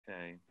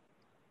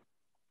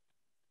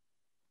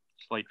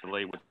slight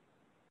delay with.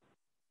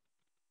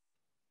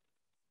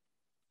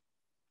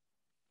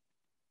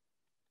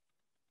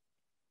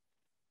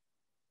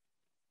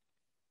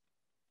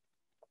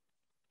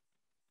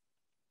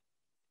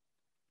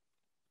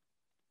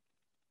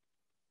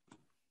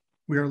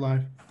 We are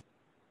live.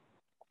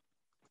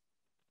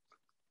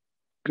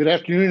 Good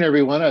afternoon,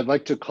 everyone. I'd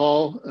like to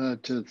call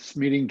to this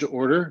meeting to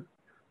order.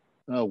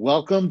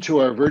 Welcome to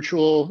our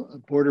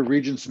virtual Board of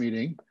Regents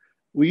meeting.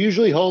 We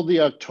usually hold the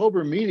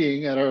October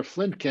meeting at our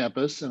Flint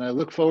campus, and I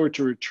look forward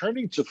to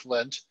returning to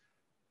Flint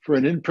for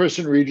an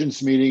in-person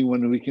Regents meeting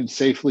when we can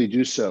safely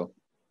do so.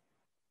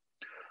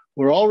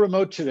 We're all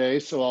remote today,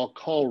 so I'll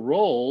call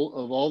roll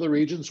of all the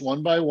Regents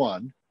one by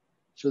one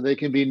so they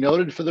can be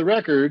noted for the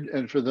record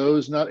and for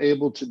those not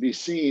able to be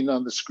seen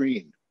on the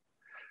screen.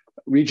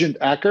 Regent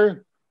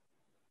Acker.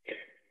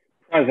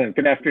 Present.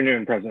 Good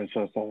afternoon, President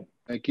Schussel.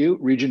 Thank you.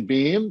 Regent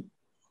Beam.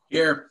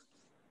 Here.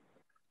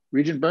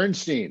 Regent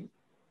Bernstein.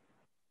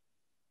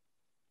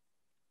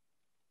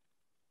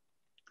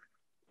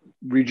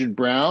 Regent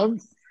Brown.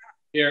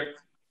 Here.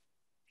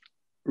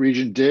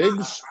 Regent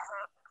Diggs.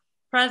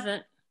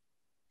 Present.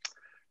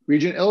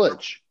 Regent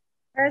Illich.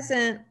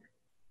 Present.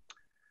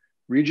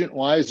 Regent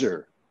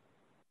Weiser.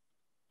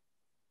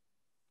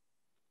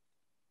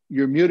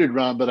 You're muted,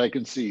 Ron, but I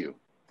can see you.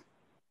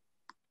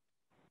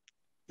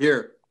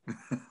 Here.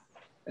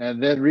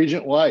 And then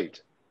Regent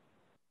White.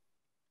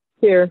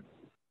 Here.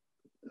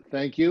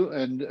 Thank you.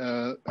 And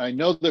I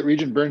know that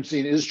Regent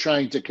Bernstein is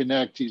trying to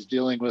connect. He's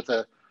dealing with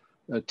a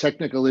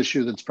technical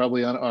issue that's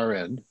probably on our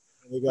end.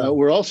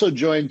 We're also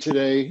joined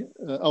today.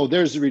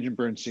 There's Regent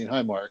Bernstein.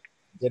 Hi, Mark.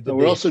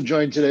 We're also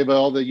joined today by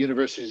all the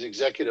university's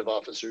executive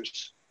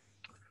officers.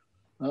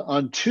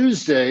 On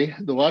Tuesday,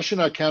 the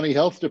Washtenaw County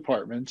Health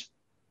Department,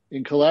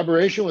 in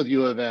collaboration with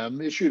U of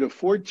M, issued a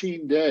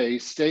 14-day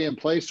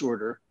stay-in-place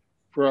order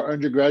for our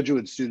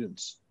undergraduate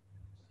students.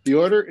 The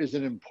order is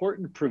an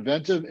important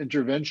preventive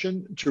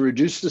intervention to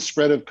reduce the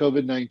spread of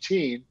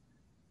COVID-19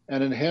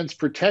 and enhance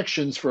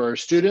protections for our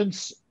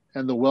students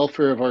and the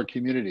welfare of our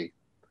community.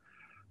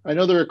 I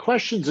know there are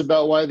questions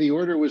about why the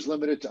order was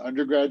limited to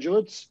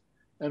undergraduates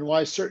and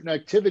why certain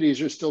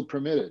activities are still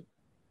permitted.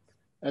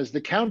 As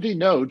the county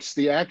notes,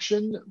 the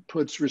action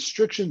puts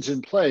restrictions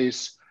in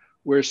place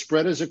where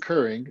spread is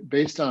occurring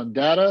based on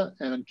data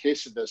and on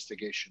case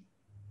investigation.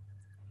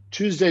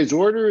 Tuesday's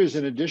order is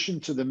in addition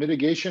to the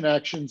mitigation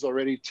actions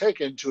already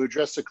taken to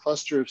address a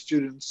cluster of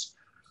students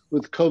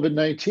with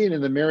COVID-19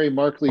 in the Mary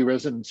Markley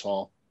Residence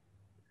Hall.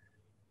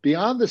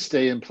 Beyond the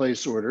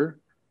stay-in-place order,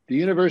 the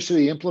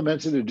university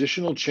implemented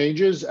additional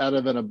changes out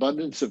of an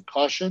abundance of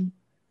caution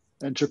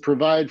and to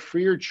provide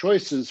freer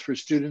choices for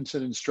students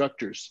and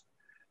instructors.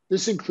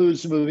 This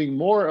includes moving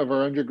more of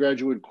our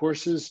undergraduate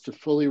courses to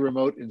fully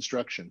remote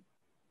instruction.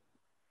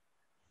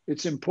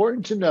 It's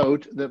important to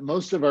note that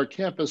most of our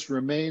campus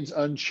remains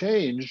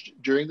unchanged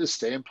during the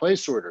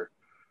stay-in-place order.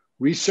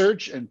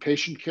 Research and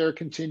patient care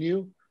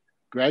continue,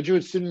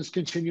 graduate students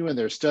continue in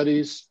their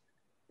studies,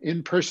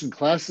 in-person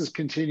classes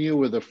continue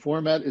where the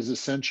format is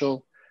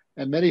essential,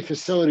 and many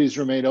facilities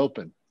remain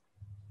open.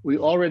 We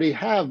already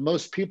have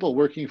most people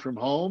working from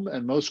home,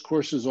 and most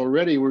courses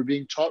already were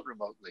being taught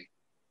remotely.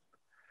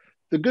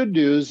 The good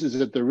news is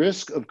that the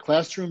risk of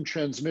classroom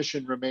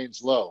transmission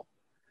remains low.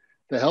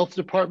 The health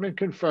department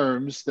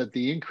confirms that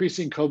the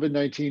increasing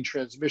COVID-19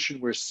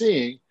 transmission we're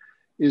seeing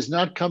is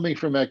not coming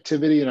from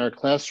activity in our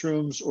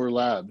classrooms or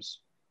labs.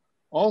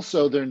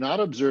 Also, they're not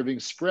observing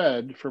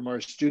spread from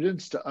our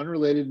students to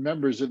unrelated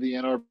members of the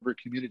Ann Arbor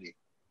community.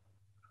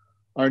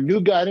 Our new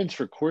guidance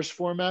for course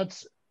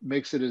formats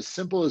makes it as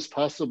simple as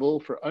possible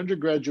for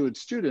undergraduate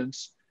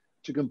students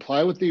to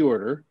comply with the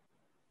order,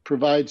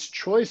 provides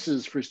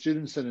choices for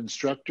students and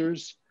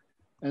instructors,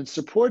 and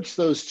supports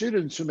those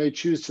students who may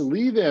choose to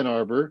leave Ann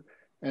Arbor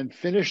and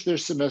finish their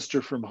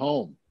semester from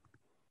home.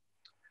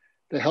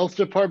 The health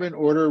department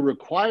order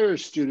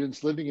requires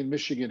students living in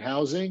Michigan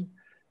housing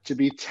to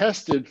be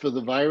tested for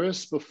the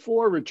virus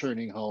before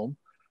returning home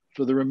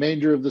for the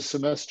remainder of the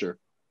semester.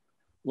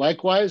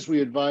 Likewise,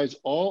 we advise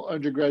all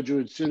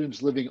undergraduate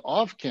students living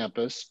off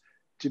campus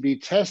to be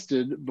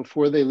tested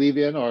before they leave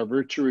Ann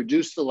Arbor to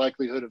reduce the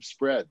likelihood of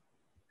spread.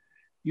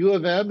 U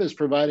of M is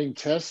providing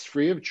tests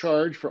free of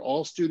charge for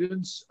all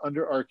students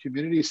under our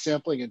community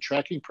sampling and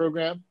tracking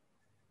program,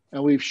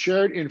 and we've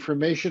shared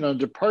information on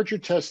departure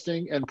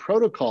testing and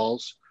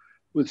protocols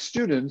with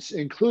students,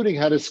 including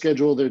how to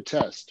schedule their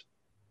test.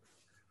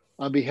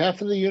 On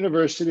behalf of the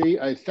university,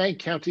 I thank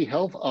County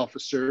Health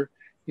Officer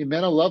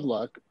Jimena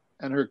Lovelock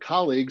and her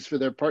colleagues for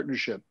their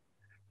partnership.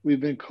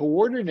 We've been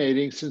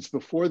coordinating since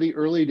before the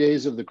early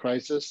days of the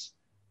crisis,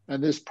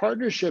 and this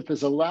partnership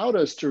has allowed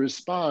us to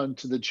respond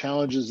to the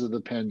challenges of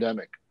the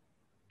pandemic.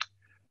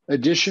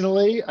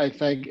 Additionally, I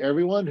thank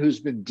everyone who's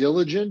been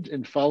diligent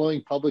in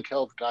following public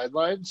health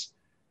guidelines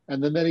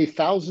and the many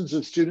thousands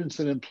of students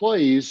and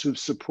employees who've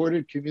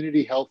supported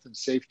community health and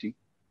safety.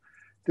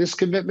 This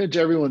commitment to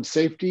everyone's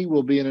safety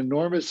will be an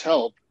enormous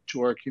help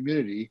to our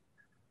community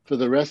for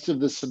the rest of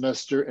the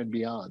semester and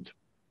beyond.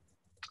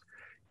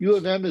 U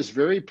of M is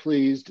very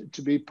pleased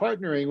to be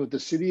partnering with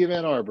the City of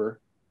Ann Arbor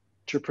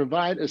to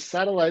provide a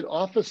satellite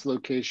office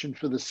location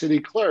for the city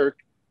clerk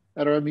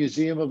at our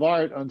Museum of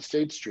Art on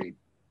State Street.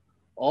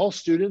 All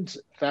students,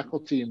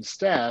 faculty, and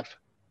staff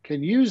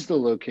can use the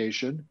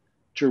location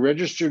to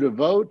register to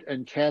vote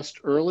and cast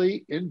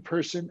early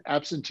in-person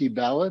absentee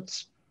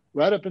ballots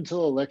right up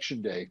until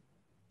Election Day.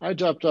 I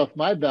dropped off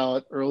my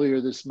ballot earlier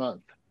this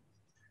month.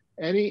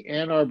 Any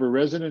Ann Arbor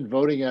resident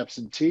voting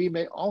absentee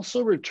may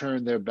also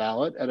return their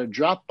ballot at a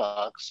drop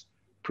box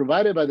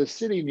provided by the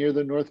city near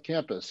the North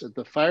Campus at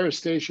the fire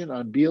station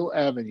on Beale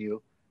Avenue,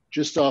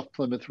 just off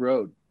Plymouth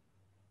Road.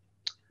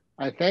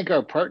 I thank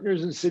our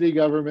partners in city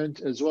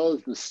government, as well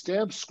as the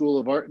Stamps School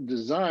of Art and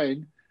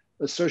Design,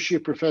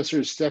 Associate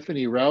Professors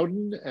Stephanie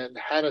Rowden and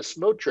Hannah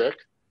Smotrick,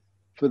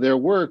 for their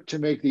work to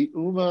make the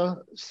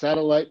UMA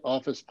satellite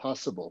office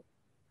possible.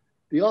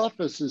 The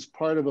office is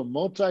part of a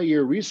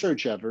multi-year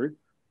research effort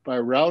by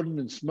Rowden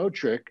and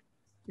Smotrick,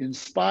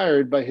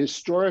 inspired by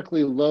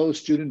historically low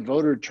student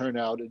voter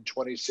turnout in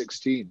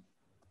 2016.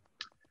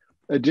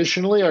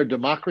 Additionally, our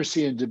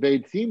Democracy and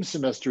Debate theme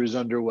semester is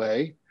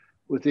underway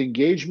with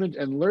engagement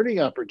and learning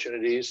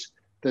opportunities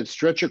that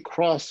stretch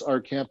across our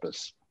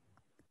campus.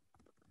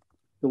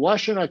 The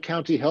Washtenaw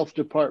County Health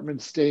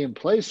Department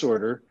stay-in-place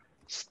order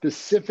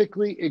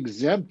specifically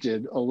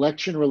exempted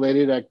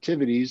election-related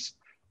activities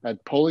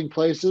at polling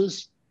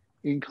places,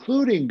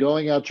 including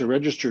going out to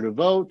register to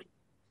vote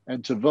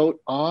and to vote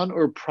on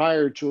or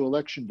prior to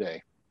Election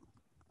Day.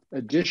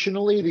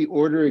 Additionally, the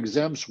order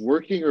exempts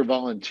working or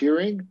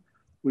volunteering,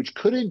 which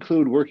could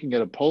include working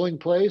at a polling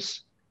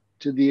place,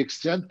 to the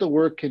extent the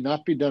work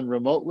cannot be done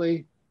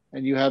remotely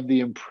and you have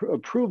the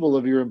approval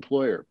of your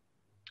employer.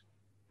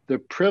 The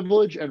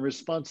privilege and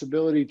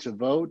responsibility to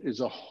vote is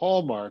a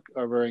hallmark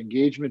of our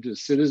engagement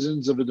as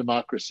citizens of a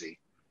democracy.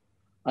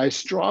 I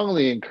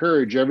strongly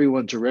encourage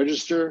everyone to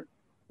register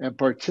and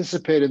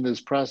participate in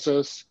this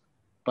process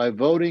by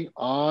voting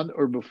on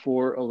or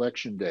before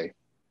Election Day.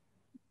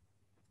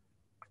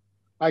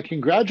 I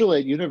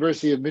congratulate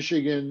University of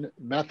Michigan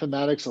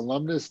mathematics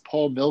alumnus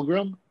Paul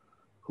Milgram,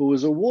 who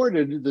was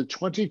awarded the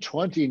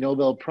 2020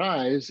 Nobel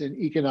Prize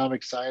in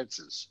Economic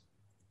Sciences.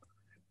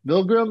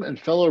 Milgram and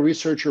fellow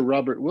researcher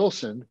Robert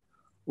Wilson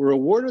were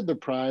awarded the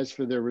prize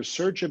for their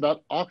research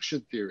about auction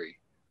theory,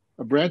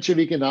 a branch of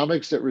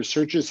economics that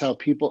researches how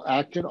people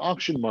act in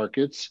auction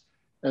markets,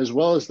 as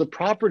well as the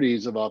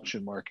properties of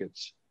auction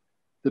markets.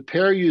 The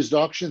pair used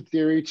auction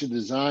theory to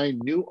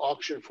design new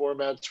auction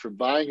formats for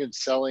buying and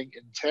selling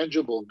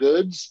intangible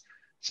goods,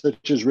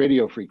 such as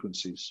radio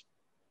frequencies.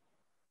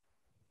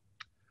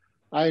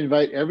 I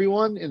invite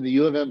everyone in the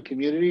U of M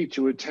community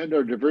to attend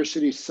our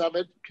Diversity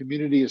Summit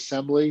Community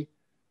Assembly,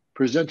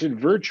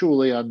 presented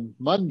virtually on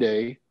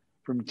Monday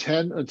from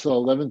 10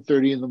 until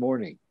 11:30 in the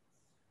morning.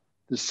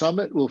 The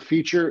summit will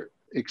feature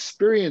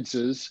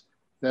experiences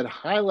that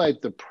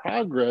highlight the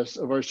progress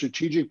of our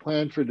strategic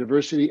plan for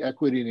diversity,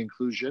 equity, and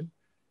inclusion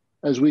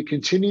as we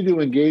continue to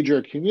engage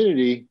our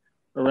community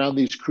around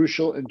these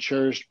crucial and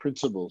cherished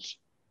principles.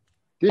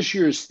 This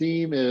year's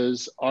theme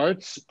is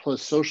Arts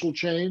plus Social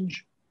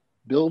Change,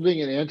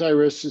 Building an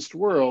Anti-Racist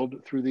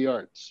World Through the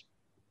Arts.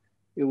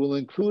 It will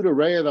include an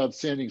array of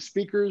outstanding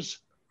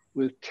speakers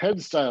with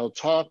TED-style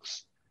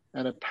talks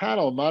and a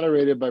panel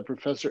moderated by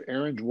Professor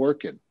Aaron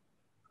Dworkin.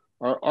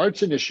 Our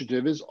arts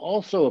initiative is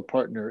also a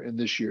partner in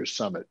this year's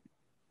summit.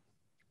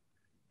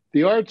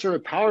 The arts are a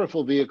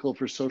powerful vehicle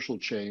for social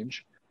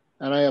change,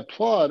 and I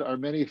applaud our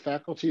many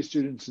faculty,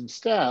 students, and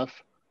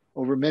staff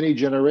over many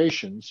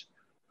generations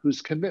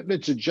whose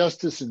commitment to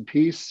justice and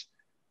peace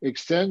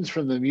extends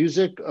from the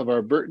music of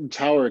our Burton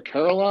Tower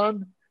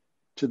carillon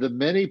to the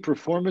many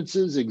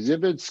performances,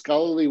 exhibits,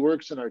 scholarly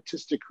works, and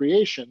artistic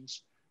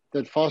creations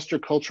that foster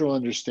cultural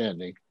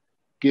understanding,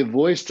 give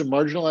voice to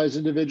marginalized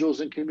individuals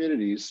and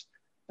communities,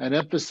 and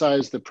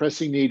emphasize the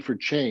pressing need for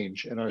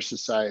change in our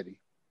society.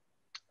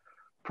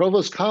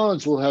 Provost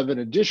Collins will have an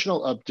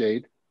additional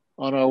update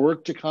on our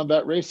work to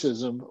combat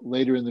racism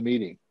later in the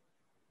meeting.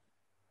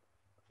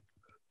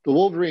 The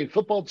Wolverine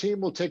football team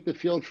will take the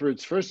field for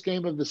its first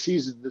game of the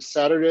season this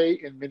Saturday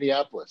in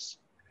Minneapolis.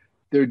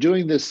 They're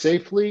doing this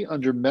safely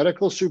under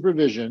medical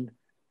supervision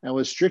and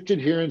with strict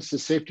adherence to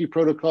safety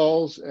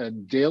protocols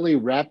and daily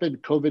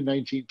rapid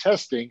COVID-19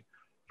 testing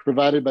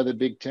provided by the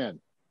Big Ten.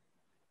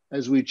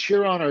 As we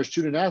cheer on our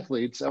student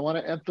athletes, I want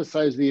to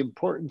emphasize the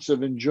importance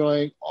of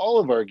enjoying all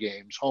of our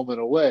games, home and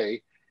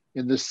away,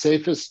 in the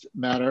safest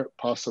manner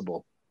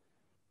possible.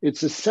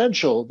 It's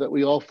essential that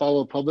we all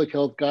follow public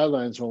health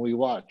guidelines when we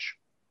watch.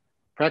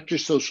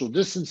 Practice social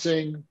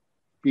distancing,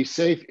 be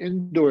safe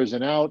indoors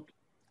and out,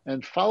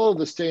 and follow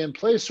the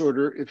stay-in-place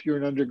order if you're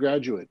an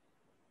undergraduate.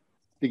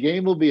 The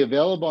game will be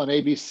available on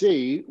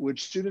ABC,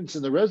 which students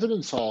in the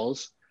residence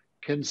halls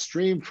can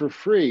stream for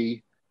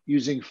free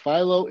using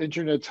Philo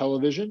Internet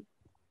Television.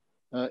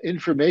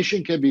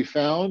 Information can be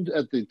found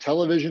at the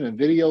television and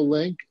video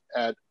link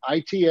at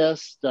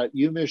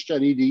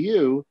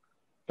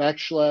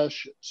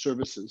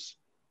its.umich.edu/services.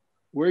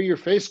 Wear your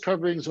face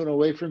coverings when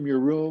away from your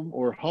room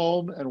or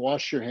home and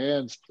wash your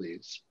hands,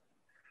 please.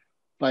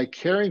 By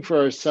caring for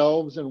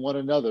ourselves and one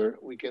another,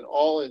 we can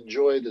all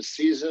enjoy the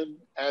season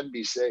and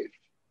be safe.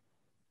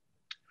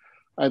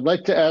 I'd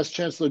like to ask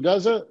Chancellor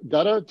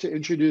Dutta to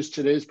introduce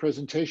today's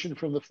presentation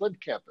from the Flint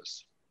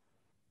campus.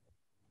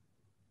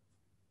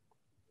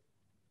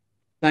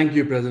 Thank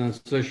you,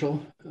 President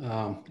Slischel.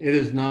 It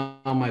is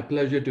now my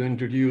pleasure to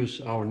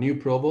introduce our new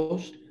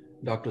provost,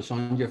 Dr.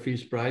 Sonja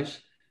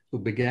Feast-Price, who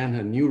began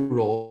her new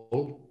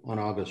role on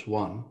August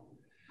 1.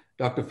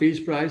 Dr.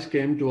 Feast-Price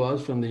came to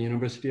us from the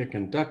University of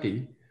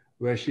Kentucky,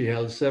 where she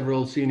held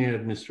several senior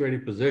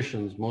administrative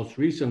positions, most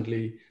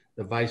recently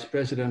the Vice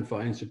President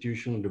for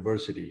Institutional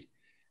Diversity,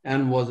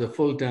 and was a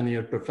full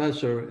tenured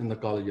professor in the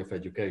College of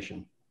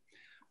Education.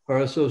 Her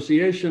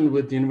association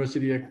with the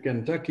University of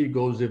Kentucky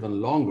goes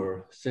even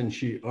longer, since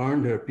she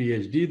earned her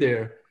PhD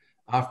there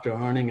after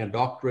earning a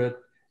doctorate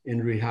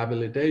in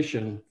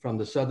rehabilitation from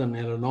the Southern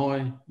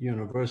Illinois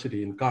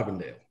University in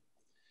Carbondale.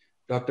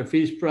 Dr.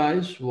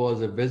 Feast-Price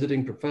was a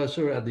visiting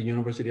professor at the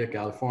University of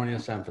California,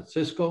 San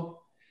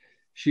Francisco.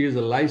 She is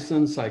a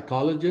licensed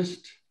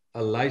psychologist,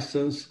 a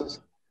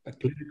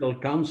clinical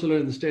counselor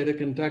in the state of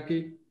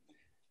Kentucky,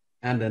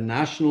 and a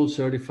national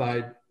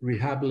certified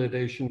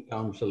rehabilitation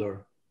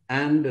counselor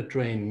and a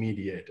trained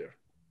mediator.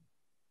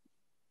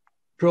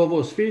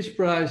 Provost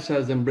Feast-Price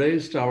has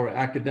embraced our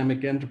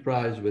academic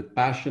enterprise with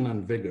passion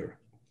and vigor.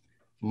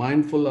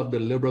 Mindful of the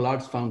liberal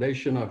arts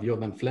foundation of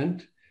UM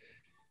Flint,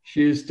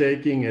 she is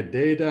taking a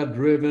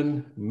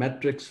data-driven,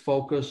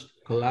 metrics-focused,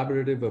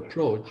 collaborative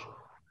approach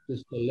to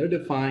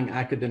solidifying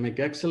academic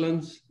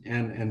excellence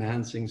and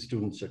enhancing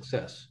student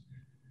success.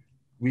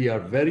 We are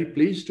very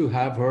pleased to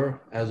have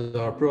her as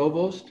our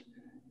provost,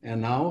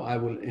 and now I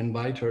will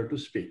invite her to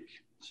speak.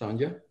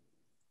 Sonja?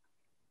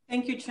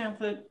 Thank you,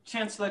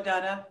 Chancellor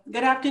Dutta.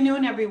 Good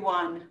afternoon,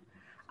 everyone.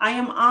 I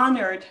am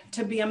honored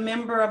to be a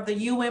member of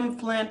the UM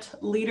Flint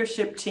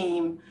leadership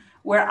team,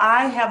 where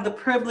I have the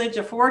privilege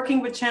of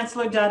working with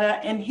Chancellor Dutta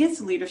and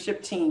his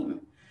leadership team.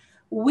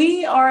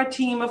 We are a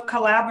team of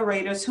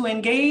collaborators who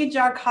engage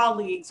our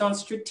colleagues on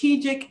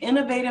strategic,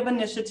 innovative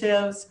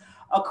initiatives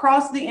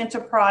across the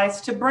enterprise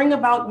to bring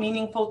about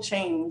meaningful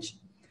change.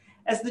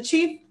 As the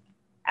Chief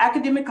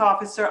Academic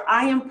Officer,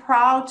 I am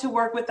proud to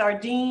work with our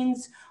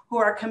deans who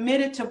are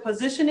committed to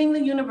positioning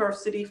the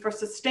university for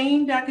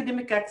sustained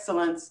academic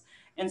excellence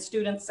and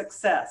student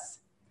success.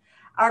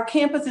 Our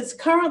campus is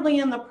currently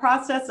in the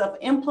process of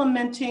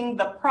implementing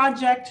the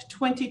Project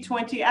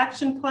 2020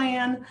 action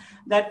plan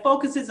that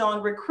focuses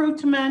on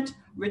recruitment,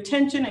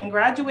 retention, and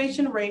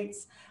graduation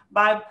rates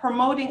by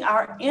promoting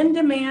our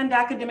in-demand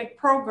academic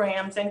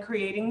programs and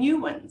creating new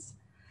ones.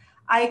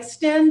 I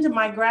extend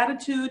my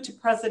gratitude to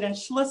President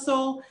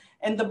Schlissel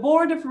and the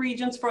Board of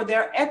Regents for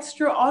their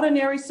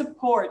extraordinary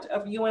support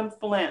of UM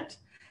Flint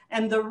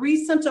and the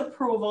recent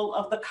approval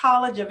of the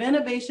College of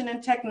Innovation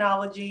and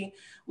Technology,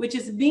 which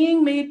is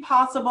being made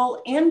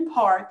possible in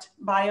part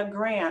by a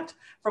grant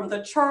from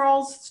the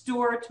Charles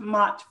Stewart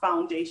Mott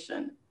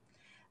Foundation.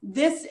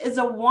 This is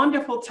a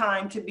wonderful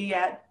time to be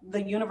at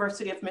the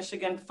University of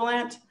Michigan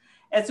Flint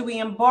as we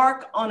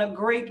embark on a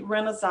great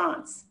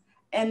renaissance.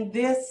 And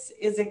this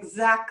is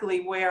exactly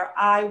where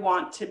I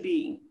want to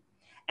be.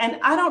 And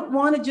I don't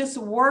want to just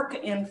work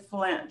in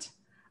Flint.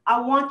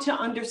 I want to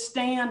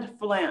understand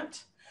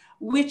Flint,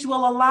 which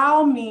will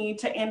allow me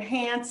to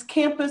enhance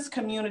campus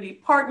community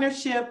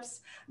partnerships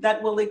that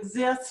will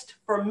exist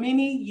for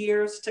many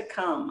years to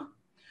come.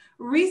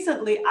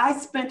 Recently, I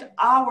spent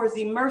hours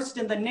immersed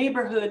in the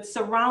neighborhood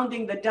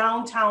surrounding the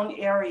downtown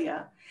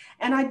area.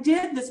 And I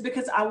did this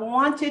because I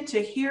wanted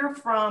to hear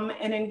from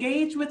and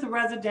engage with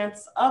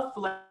residents of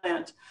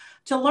Flint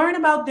to learn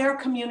about their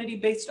community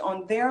based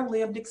on their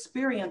lived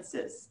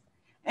experiences.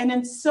 And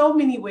in so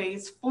many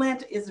ways,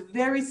 Flint is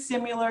very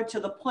similar to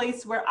the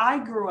place where I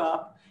grew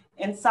up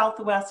in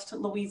Southwest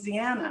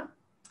Louisiana.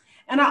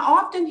 And I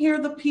often hear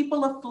the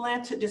people of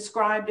Flint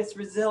described as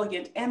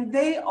resilient, and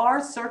they are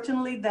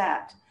certainly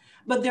that,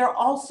 but they're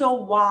also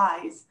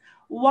wise.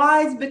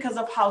 Wise because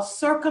of how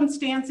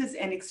circumstances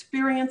and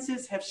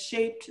experiences have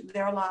shaped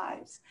their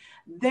lives.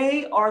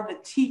 They are the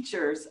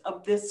teachers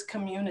of this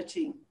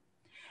community.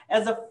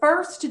 As a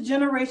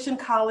first-generation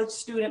college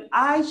student,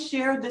 I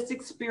shared this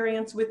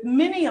experience with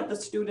many of the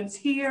students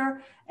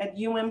here at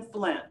UM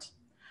Flint.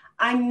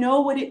 I know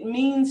what it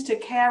means to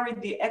carry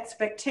the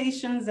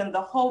expectations and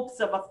the hopes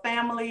of a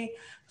family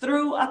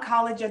through a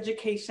college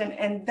education,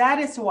 and that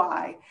is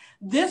why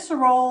this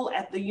role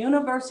at the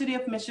University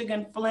of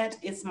Michigan Flint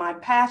is my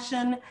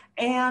passion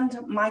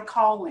and my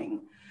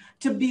calling.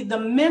 To be the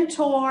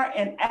mentor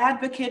and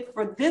advocate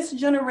for this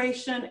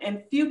generation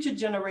and future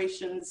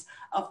generations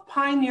of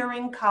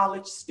pioneering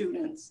college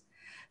students.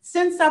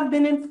 Since I've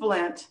been in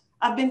Flint,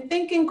 I've been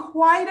thinking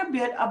quite a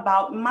bit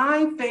about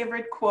my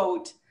favorite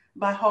quote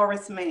by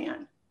Horace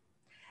Mann.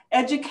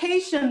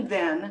 Education,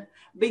 then,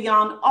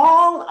 beyond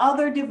all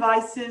other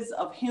devices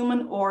of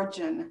human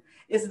origin,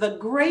 is the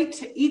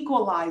great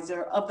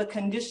equalizer of the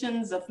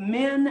conditions of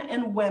men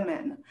and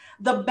women,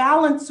 the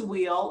balance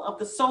wheel of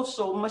the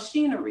social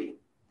machinery.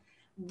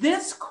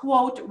 This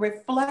quote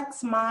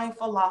reflects my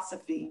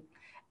philosophy,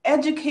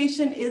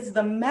 Education is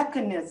the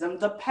mechanism,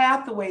 the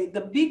pathway,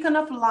 the beacon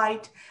of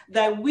light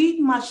that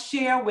we must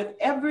share with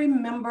every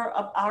member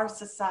of our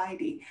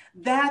society.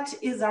 That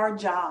is our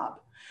job.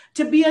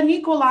 To be an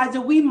equalizer,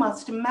 we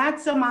must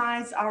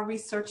maximize our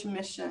research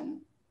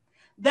mission.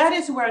 That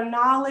is where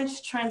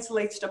knowledge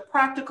translates to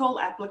practical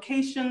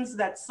applications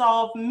that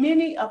solve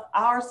many of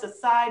our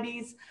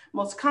society's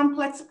most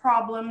complex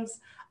problems,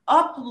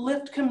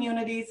 uplift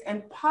communities,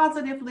 and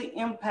positively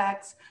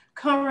impacts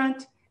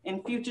current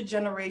and future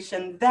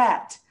generation.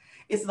 That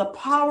is the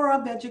power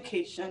of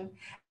education.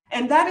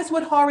 And that is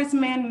what Horace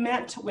Mann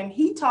meant when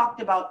he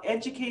talked about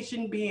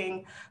education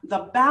being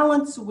the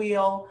balance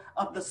wheel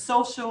of the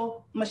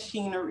social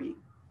machinery.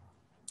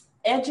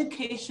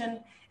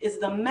 Education is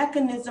the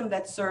mechanism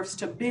that serves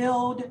to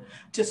build,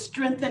 to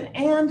strengthen,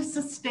 and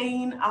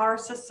sustain our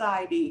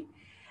society.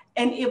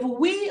 And if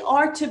we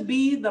are to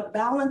be the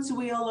balance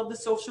wheel of the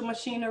social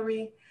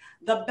machinery,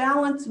 the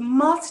balance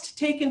must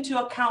take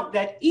into account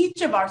that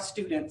each of our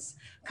students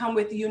come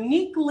with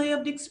unique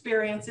lived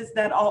experiences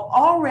that are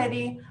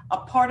already a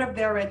part of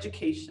their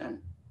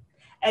education.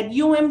 At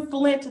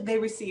Flint, they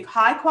receive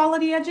high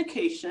quality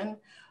education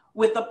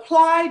with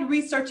applied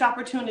research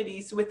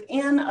opportunities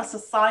within a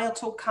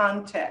societal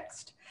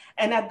context.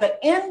 And at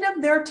the end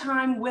of their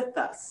time with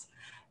us,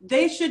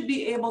 they should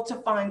be able to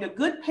find a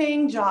good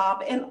paying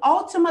job and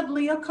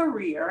ultimately a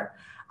career,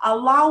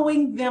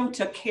 allowing them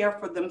to care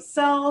for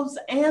themselves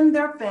and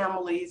their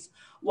families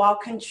while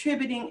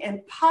contributing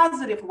in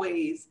positive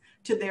ways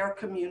to their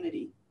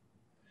community.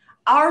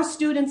 Our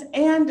students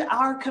and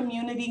our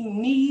community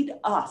need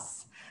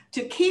us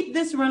to keep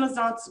this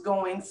renaissance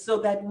going so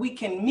that we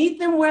can meet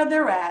them where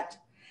they're at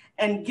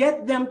and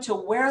get them to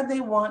where they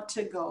want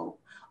to go,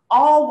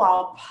 all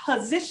while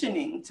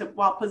positioning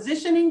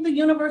the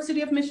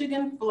University of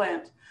Michigan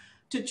Flint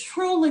to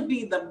truly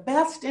be the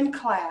best in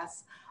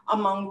class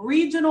among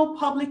regional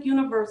public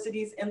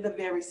universities in the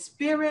very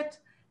spirit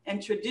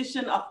and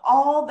tradition of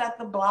all that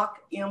the Block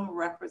M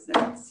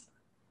represents.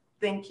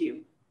 Thank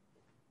you.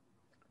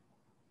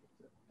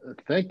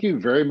 Thank you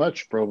very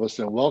much, Provost,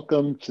 and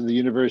welcome to the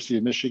University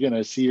of Michigan.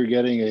 I see you're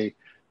getting a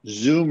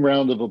Zoom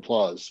round of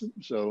applause.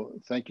 So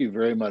thank you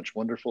very much.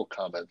 Wonderful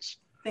comments.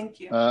 Thank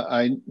you.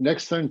 I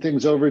next turn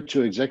things over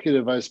to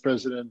Executive Vice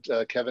President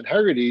Kevin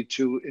Haggerty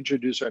to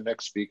introduce our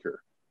next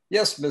speaker.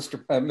 Yes,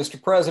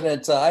 Mr.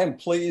 President, I am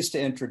pleased to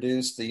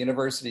introduce the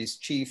university's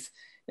Chief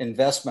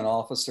Investment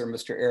Officer,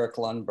 Mr. Eric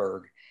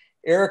Lundberg.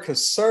 Eric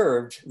has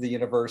served the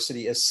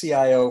university as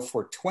CIO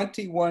for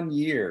 21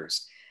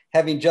 years,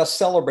 having just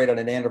celebrated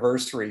an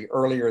anniversary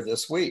earlier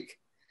this week.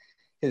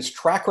 His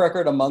track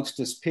record amongst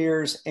his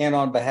peers and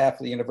on behalf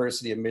of the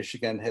University of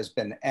Michigan has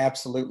been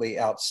absolutely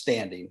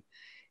outstanding.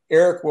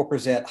 Eric will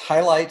present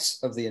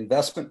highlights of the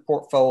investment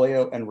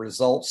portfolio and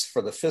results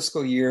for the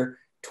fiscal year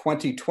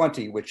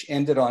 2020, which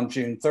ended on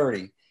June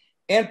 30,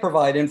 and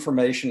provide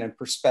information and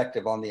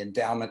perspective on the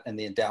endowment and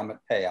the endowment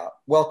payout.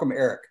 Welcome,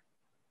 Eric.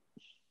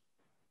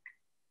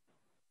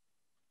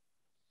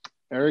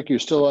 Eric, you're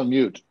still on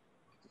mute.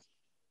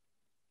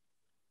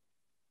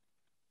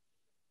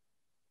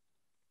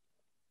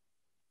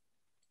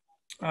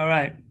 All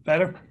right,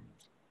 better?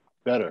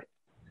 Better.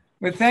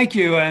 Well, thank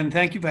you, and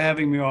thank you for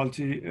having me all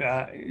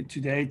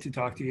today to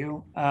talk to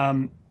you.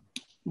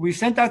 We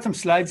sent out some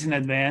slides in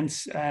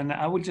advance, and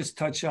I will just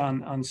touch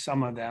on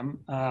some of them.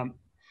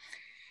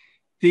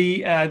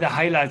 The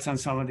highlights on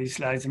some of these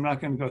slides, I'm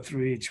not going to go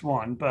through each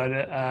one, but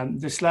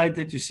the slide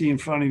that you see in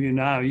front of you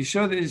now, it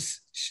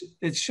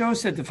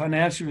shows that the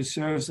financial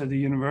reserves of the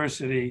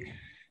university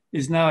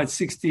is now at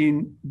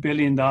 $16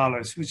 billion,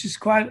 which is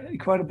quite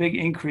a big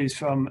increase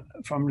from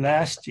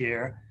last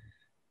year.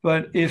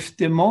 But if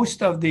the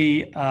most of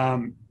the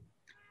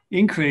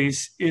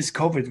increase is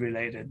COVID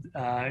related,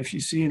 if you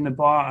see in the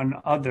bar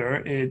on other,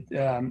 it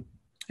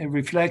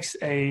reflects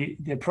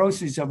the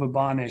proceeds of a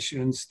bond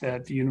issuance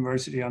that the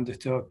university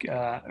undertook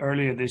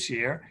earlier this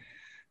year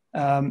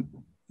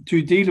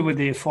to deal with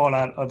the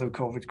fallout of the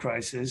COVID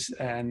crisis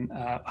and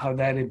how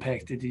that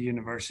impacted the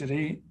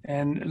university.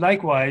 And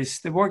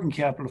likewise, the working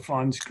capital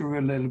funds grew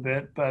a little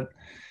bit, but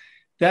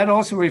that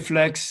also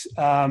reflects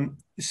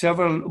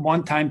several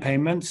one-time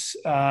payments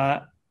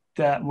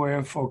that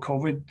were for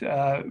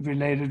COVID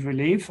related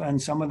relief,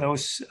 and some of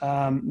those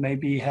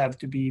maybe have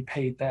to be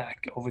paid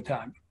back over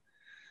time.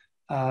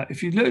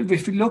 If you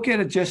look at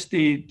it, just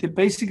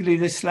basically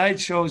this slide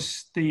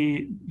shows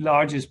the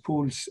largest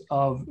pools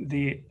of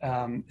the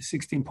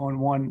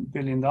 $16.1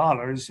 billion,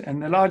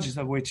 and the largest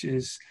of which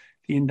is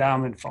the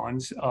endowment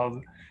funds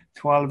of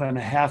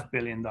 $12.5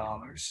 billion,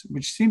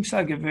 which seems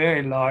like a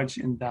very large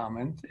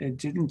endowment. It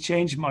didn't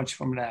change much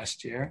from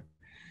last year.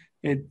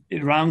 It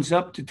rounds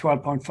up to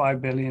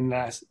 $12.5 billion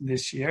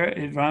this year.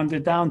 It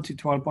rounded down to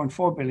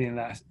 $12.4 billion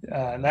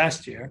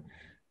last year.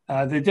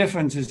 The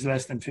difference is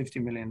less than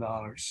 $50 million.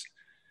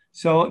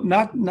 So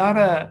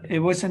it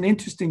was an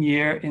interesting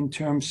year in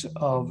terms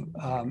of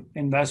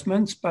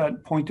investments,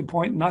 but point to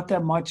point, not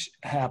that much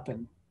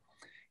happened.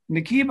 And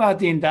the key about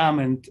the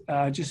endowment,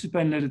 just to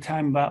spend a little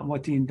time about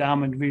what the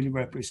endowment really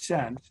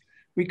represents.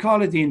 We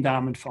call it the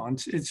endowment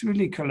funds. It's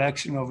really a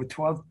collection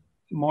of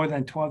more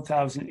than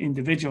 12,000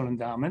 individual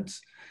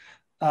endowments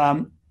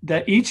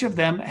that each of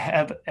them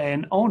have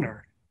an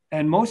owner.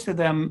 And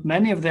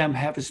many of them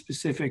have a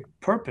specific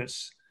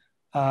purpose.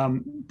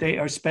 They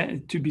are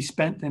to be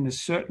spent in a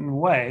certain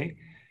way.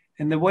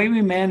 And the way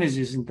we manage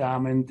this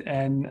endowment,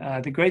 and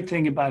the great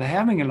thing about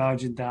having a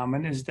large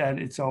endowment is that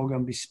it's all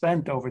going to be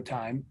spent over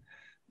time.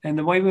 And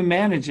the way we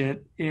manage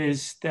it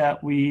is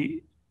that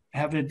we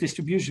have a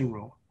distribution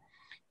rule.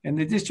 And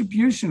the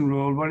distribution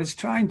rule, what it's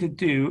trying to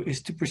do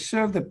is to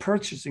preserve the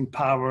purchasing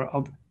power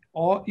of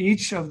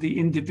each of the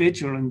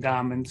individual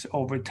endowments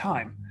over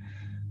time.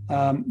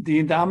 The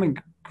endowment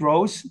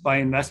grows by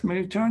investment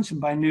returns and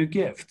by new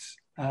gifts.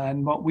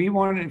 And what we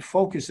want to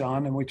focus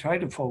on, and we try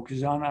to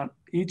focus on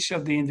each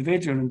of the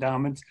individual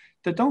endowments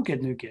that don't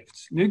get new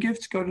gifts. New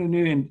gifts go to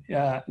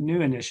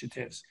new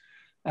initiatives.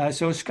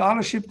 So a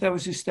scholarship that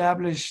was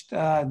established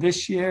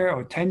this year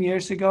or 10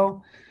 years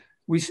ago,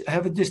 we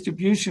have a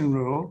distribution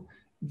rule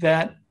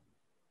that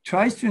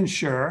tries to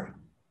ensure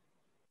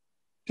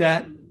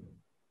that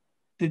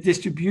the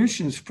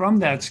distributions from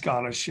that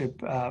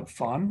scholarship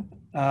fund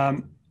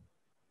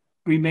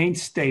remain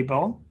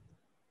stable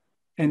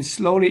and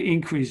slowly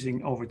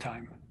increasing over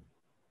time.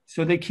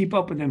 So they keep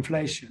up with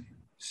inflation.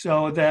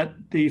 So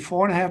that the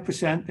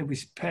 4.5% that we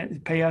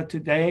pay out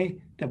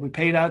today, that we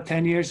paid out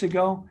 10 years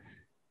ago,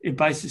 it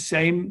buys the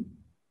same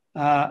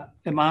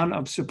amount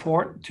of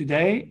support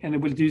today, and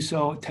it will do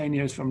so 10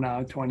 years from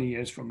now, 20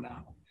 years from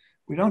now.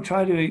 We don't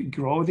try to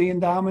grow the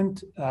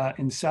endowment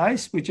in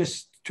size. We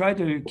just try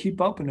to keep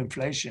up with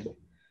inflation.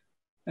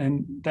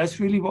 And that's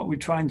really what we're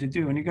trying to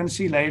do. And you're going to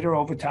see later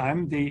over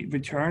time, the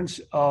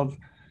returns of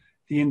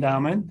the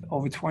endowment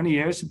over 20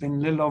 years have been a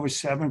little over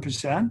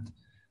 7%.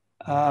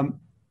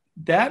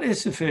 That is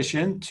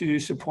sufficient to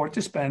support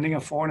the spending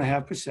of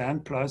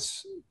 4.5%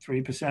 plus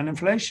 3%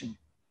 inflation.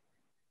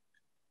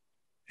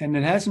 And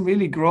it hasn't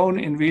really grown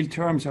in real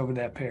terms over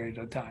that period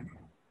of time.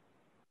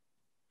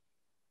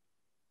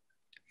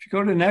 If you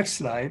go to the next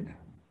slide,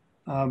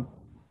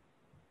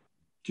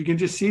 you can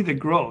just see the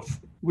growth,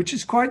 which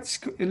is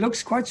it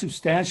looks quite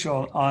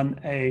substantial on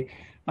a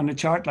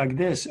chart like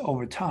this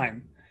over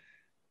time.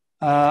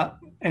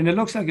 And it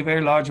looks like a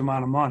very large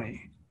amount of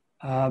money.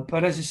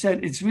 But as I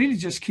said, it's really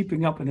just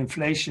keeping up with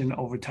inflation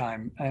over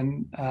time.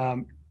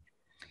 And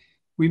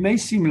we may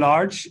seem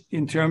large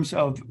in terms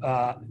of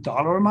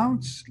dollar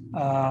amounts.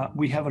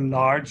 We have a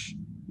large,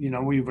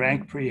 we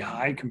rank pretty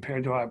high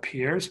compared to our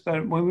peers.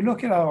 But when we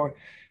look at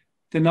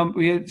the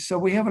number, so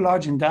we have a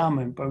large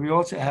endowment, but we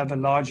also have a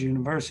large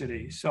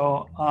university.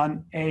 So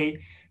on a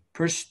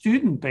per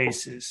student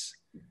basis,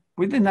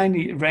 we're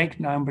ranked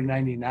number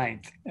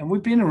 99th. And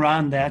we've been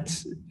around that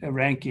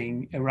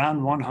ranking,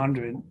 around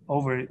 100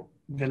 over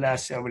the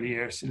last several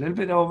years, a little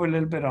bit over, a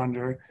little bit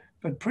under,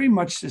 but pretty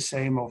much the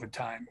same over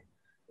time.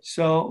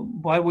 So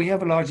while we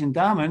have a large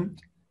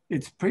endowment,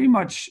 it's pretty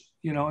much,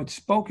 it's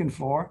spoken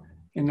for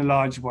in a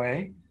large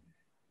way,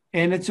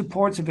 and it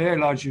supports a very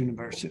large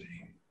university.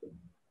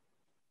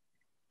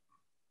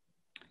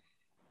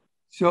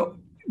 So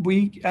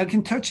I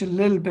can touch a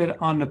little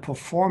bit on the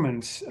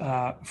performance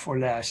for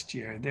last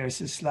year. There's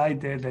a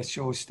slide there that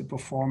shows the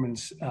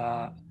performance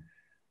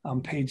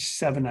on page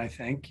 7, I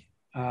think,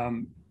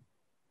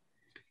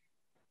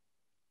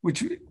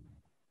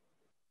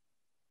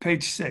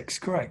 page 6,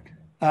 correct.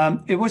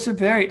 It was a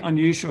very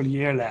unusual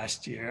year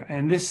last year.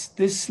 And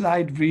this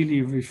slide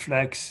really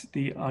reflects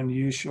the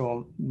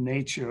unusual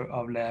nature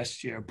of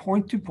last year.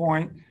 Point to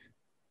point,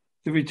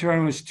 the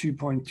return was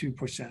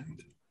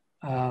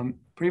 2.2%.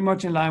 Pretty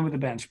much in line with the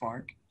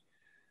benchmark.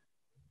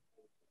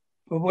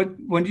 But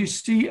what you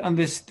see on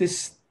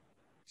this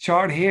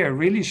chart here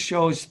really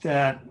shows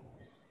that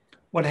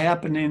what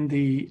happened in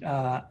the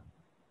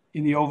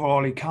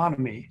overall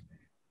economy,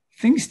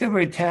 things that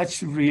were attached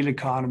to the real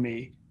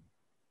economy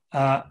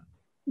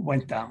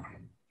went down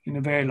in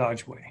a very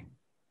large way.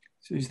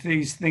 So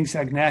these things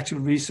like natural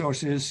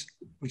resources,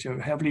 which are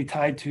heavily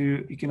tied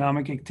to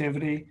economic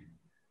activity,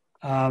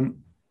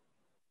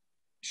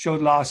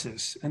 showed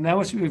losses. And that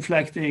was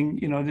reflecting,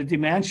 the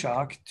demand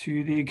shock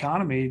to the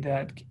economy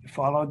that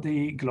followed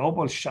the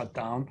global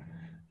shutdown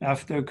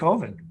after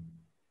COVID.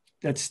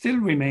 That still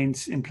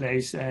remains in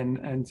place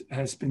and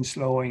has been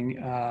slowing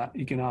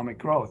economic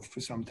growth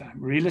for some time.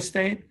 Real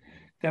estate,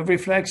 that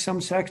reflects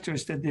some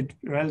sectors that did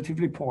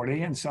relatively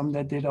poorly and some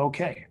that did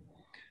okay.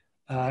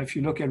 If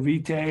you look at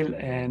retail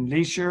and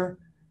leisure,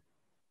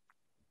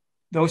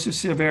 those are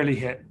severely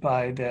hit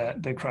by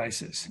the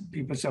crisis.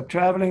 People stopped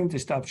traveling, they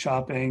stopped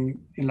shopping.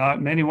 In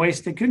many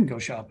ways, they couldn't go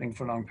shopping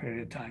for a long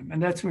period of time.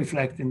 And that's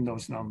reflected in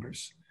those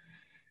numbers.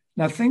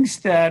 Now, things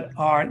that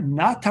are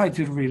not tied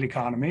to the real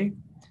economy,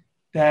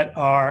 that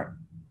are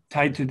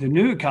tied to the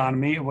new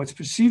economy, or what's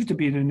perceived to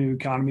be the new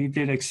economy,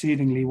 did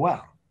exceedingly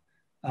well.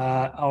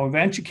 Our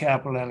venture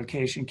capital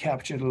allocation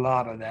captured a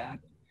lot of that.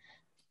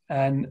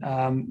 And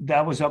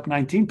that was up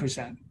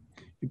 19%.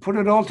 You put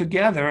it all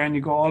together and you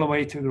go all the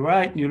way to the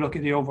right and you look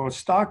at the overall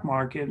stock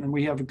market, and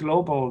we have a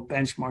global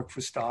benchmark for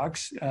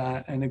stocks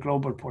and a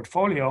global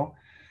portfolio.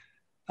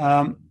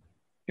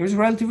 it was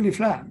relatively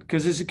flat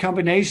because it's a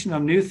combination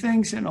of new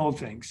things and old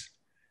things.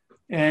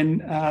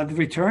 And the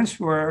returns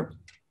were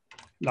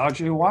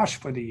largely a wash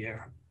for the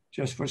year,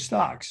 just for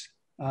stocks.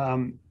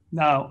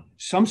 Now,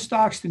 some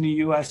stocks in the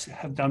US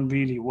have done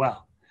really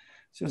well.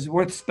 So it's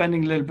worth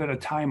spending a little bit of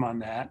time on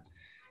that.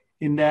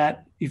 In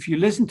that, if you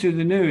listen to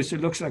the news,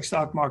 it looks like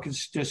stock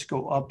markets just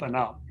go up and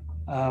up.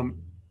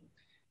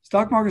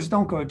 Stock markets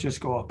don't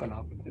just go up and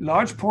up.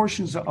 Large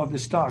portions of the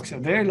stocks, a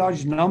very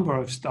large number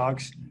of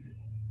stocks,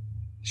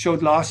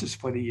 showed losses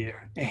for the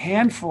year. A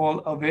handful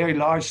of very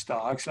large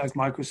stocks like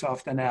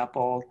Microsoft and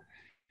Apple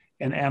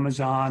and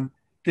Amazon,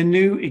 the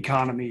new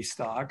economy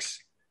stocks,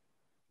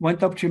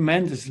 went up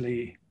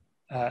tremendously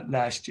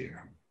last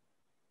year.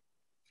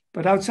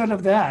 But outside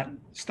of that,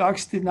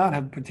 stocks did not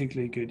have a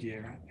particularly good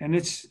year. And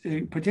it's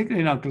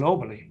particularly not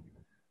globally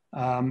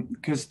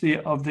because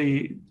of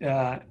the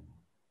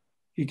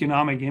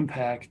economic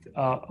impact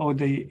or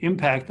the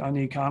impact on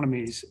the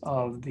economies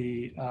of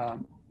the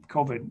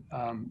COVID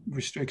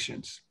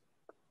restrictions.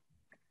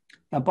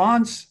 Now,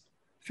 bonds,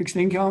 fixed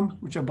income,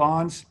 which are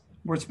bonds,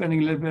 worth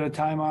spending a little bit of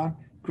time on,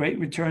 great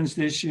returns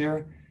this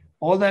year.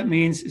 All that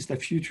means is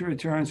that future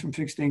returns from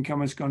fixed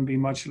income is going to be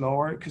much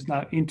lower because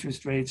now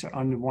interest rates are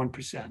under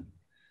 1%.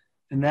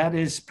 And that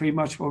is pretty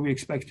much what we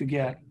expect to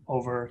get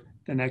over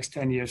the next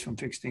 10 years from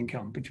fixed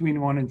income, between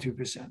 1% and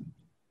 2%.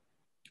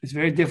 It's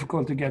very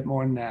difficult to get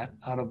more than that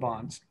out of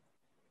bonds.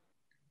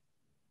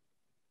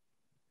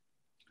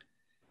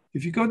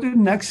 If you go to the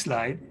next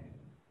slide,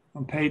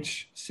 on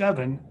page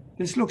 7,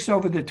 this looks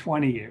over the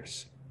 20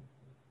 years.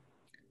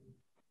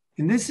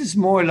 And this is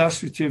more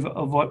illustrative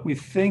of what we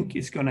think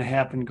is going to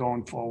happen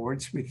going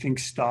forwards. We think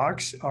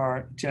stocks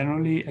are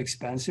generally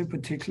expensive,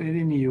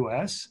 particularly in the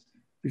US,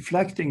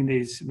 reflecting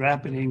these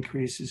rapid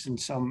increases in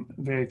some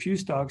very few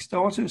stocks. There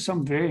are also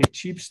some very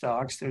cheap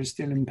stocks that are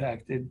still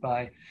impacted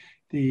by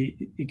the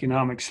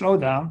economic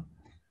slowdown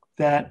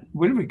that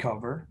will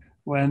recover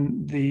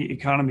when the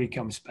economy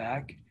comes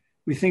back.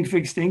 We think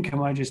fixed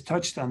income, I just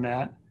touched on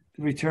that.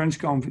 The returns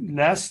going for the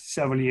last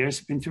several years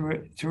have been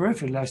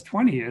terrific, the last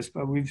 20 years,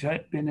 but we've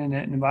been in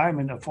an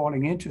environment of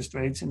falling interest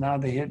rates and now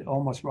they hit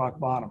almost rock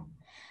bottom.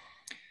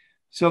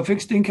 So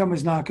fixed income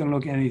is not going to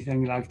look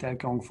anything like that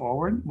going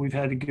forward. We've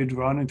had a good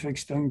run in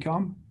fixed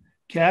income.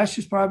 Cash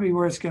is probably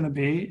where it's going to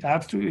be.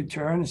 Absolute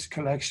return is a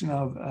collection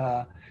of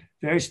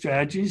various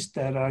strategies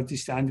that are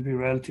designed to be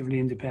relatively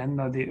independent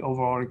of the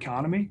overall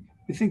economy.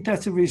 We think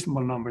that's a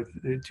reasonable number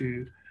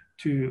to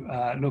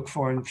look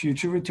for in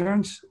future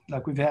returns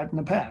like we've had in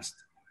the past.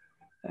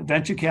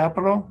 Venture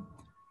capital,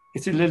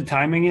 it's a little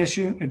timing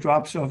issue. It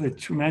drops off a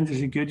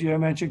tremendously good year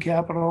of venture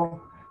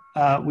capital.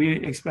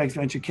 We expect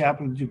venture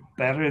capital to do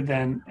better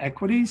than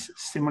equities.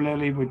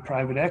 Similarly with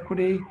private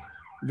equity,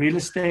 real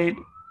estate,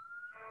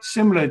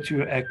 similar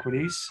to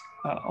equities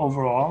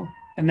overall.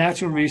 And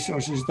natural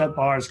resources, that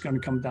bar is going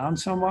to come down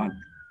somewhat,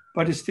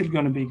 but it's still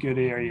going to be a good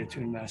area to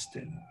invest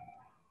in.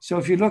 So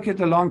if you look at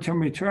the long-term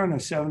return of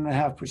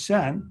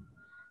 7.5%,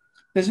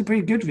 there's a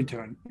pretty good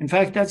return. In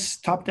fact, that's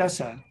top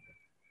decile.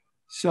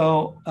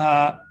 So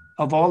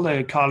of all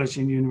the college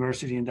and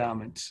university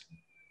endowments,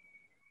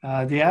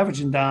 the average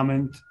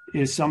endowment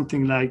is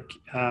something like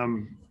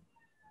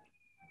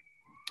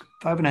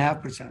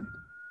 5.5%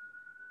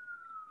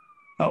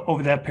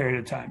 over that period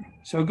of time.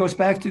 So it goes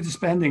back to the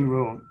spending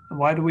rule.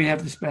 Why do we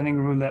have the spending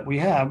rule that we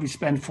have? We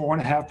spend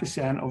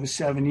 4.5% over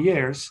 7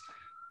 years.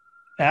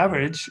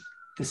 Average,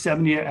 the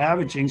 7-year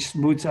averaging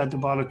smooths out the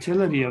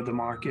volatility of the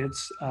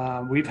markets.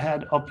 We've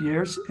had up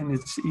years, and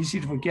it's easy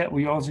to forget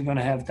we're also going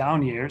to have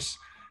down years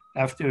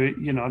after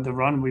the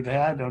run we've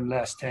had over the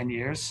last 10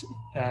 years.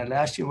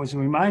 Last year was a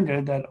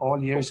reminder that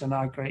all years are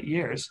not great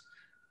years.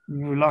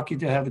 We were lucky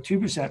to have a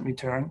 2%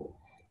 return.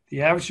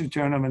 The average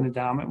return of an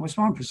endowment was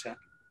 1%.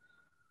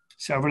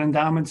 Several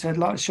endowments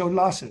showed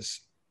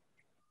losses.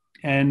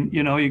 And,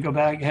 you go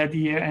back, had the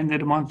year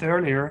ended a month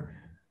earlier,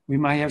 we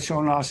might have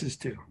shown losses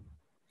too.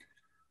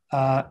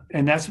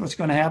 And that's what's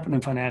going to happen in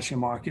financial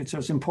markets. So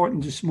it's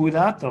important to smooth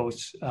out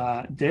those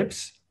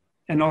dips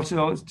and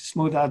also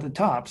smooth out the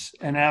tops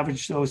and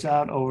average those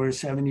out over a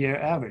 7-year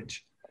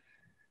average.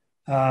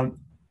 And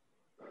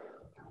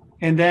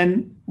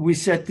then we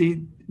set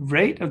the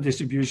rate of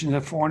distribution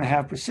at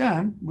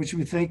 4.5%, which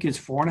we think is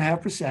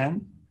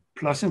 4.5%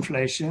 plus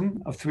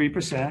inflation of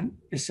 3%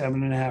 is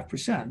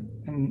 7.5%.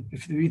 And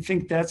if we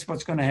think that's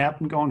what's going to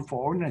happen going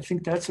forward, and I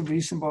think that's a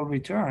reasonable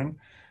return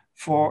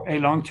for a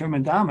long-term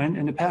endowment.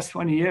 In the past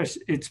 20 years,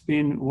 it's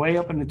been way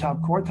up in the top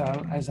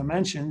quartile. As I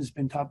mentioned, it's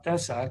been top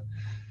decile.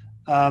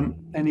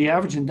 And the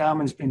average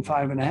endowment has been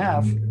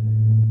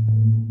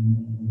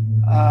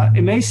 5.5.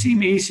 It may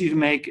seem easy to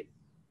make,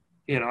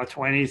 20,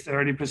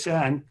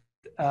 30%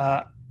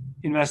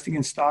 investing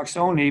in stocks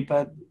only,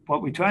 but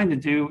what we're trying to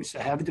do is to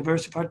have a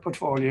diversified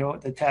portfolio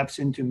that taps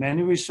into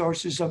many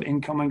resources of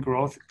income and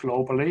growth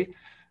globally,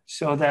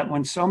 so that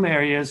when some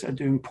areas are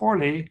doing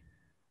poorly,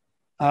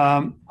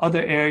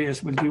 other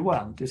areas will do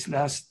well. This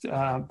last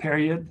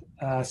period,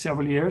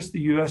 several years,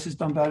 the US has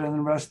done better than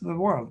the rest of the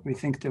world. We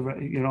think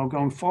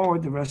going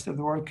forward, the rest of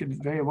the world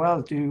could very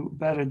well do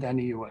better than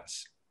the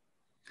US.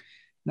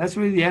 That's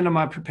really the end of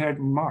my prepared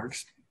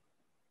remarks.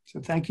 So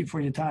thank you for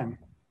your time.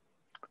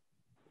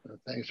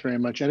 Thanks very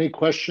much. Any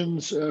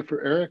questions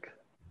for Eric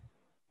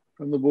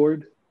from the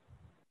board?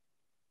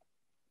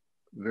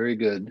 Very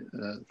good.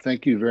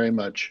 Thank you very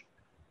much.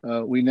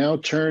 We now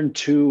turn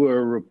to a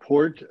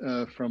report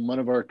from one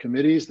of our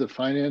committees, the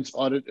Finance,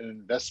 Audit, and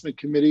Investment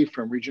Committee,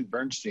 from Regent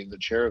Bernstein, the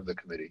chair of the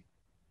committee.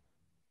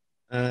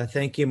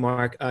 Thank you,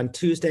 Mark. On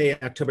Tuesday,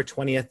 October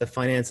 20th, the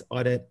Finance,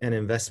 Audit, and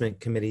Investment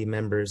Committee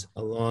members,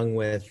 along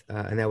with,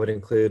 and that would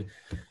include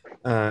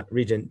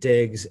Regent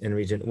Diggs and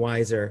Regent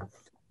Weiser,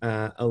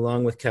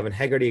 along with Kevin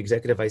Hegarty,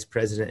 Executive Vice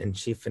President and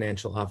Chief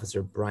Financial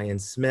Officer Brian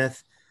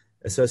Smith,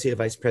 Associate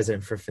Vice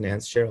President for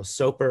Finance Cheryl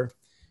Soper,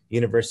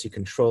 University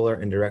Controller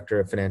and Director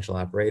of Financial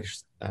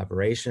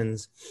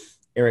Operations,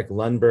 Eric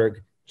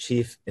Lundberg,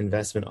 Chief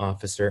Investment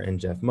Officer, and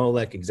Jeff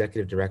Molek,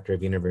 Executive Director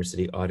of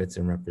University Audits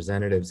and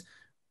Representatives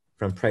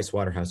from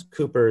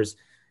PricewaterhouseCoopers,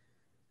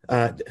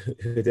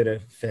 who did a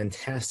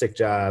fantastic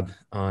job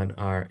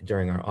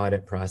during our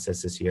audit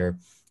process this year,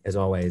 as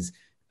always,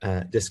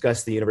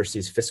 discussed the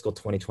university's fiscal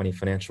 2020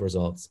 financial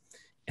results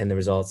and the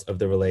results of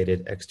the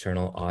related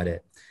external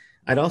audit.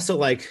 I'd also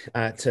like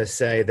to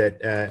say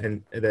that,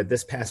 that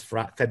this past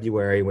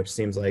February, which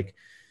seems like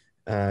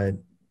a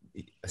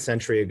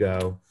century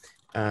ago,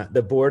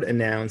 the board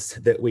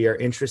announced that we are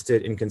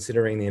interested in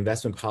considering the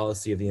investment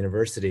policy of the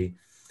university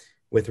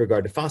with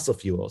regard to fossil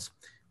fuels.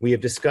 We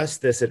have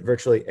discussed this at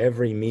virtually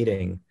every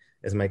meeting,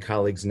 as my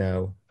colleagues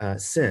know,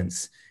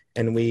 since,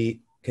 and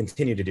we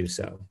continue to do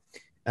so.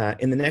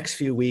 In the next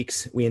few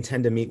weeks, we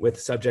intend to meet with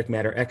subject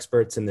matter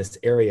experts in this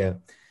area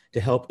to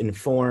help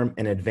inform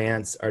and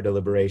advance our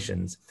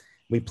deliberations.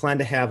 We plan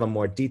to have a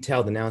more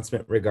detailed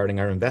announcement regarding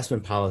our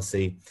investment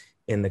policy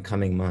in the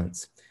coming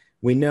months.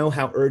 We know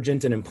how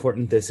urgent and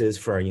important this is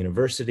for our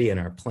university and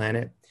our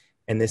planet,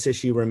 and this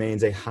issue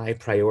remains a high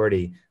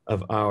priority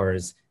of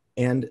ours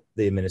and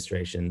the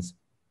administration's.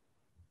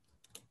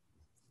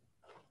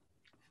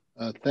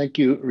 Thank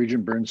you,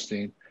 Regent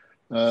Bernstein.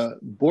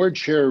 Board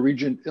Chair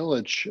Regent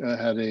Illich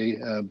had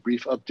a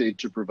brief update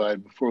to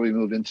provide before we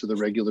move into the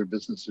regular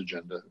business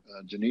agenda.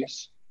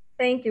 Denise?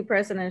 Thank you,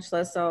 President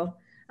Schlissel.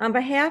 On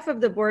behalf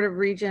of the Board of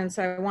Regents,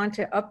 I want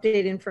to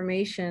update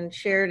information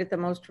shared at the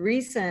most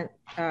recent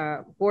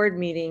board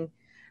meeting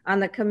on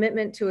the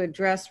commitment to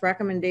address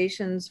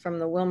recommendations from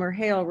the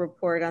Wilmer-Hale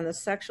report on the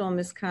sexual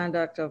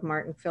misconduct of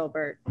Martin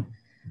Filbert.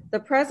 The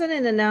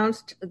president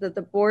announced that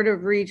the Board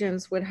of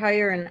Regents would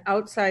hire an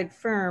outside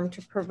firm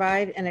to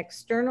provide an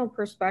external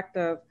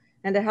perspective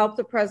and to help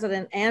the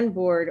president and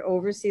board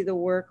oversee the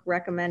work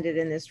recommended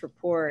in this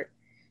report.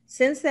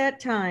 Since that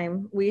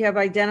time, we have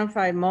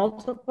identified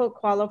multiple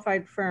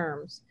qualified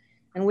firms,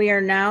 and we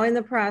are now in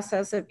the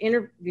process of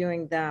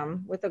interviewing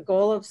them with the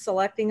goal of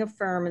selecting a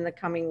firm in the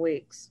coming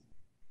weeks.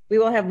 We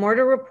will have more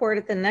to report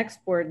at the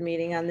next board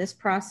meeting on this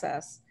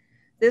process.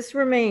 This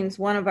remains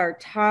one of our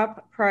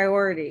top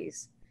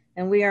priorities,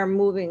 and we are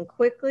moving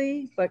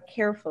quickly but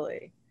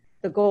carefully.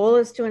 The goal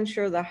is to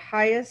ensure the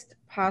highest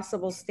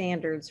possible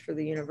standards for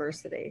the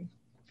university.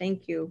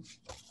 Thank you.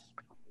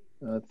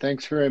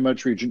 Thanks very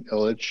much, Regent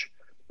Illich.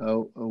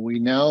 We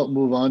now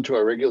move on to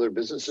our regular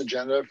business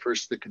agenda.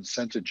 First, the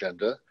consent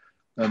agenda.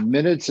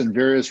 Minutes and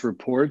various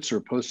reports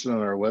are posted on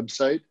our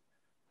website.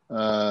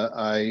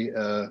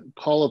 I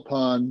call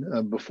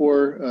upon,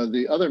 before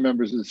the other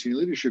members of the senior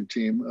leadership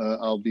team,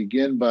 I'll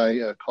begin by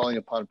calling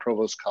upon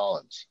Provost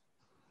Collins.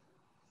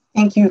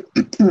 Thank you.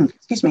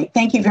 Excuse me.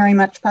 Thank you very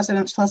much,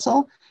 President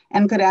Schlissel,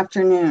 and good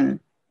afternoon.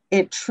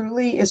 It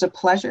truly is a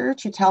pleasure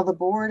to tell the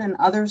board and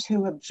others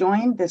who have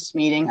joined this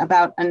meeting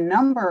about a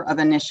number of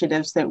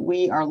initiatives that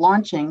we are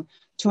launching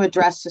to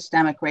address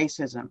systemic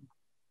racism.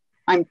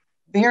 I'm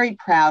very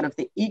proud of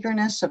the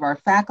eagerness of our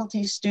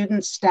faculty,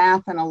 students,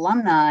 staff, and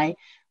alumni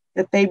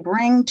that they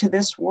bring to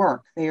this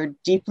work. They are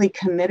deeply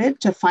committed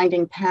to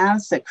finding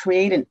paths that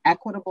create an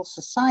equitable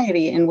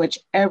society in which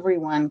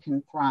everyone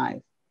can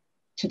thrive.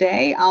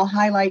 Today, I'll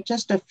highlight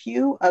just a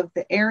few of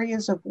the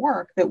areas of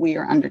work that we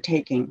are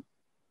undertaking.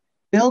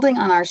 Building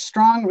on our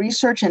strong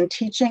research and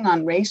teaching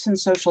on race and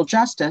social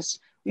justice,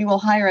 we will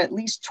hire at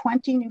least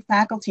 20 new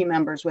faculty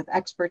members with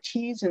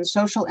expertise in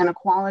social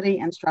inequality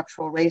and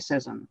structural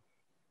racism.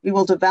 We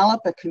will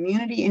develop a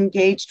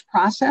community-engaged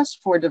process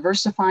for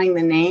diversifying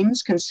the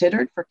names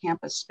considered for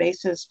campus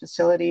spaces,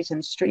 facilities,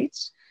 and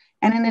streets.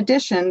 And in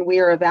addition, we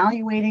are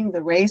evaluating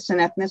the race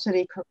and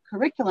ethnicity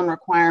curriculum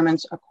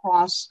requirements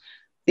across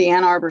the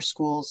Ann Arbor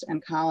schools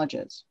and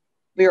colleges.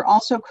 We are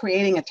also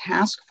creating a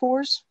task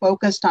force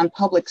focused on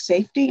public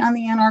safety on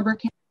the Ann Arbor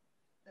campus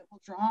that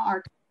will draw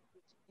our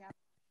community together,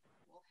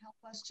 will help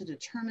us to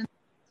determine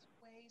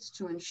ways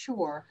to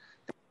ensure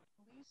that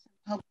police and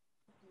public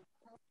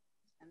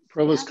safety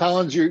Provost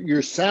Collins,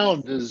 your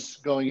sound is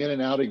going in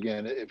and out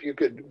again. If you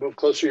could move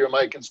closer to your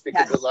mic and speak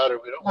a bit louder,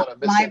 we don't want to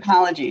miss it. My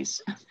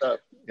apologies.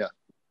 Yeah.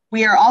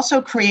 We are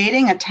also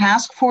creating a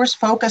task force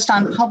focused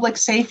on public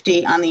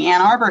safety on the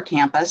Ann Arbor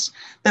campus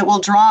that will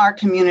draw our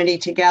community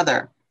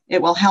together.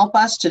 It will help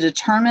us to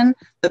determine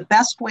the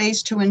best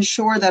ways to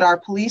ensure that our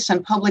police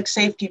and public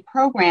safety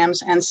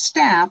programs and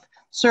staff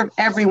serve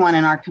everyone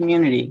in our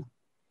community.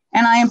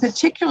 And I am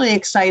particularly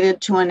excited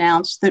to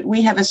announce that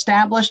we have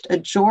established a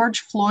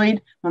George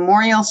Floyd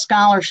Memorial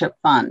Scholarship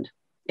Fund.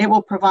 It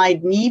will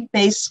provide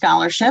need-based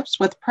scholarships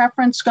with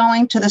preference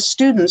going to the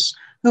students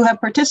who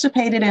have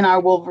participated in our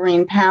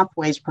Wolverine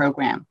Pathways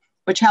program,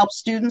 which helps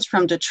students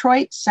from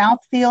Detroit,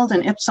 Southfield,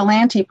 and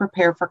Ypsilanti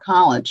prepare for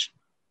college.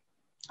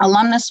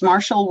 Alumnus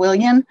Marshall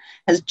William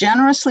has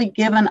generously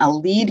given a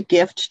lead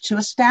gift to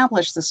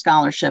establish the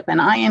scholarship,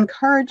 and I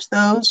encourage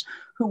those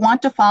who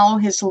want to follow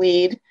his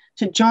lead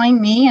to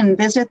join me and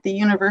visit the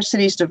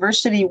university's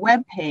diversity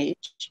webpage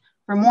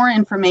for more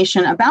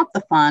information about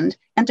the fund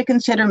and to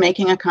consider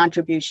making a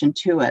contribution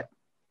to it.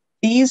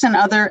 These and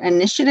other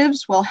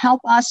initiatives will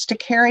help us to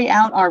carry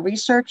out our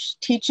research,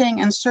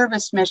 teaching, and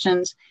service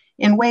missions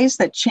in ways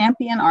that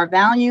champion our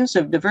values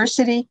of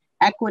diversity,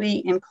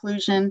 equity,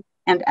 inclusion,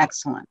 and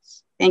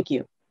excellence. Thank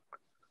you.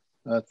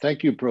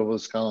 Thank you,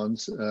 Provost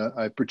Collins.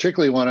 I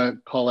particularly want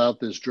to call out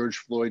this George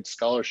Floyd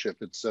Scholarship.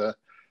 It's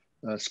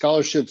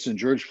scholarships in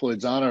George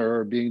Floyd's honor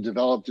are being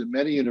developed in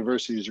many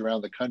universities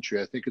around the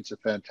country. I think it's a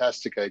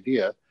fantastic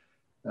idea.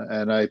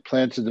 And I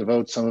plan to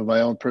devote some of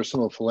my own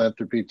personal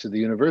philanthropy to the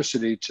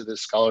university to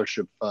this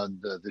scholarship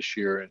fund this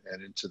year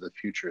and into the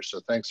future. So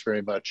thanks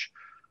very much,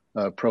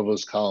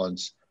 Provost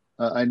Collins.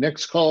 I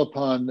next call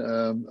upon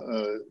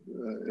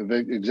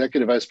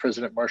Executive Vice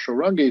President Marshall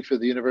Runge for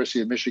the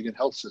University of Michigan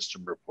Health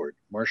System report.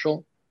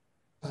 Marshall?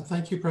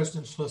 Thank you,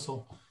 President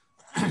Schlissel.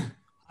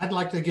 I'd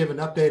like to give an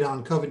update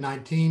on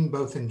COVID-19,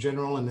 both in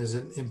general and as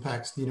it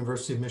impacts the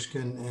University of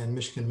Michigan and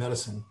Michigan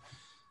Medicine.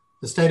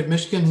 The state of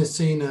Michigan has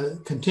seen a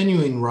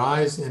continuing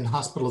rise in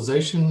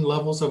hospitalization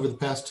levels over the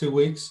past 2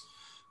 weeks.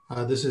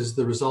 This is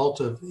the result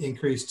of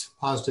increased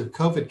positive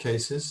COVID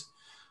cases.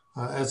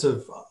 As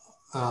of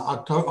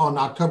on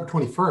October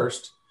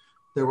 21st,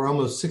 there were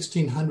almost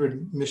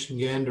 1,600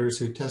 Michiganders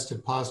who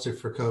tested positive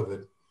for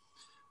COVID.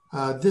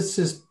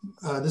 This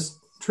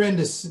trend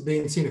is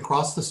being seen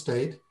across the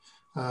state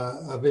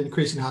of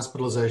increasing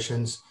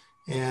hospitalizations,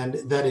 and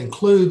that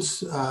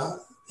includes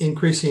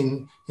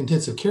increasing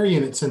intensive care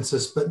unit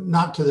census, but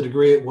not to the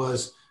degree it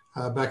was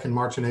back in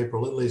March and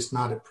April, at least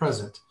not at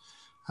present.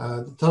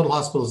 The total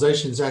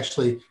hospitalizations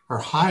actually are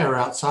higher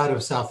outside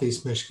of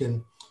Southeast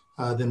Michigan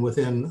than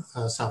within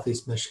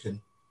Southeast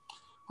Michigan.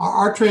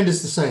 Our trend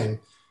is the same.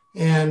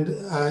 And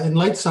in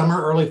late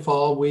summer, early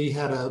fall, we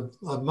had a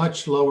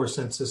much lower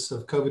census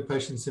of COVID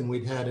patients than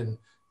we'd had in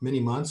many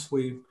months.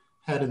 We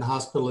had in the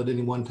hospital at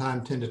any one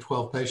time 10 to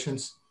 12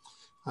 patients.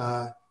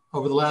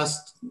 Over the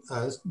last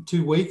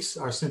 2 weeks,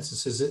 our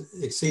census has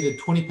exceeded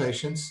 20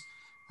 patients.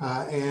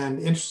 And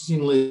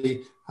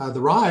interestingly, the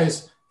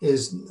rise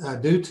is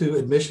due to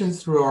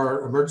admissions through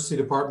our emergency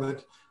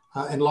department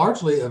and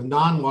largely of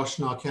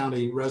non-Washtenaw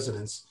County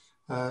residents.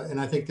 And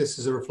I think this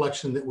is a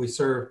reflection that we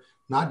serve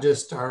not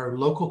just our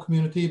local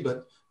community,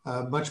 but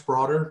much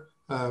broader,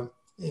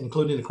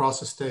 including across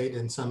the state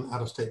and some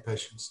out-of-state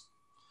patients.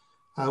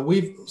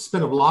 We've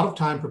spent a lot of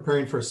time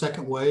preparing for a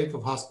second wave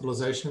of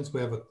hospitalizations.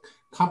 We have a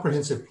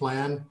comprehensive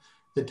plan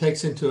that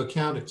takes into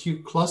account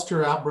acute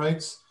cluster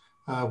outbreaks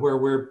where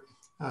we're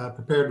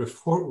prepared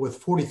with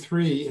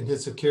 43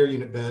 intensive care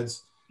unit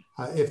beds.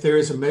 If there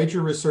is a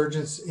major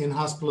resurgence in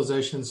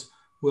hospitalizations,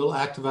 we'll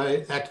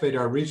activate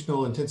our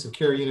regional intensive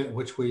care unit,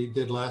 which we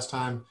did last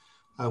time,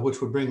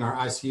 which would bring our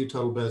ICU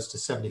total beds to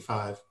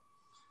 75.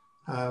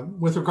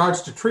 With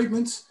regards to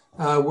treatments,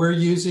 we're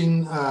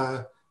using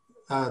the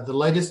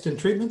latest in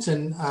treatments,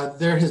 and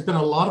there has been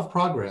a lot of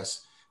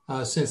progress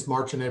since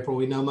March and April.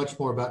 We know much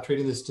more about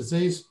treating this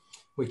disease.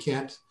 We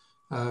can't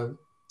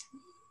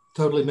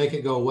totally make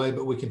it go away,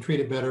 but we can treat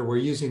it better. We're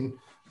using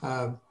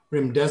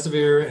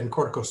remdesivir and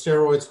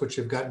corticosteroids, which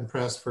have gotten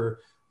press for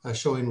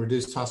showing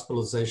reduced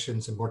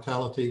hospitalizations and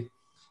mortality.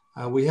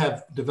 We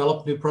have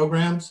developed new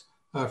programs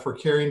for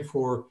caring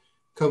for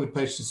COVID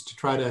patients to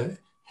try to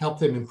help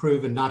them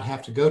improve and not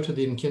have to go to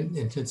the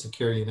intensive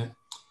care unit.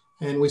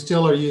 And we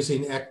still are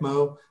using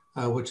ECMO,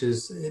 which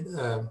is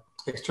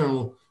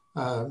external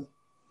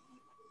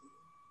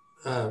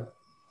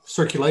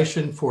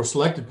circulation for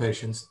selected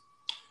patients.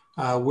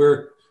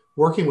 We're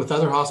working with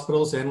other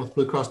hospitals and with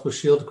Blue Cross Blue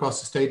Shield across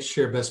the state to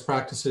share best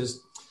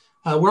practices.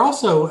 We're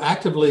also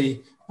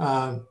actively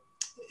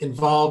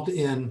involved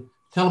in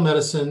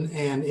telemedicine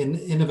and in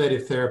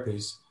innovative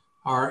therapies.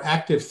 Our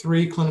Active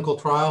 3 clinical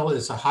trial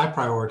is a high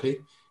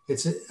priority.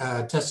 It's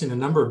testing a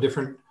number of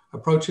different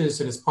approaches,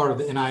 and it's part of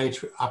the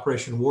NIH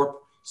Operation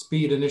Warp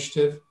Speed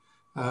initiative.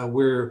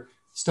 We're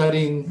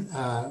studying,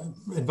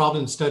 involved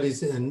in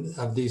studies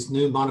of these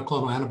new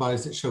monoclonal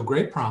antibodies that show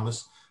great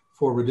promise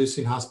for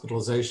reducing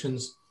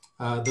hospitalizations.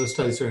 Those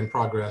studies are in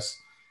progress.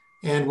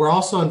 And we're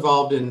also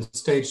involved in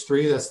stage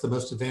 3, that's the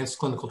most advanced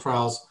clinical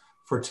trials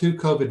for 2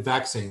 COVID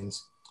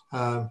vaccines.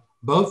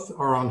 Both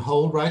are on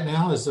hold right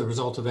now as a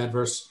result of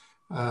adverse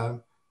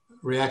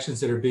reactions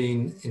that are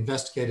being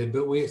investigated,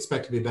 but we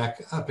expect to be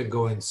back up and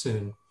going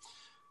soon.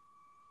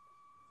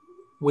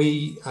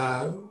 We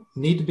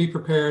need to be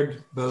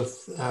prepared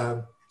both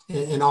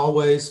in all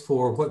ways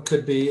for what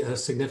could be a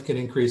significant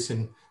increase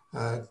in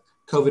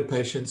COVID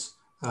patients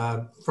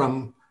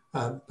from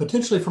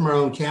potentially from our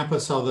own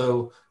campus,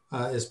 although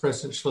as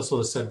President Schlissel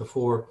has said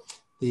before,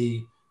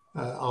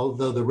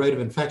 although the rate of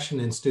infection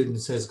in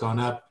students has gone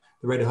up,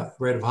 the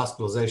rate of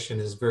hospitalization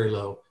is very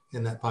low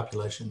in that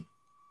population.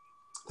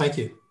 Thank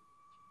you.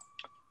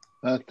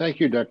 Thank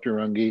you, Dr.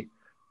 Runge.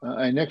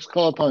 I next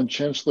call upon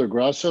Chancellor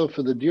Grasso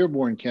for the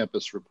Dearborn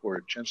campus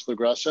report. Chancellor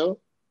Grasso.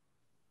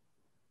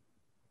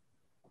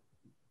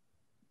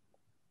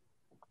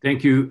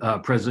 Thank you,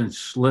 President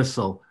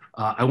Schlissel.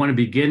 I want to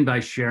begin by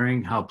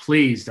sharing how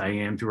pleased I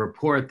am to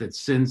report that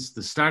since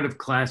the start of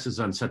classes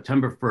on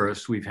September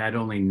 1st, we've had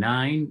only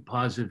 9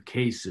 positive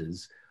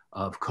cases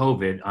of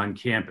COVID on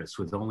campus,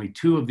 with only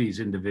 2 of these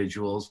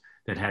individuals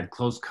that had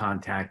close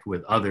contact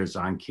with others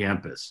on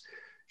campus.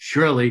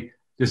 Surely,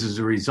 this is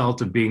a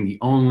result of being the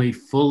only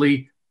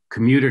fully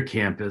commuter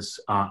campus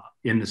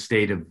in the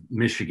state of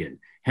Michigan.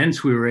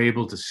 Hence, we were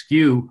able to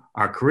skew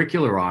our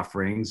curricular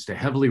offerings to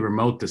heavily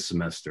remote this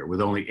semester,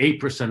 with only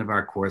 8% of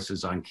our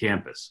courses on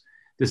campus.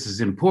 This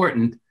is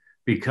important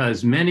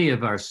because many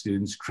of our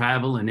students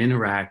travel and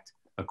interact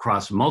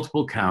across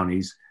multiple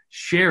counties,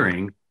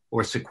 sharing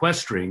or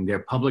sequestering their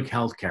public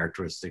health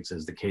characteristics,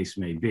 as the case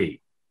may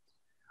be.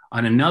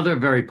 On another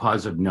very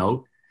positive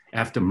note,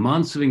 after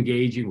months of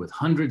engaging with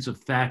hundreds of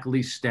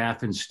faculty,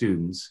 staff, and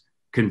students,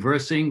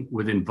 conversing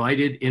with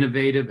invited,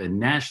 innovative, and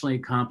nationally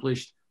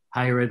accomplished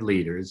higher ed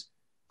leaders,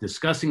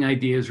 discussing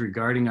ideas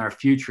regarding our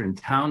future in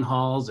town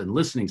halls and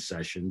listening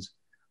sessions,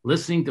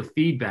 listening to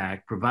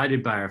feedback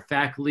provided by our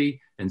faculty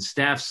and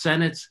staff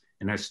senates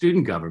and our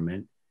student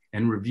government,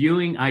 and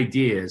reviewing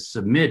ideas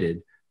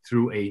submitted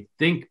through a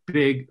Think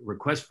Big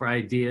Request for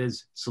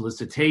Ideas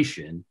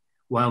solicitation.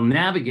 While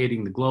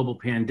navigating the global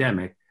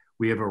pandemic,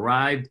 we have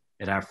arrived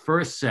at our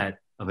first set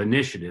of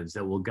initiatives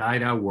that will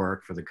guide our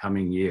work for the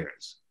coming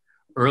years.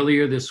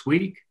 Earlier this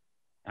week,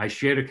 I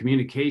shared a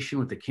communication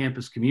with the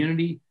campus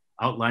community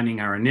outlining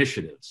our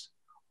initiatives,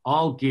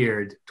 all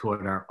geared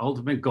toward our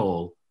ultimate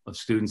goal of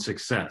student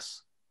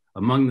success.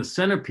 Among the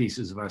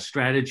centerpieces of our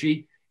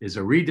strategy is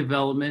a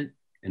redevelopment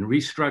and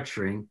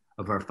restructuring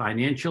of our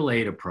financial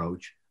aid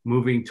approach,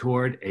 moving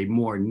toward a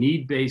more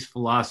need-based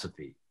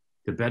philosophy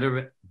to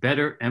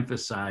better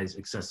emphasize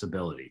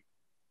accessibility.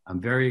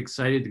 I'm very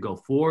excited to go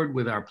forward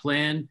with our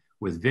plan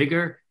with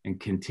vigor and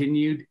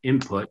continued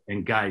input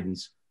and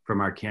guidance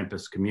from our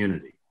campus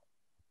community.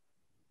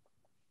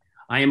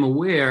 I am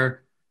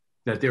aware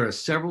that there are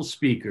several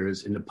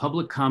speakers in the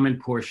public comment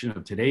portion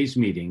of today's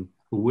meeting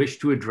who wish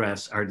to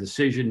address our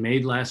decision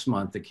made last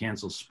month to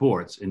cancel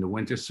sports in the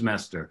winter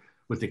semester,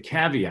 with the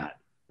caveat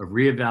of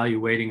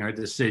reevaluating our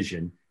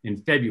decision in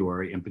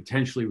February and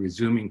potentially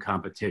resuming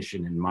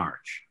competition in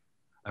March.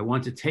 I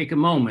want to take a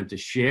moment to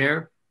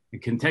share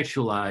and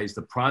contextualize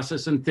the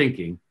process and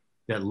thinking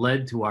that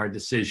led to our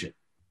decision.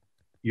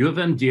 U of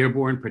M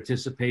Dearborn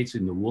participates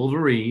in the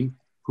Wolverine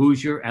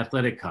Hoosier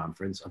Athletic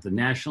Conference of the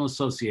National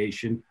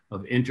Association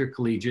of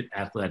Intercollegiate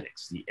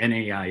Athletics, the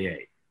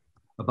NAIA.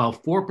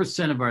 About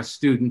 4% of our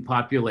student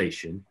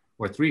population,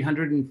 or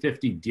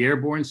 350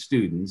 Dearborn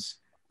students,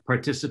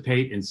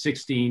 participate in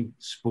 16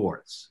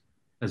 sports.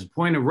 As a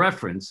point of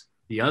reference,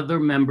 the other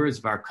members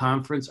of our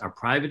conference are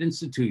private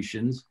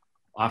institutions,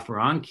 offer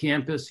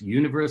on-campus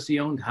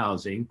university-owned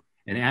housing,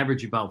 and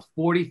average about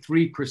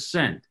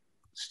 43%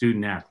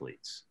 student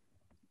athletes.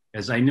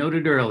 As I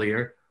noted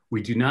earlier,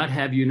 we do not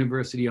have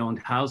university-owned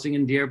housing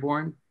in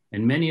Dearborn,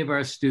 and many of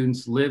our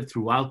students live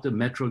throughout the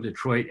Metro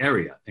Detroit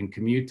area and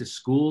commute to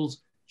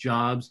schools,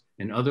 jobs,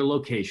 and other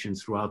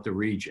locations throughout the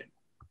region.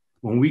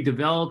 When we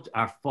developed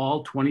our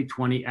fall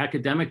 2020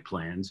 academic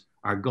plans,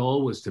 our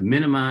goal was to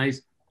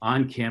minimize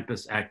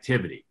on-campus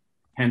activity.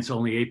 Hence,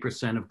 only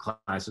 8% of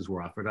classes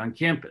were offered on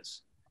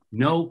campus.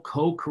 No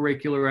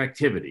co-curricular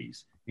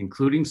activities,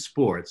 including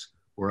sports,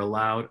 were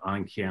allowed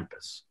on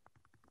campus.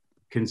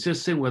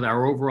 Consistent with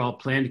our overall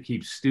plan to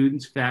keep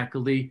students,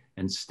 faculty,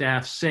 and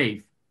staff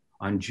safe,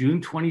 on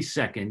June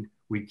 22nd,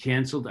 we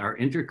canceled our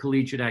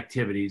intercollegiate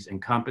activities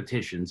and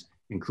competitions,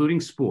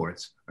 including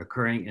sports,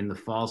 occurring in the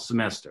fall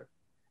semester,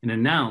 and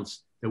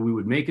announced that we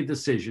would make a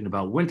decision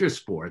about winter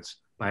sports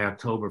by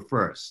October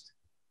 1st.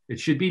 It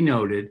should be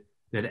noted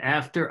that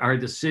after our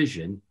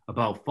decision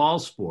about fall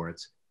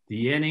sports,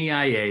 the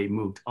NAIA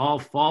moved all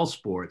fall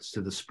sports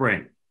to the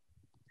spring.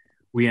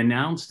 We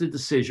announced the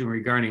decision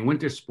regarding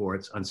winter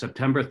sports on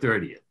September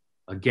 30th,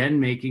 again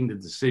making the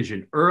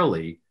decision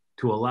early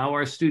to allow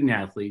our student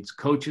athletes,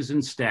 coaches,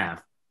 and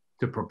staff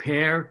to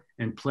prepare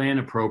and plan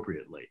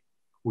appropriately.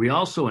 We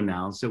also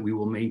announced that we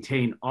will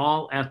maintain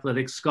all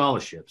athletic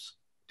scholarships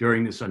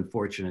during this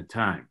unfortunate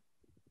time.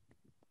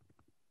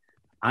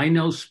 I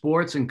know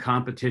sports and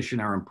competition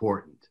are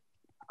important.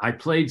 I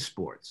played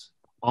sports.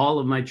 All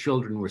of my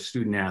children were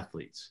student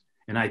athletes,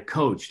 and I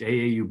coached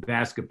AAU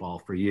basketball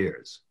for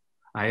years.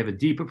 I have a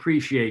deep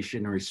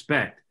appreciation and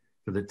respect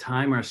for the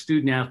time our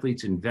student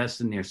athletes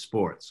invest in their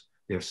sports,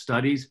 their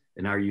studies,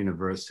 and our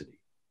university.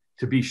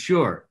 To be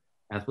sure,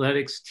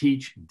 athletics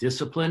teach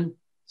discipline,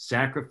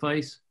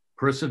 sacrifice,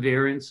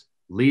 perseverance,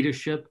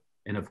 leadership,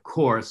 and of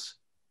course,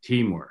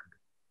 teamwork.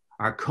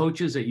 Our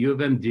coaches at U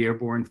of M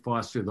Dearborn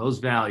foster those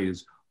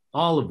values,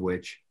 all of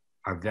which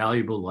are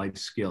valuable life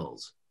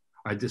skills.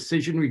 Our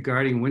decision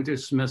regarding winter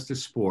semester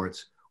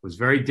sports was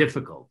very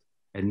difficult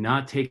and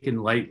not taken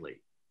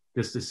lightly.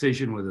 This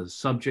decision was the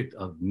subject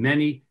of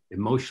many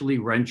emotionally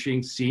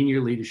wrenching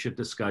senior leadership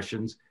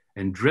discussions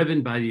and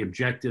driven by the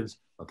objectives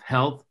of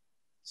health,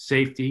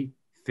 safety,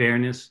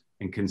 fairness,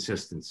 and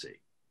consistency.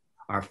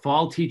 Our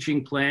fall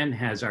teaching plan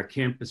has our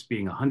campus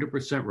being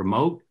 100%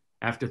 remote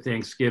after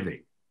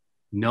Thanksgiving.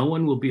 No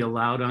one will be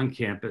allowed on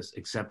campus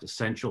except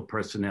essential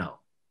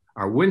personnel.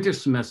 Our winter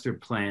semester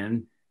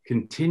plan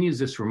continues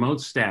this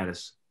remote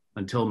status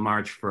until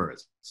March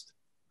 1st.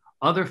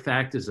 Other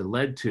factors that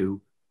led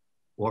to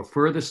or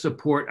further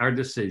support our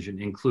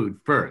decision include,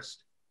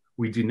 first,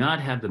 we do not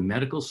have the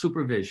medical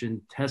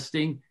supervision,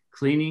 testing,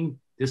 cleaning,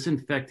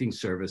 disinfecting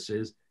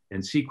services,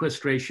 and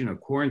sequestration or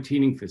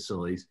quarantining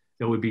facilities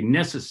that would be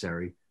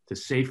necessary to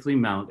safely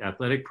mount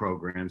athletic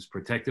programs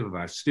protective of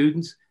our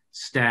students,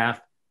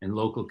 staff, and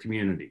local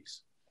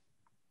communities.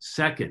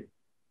 Second,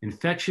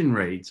 infection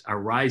rates are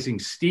rising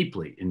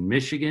steeply in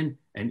Michigan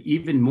and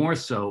even more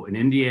so in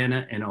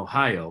Indiana and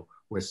Ohio,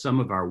 where some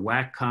of our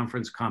WAC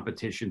conference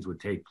competitions would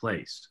take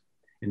place.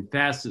 In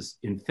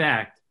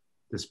fact,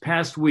 this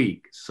past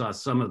week saw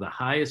some of the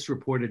highest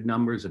reported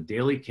numbers of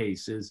daily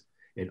cases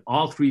in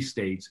all 3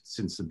 states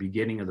since the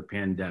beginning of the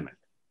pandemic.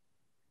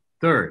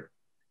 Third,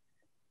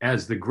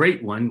 as the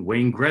great one,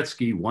 Wayne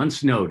Gretzky,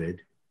 once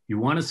noted, you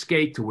want to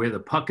skate to where the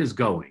puck is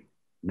going,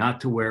 not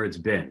to where it's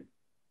been.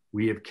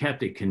 We have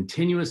kept a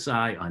continuous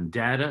eye on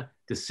data,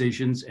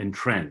 decisions, and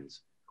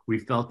trends. We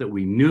felt that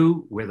we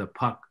knew where the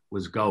puck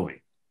was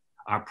going.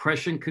 Our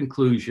prescient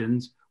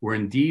conclusions were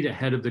indeed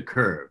ahead of the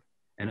curve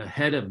and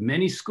ahead of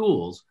many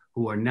schools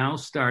who are now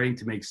starting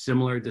to make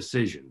similar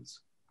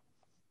decisions.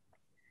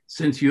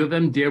 Since U of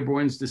M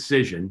Dearborn's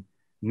decision,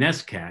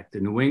 NESCAC, the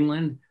New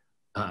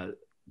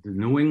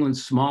England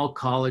Small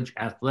College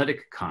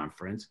Athletic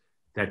Conference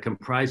that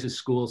comprises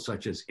schools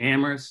such as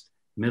Amherst,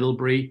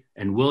 Middlebury,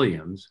 and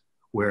Williams,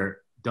 where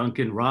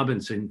Duncan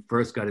Robinson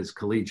first got his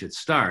collegiate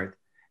start,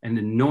 and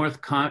the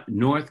North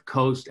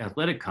Coast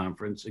Athletic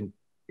Conference,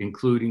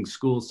 including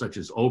schools such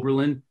as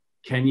Oberlin,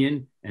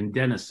 Kenyon, and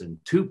Denison,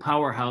 2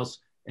 powerhouse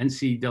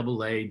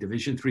NCAA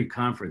Division III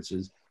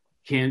conferences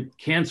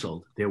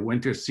canceled their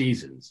winter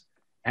seasons,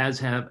 as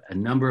have a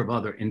number of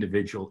other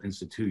individual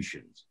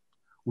institutions.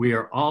 We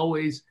are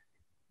always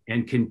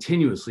and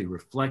continuously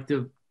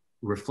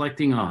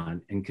reflecting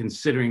on and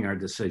considering our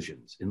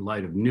decisions in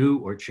light of new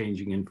or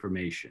changing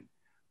information.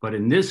 But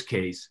in this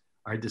case,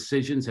 our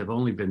decisions have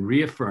only been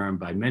reaffirmed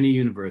by many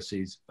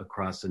universities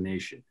across the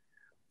nation.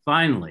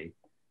 Finally,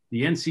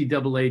 the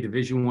NCAA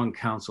Division I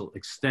Council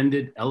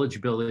extended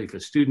eligibility for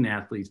student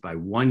athletes by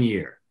 1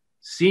 year,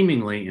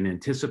 seemingly in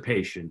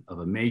anticipation of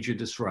a major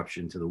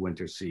disruption to the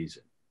winter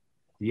season.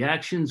 The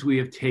actions we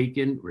have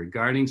taken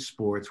regarding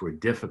sports were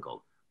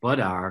difficult, but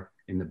are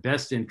in the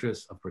best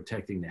interest of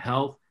protecting the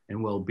health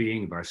and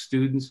well-being of our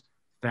students,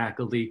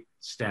 faculty,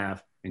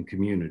 staff, and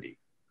community.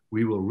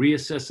 We will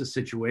reassess the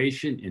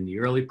situation in the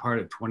early part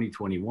of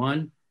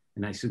 2021,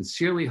 and I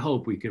sincerely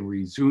hope we can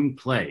resume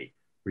play,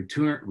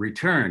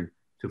 return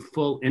to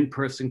full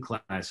in-person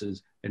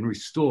classes, and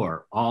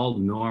restore all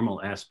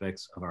normal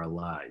aspects of our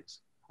lives.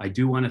 I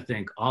do want to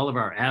thank all of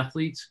our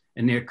athletes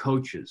and their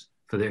coaches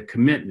for their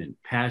commitment,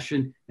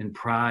 passion, and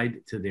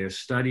pride to their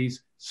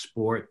studies,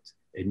 sport,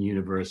 and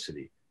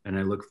university. And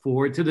I look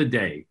forward to the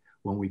day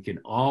when we can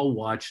all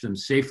watch them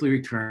safely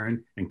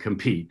return and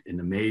compete in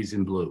the maize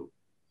and blue.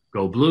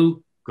 Go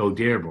blue, go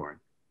Dearborn.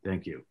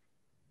 Thank you.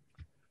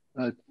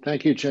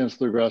 Thank you,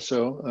 Chancellor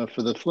Grasso.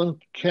 For the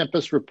Flint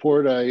campus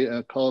report,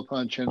 I call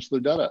upon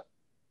Chancellor Dutta.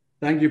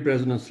 Thank you,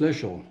 President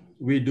Schlichel.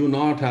 We do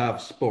not have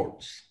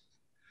sports.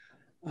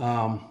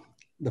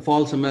 The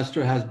fall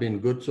semester has been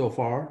good so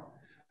far.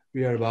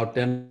 We are about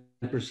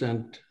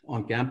 10%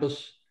 on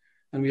campus,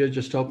 and we are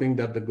just hoping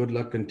that the good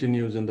luck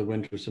continues in the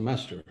winter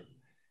semester.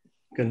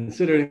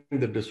 Considering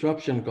the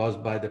disruption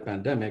caused by the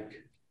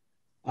pandemic,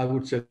 I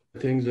would say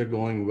things are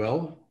going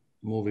well,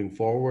 moving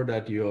forward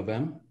at U of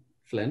M,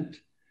 Flint.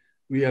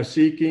 We are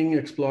seeking,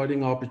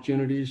 exploiting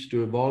opportunities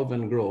to evolve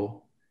and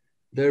grow.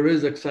 There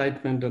is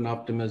excitement and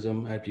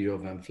optimism at U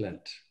of M,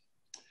 Flint.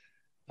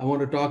 I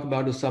want to talk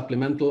about a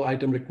supplemental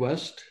item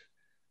request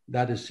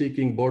that is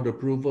seeking board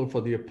approval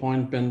for the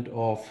appointment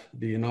of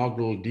the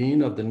inaugural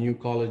dean of the new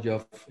College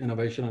of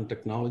Innovation and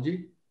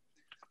Technology.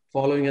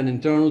 Following an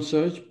internal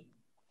search,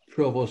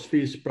 Provost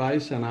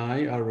Feast-Price and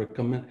I are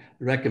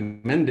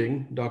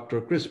recommending Dr.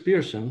 Chris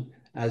Pearson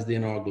as the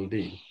inaugural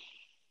dean.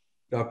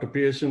 Dr.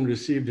 Pearson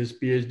received his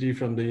PhD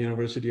from the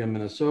University of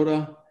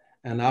Minnesota,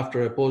 and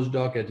after a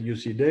postdoc at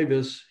UC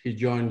Davis, he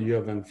joined U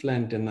of M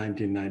Flint in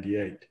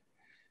 1998.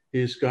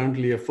 He is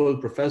currently a full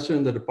professor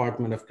in the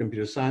Department of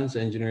Computer Science,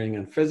 Engineering,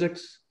 and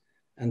Physics,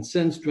 and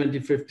since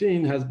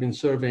 2015 has been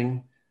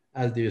serving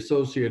as the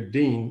Associate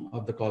Dean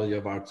of the College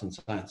of Arts and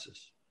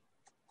Sciences.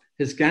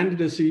 His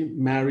candidacy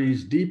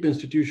marries deep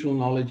institutional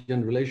knowledge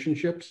and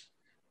relationships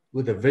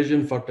with a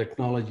vision for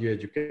technology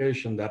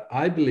education that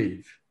I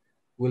believe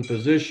will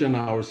position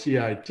our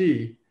CIT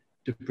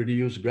to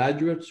produce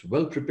graduates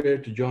well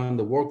prepared to join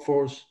the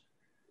workforce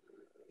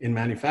in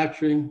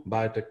manufacturing,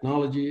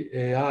 biotechnology,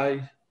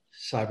 AI,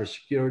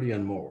 cybersecurity,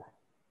 and more.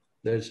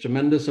 There's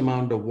tremendous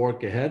amount of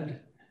work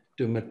ahead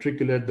to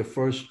matriculate the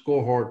first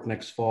cohort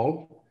next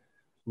fall.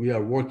 We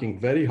are working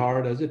very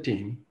hard as a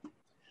team.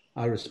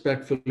 I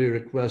respectfully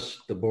request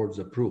the board's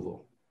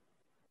approval.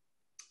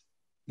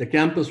 The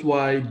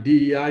campus-wide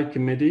DEI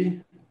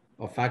committee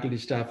of faculty,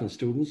 staff, and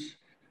students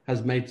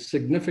has made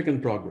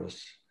significant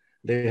progress.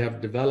 They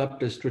have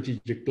developed a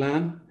strategic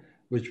plan,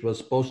 which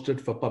was posted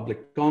for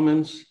public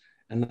comments,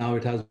 and now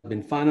it has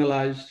been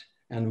finalized,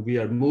 and we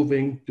are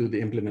moving to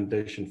the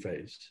implementation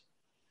phase.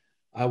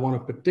 I want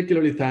to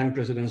particularly thank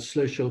President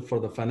Schlichel for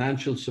the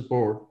financial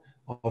support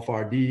of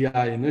our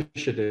DEI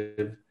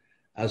initiative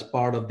as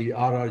part of the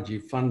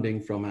RRG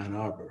funding from Ann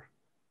Arbor.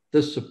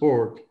 This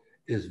support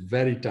is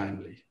very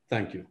timely.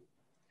 Thank you.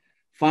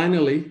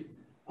 Finally,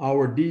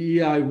 our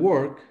DEI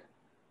work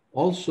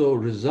also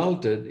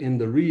resulted in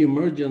the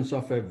reemergence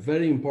of a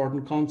very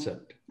important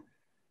concept,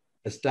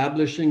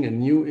 establishing a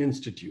new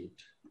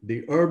institute,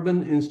 the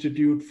Urban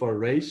Institute for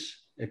Race,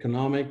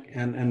 Economic,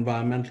 and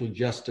Environmental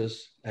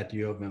Justice at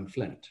U of M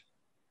Flint.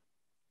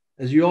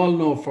 As you all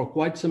know, for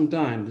quite some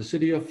time, the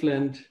city of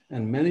Flint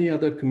and many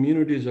other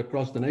communities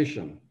across the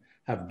nation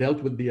have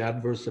dealt with the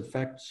adverse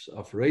effects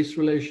of race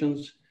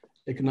relations,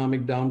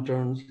 economic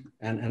downturns,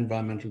 and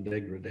environmental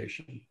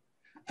degradation.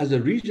 As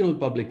a regional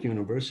public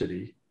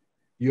university,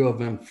 U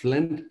of M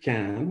Flint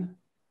can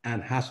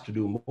and has to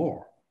do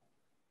more.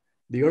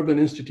 The Urban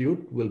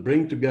Institute will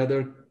bring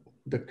together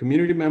the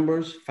community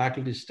members,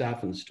 faculty,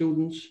 staff, and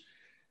students,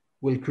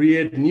 will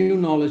create new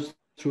knowledge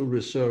through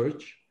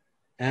research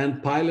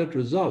and pilot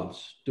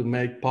results to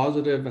make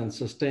positive and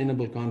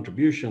sustainable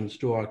contributions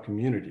to our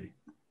community.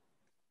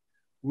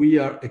 We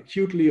are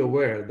acutely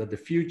aware that the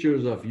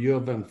futures of U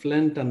of M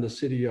Flint and the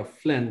city of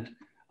Flint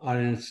are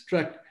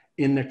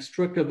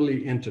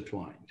inextricably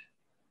intertwined.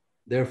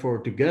 Therefore,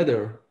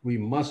 together, we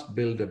must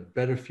build a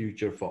better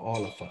future for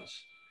all of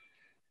us.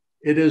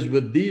 It is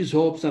with these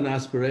hopes and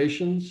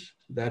aspirations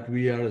that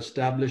we are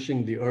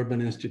establishing the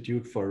Urban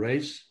Institute for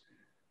Race,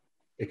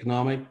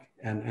 Economic,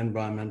 and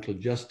Environmental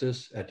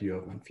Justice at U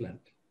of M Flint.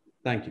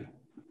 Thank you.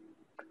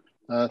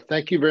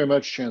 Thank you very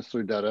much,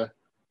 Chancellor Dutta.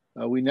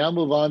 We now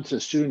move on to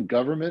student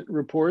government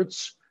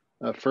reports.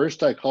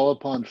 First, I call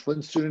upon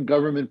Flint Student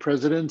Government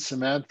President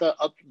Samantha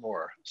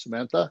Upmore.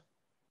 Samantha?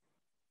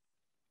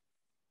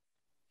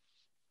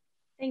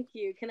 Thank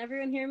you. Can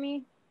everyone hear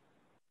me?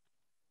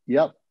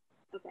 Yep.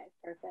 Okay,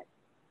 perfect.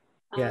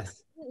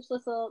 Yes.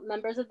 Schlissel,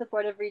 members of the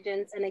Board of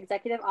Regents, and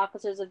executive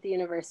officers of the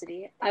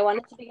university, I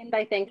wanted to begin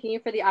by thanking you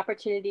for the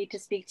opportunity to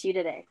speak to you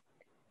today.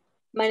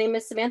 My name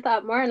is Samantha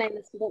Upmore, and I'm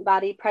the student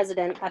body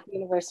president at the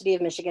University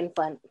of Michigan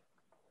Flint.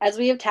 As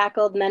we have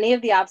tackled many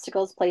of the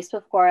obstacles placed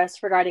before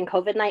us regarding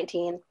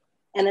COVID-19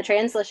 and the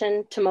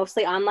transition to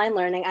mostly online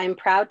learning, I am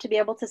proud to be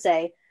able to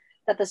say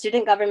that the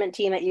student government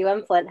team at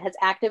UM Flint has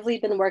actively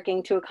been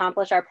working to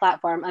accomplish our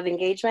platform of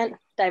engagement,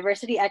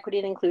 diversity, equity,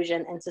 and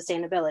inclusion, and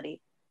sustainability.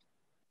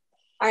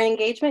 Our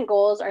engagement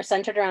goals are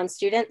centered around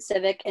student,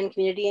 civic, and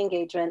community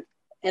engagement,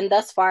 and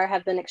thus far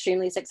have been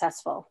extremely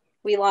successful.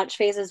 We launched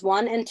phases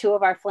 1 and 2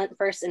 of our Flint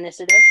First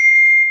initiative,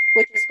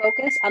 which is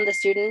focused on the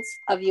students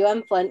of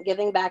UM Flint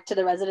giving back to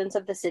the residents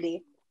of the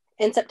city.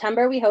 In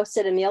September, we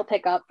hosted a meal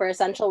pickup for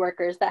essential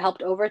workers that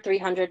helped over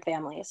 300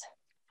 families.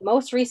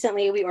 Most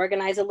recently, we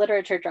organized a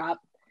literature drop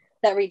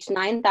that reached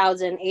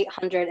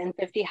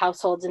 9,850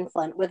 households in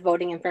Flint with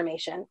voting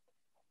information.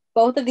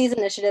 Both of these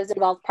initiatives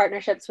involve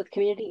partnerships with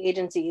community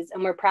agencies,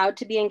 and we're proud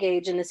to be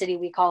engaged in the city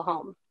we call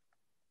home.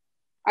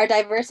 Our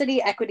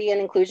diversity, equity,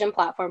 and inclusion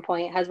platform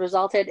point has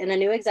resulted in a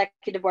new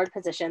executive board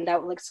position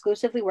that will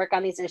exclusively work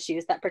on these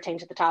issues that pertain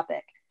to the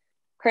topic.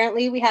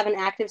 Currently, we have an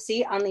active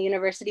seat on the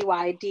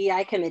university-wide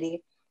DEI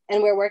committee,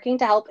 and we're working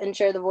to help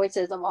ensure the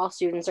voices of all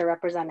students are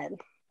represented.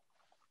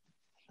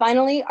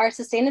 Finally, our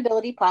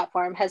sustainability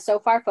platform has so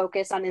far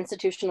focused on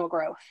institutional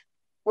growth.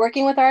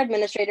 Working with our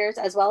administrators,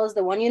 as well as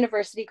the One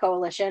University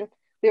Coalition,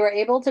 we were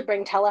able to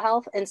bring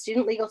telehealth and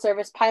student legal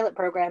service pilot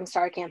programs to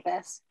our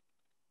campus.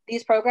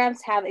 These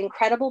programs have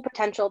incredible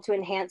potential to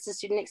enhance the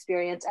student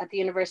experience at the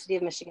University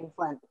of Michigan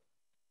Flint.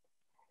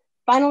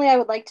 Finally, I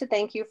would like to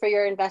thank you for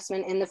your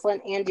investment in the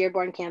Flint and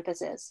Dearborn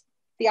campuses.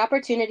 The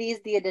opportunities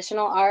the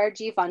additional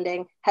RRG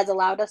funding has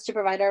allowed us to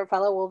provide our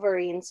fellow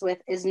Wolverines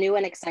with is new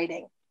and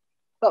exciting.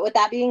 But with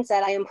that being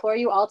said, I implore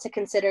you all to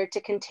consider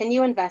to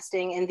continue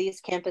investing in these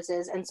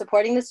campuses and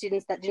supporting the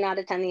students that do not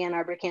attend the Ann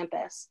Arbor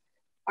campus.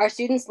 Our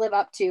students live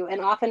up to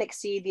and often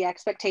exceed the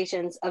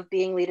expectations of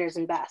being leaders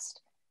and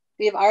best.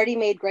 We have already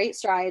made great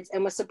strides,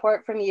 and with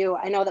support from you,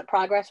 I know that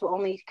progress will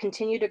only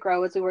continue to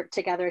grow as we work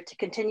together to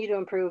continue to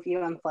improve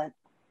UM Flint.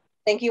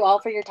 Thank you all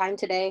for your time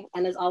today,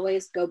 and as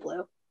always, go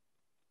blue.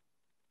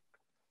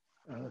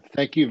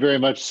 Thank you very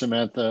much,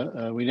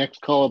 Samantha. We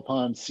next call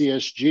upon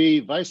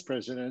CSG Vice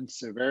President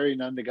Severi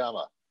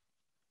Nandagama.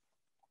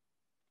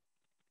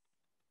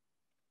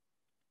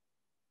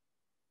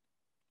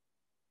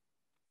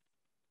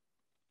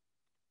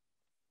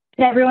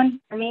 Can everyone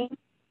hear me?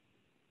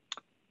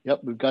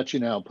 Yep, we've got you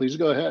now. Please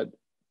go ahead.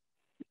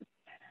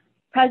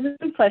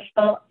 President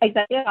Flishel,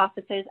 executive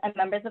officers, and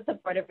members of the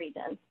Board of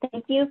Regents,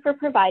 thank you for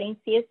providing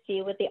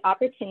CSG with the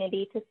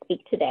opportunity to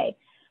speak today.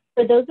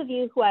 For those of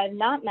you who I have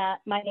not met,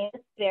 my name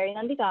is Severi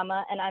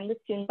Nandagama, and I'm the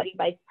Student Body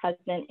Vice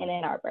President in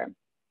Ann Arbor.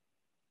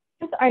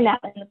 Students are now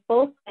in the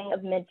full swing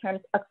of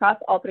midterms across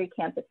all three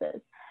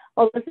campuses.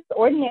 While this is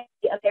ordinarily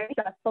a very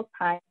stressful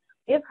time,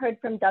 we have heard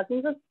from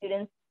dozens of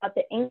students about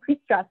the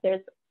increased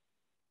stressors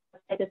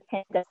of this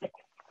pandemic,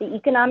 the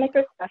economic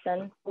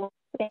recession,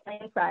 family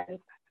and friends,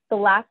 the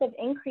lack of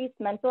increased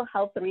mental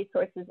health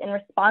resources in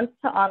response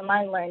to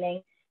online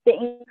learning, the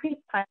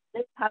increased time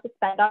students have to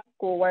spend on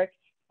schoolwork,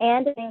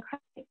 and an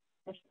increased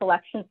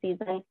selection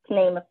season, to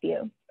name a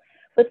few.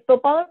 With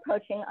football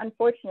approaching,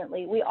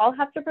 unfortunately, we all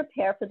have to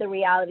prepare for the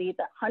reality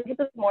that hundreds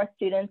of more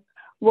students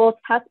will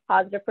test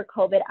positive for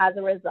COVID as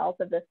a result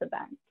of this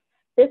event.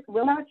 This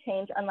will not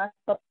change unless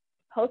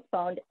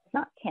postponed, if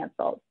not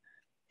canceled.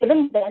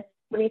 Given this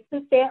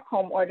recent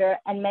stay-at-home order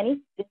and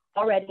many students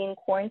already in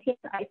quarantine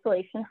and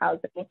isolation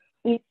housing,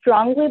 we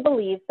strongly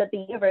believe that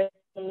the university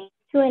needs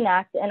to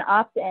enact an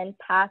opt-in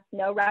pass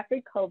no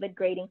record COVID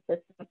grading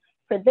system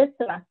for this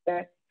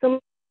semester, similar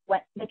to the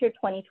winter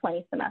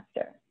 2020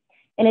 semester.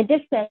 In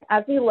addition,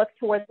 as we look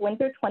towards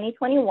winter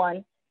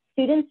 2021,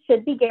 students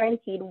should be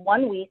guaranteed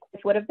 1 week,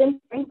 which would have been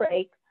spring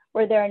break,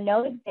 where there are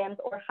no exams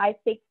or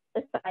high-stakes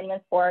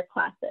assignments for our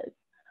classes.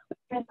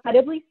 We're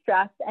incredibly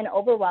stressed and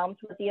overwhelmed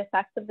with the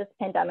effects of this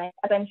pandemic,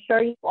 as I'm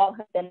sure you all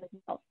have been as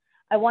well.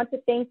 I want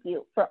to thank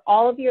you for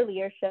all of your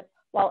leadership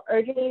while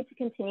urging you to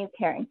continue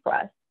caring for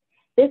us.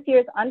 This year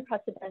is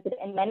unprecedented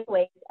in many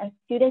ways, and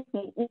students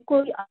need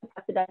equally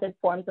unprecedented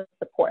forms of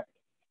support.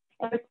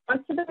 In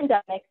response to the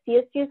pandemic,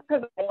 CSG is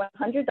providing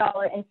 $100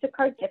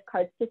 Instacart gift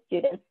cards to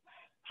students,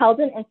 held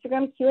an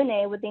Instagram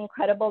Q&A with the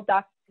incredible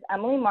Dr.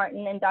 Emily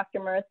Martin and Dr.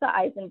 Marissa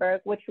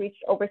Eisenberg, which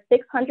reached over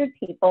 600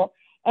 people,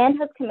 and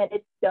has committed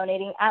to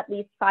donating at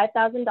least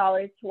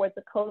 $5,000 towards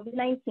the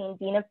COVID-19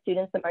 Dean of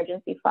Students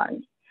Emergency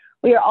Fund.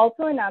 We are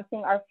also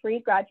announcing our free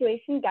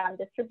graduation gown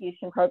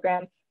distribution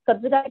program,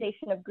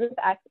 subsidization of Group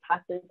X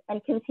passes,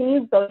 and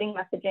continued voting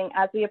messaging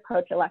as we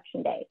approach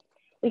Election Day.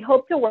 We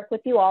hope to work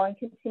with you all in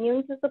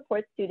continuing to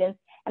support students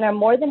and are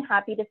more than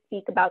happy to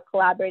speak about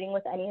collaborating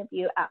with any of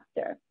you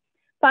after.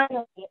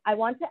 Finally, I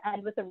want to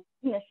end with a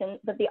recognition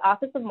that the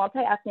Office of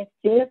Multi-Ethnic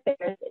Student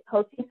Affairs is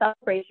hosting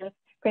celebrations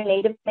for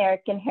Native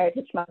American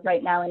Heritage Month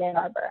right now in Ann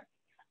Arbor.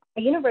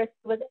 Our university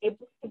was able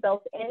to be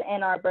built in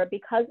Ann Arbor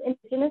because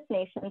Indigenous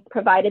nations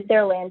provided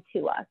their land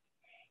to us.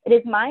 It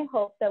is my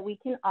hope that we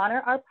can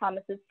honor our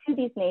promises to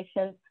these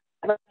nations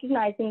by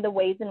recognizing the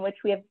ways in which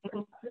we have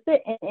been complicit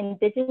in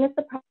Indigenous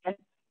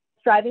oppression,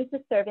 striving to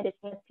serve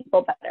Indigenous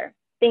people better.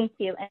 Thank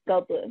you, and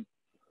go Blue.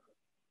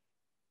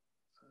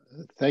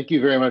 Thank you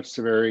very much,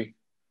 Severi.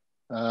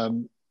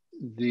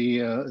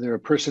 There are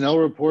personnel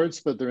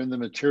reports, but they're in the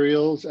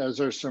materials, as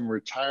are some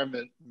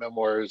retirement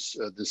memoirs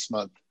this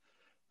month.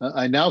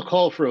 I now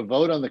call for a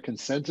vote on the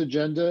consent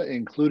agenda,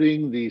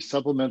 including the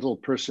supplemental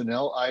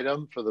personnel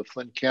item for the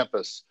Flint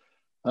campus.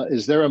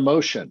 Is there a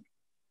motion?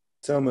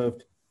 So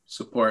moved.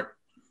 Support.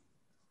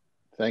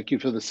 Thank you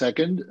for the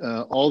second.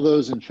 All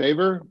those in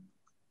favor?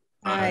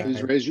 Aye.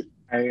 Please raise your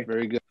hand.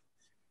 Very good.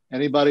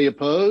 Anybody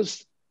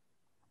opposed?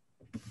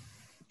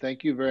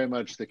 Thank you very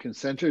much. The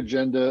consent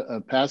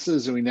agenda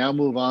passes, and we now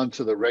move on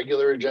to the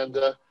regular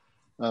agenda,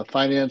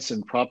 finance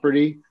and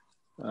property.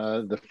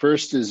 The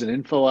first is an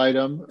info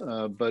item,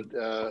 but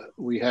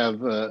we have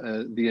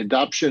the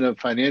adoption of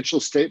financial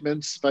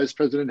statements, Vice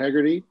President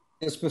Hegarty.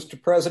 Yes,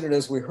 Mr. President,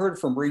 as we heard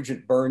from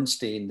Regent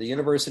Bernstein, the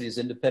university's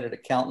independent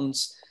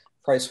accountants,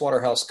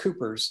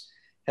 PricewaterhouseCoopers,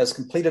 has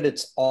completed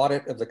its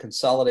audit of the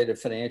consolidated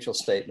financial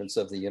statements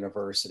of the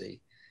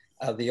university.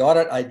 The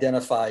audit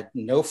identified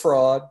no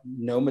fraud,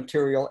 no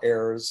material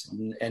errors,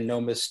 and no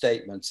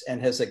misstatements,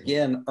 and has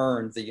again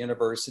earned the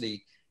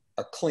university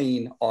a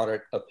clean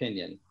audit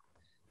opinion.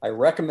 I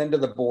recommend to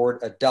the board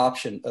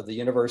adoption of the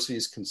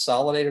university's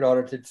consolidated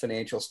audited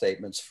financial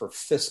statements for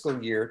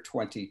fiscal year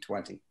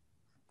 2020.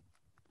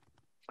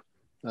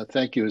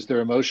 Thank you. Is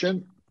there a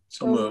motion?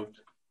 So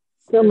moved.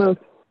 So moved.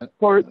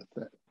 Support.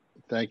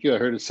 Thank you. I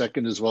heard a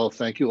second as well.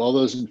 Thank you. All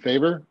those in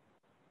favor?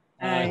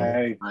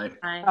 Aye. Aye.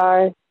 Aye.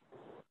 Aye.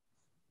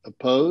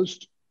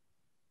 Opposed?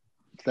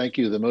 Thank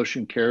you. The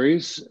motion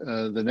carries.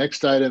 The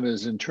next item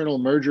is internal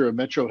merger of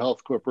Metro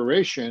Health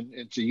Corporation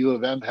into U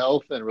of M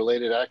Health and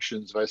related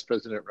actions. Vice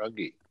President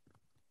Runge.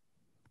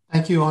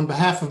 Thank you. On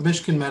behalf of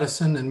Michigan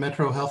Medicine and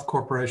Metro Health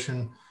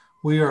Corporation,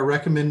 we are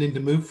recommending to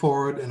move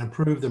forward and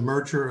approve the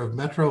merger of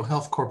Metro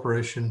Health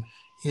Corporation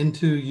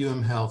into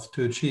UM Health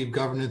to achieve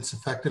governance,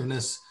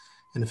 effectiveness,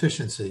 and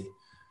efficiency.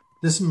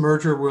 This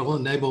merger will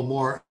enable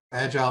more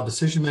agile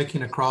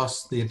decision-making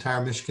across the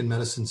entire Michigan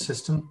medicine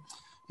system.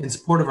 in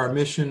support of our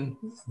mission,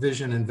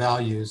 vision, and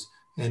values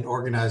and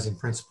organizing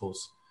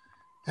principles.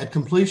 At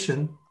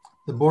completion,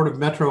 the Board of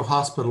Metro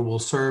Hospital will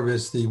serve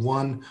as the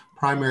one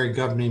primary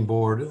governing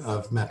board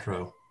of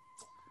Metro.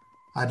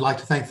 I'd like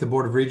to thank the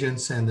Board of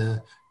Regents and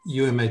the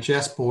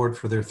UMHS Board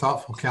for their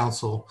thoughtful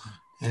counsel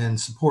and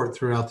support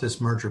throughout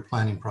this merger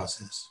planning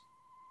process.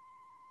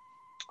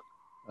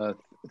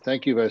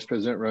 Thank you, Vice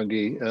President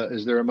Runge.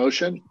 Is there a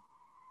motion?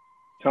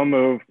 So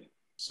moved.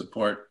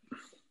 Support.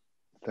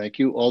 Thank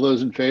you. All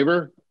those in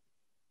favor?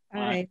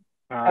 Aye.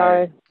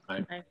 Aye.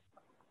 Aye.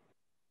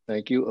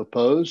 Thank you.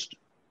 Opposed?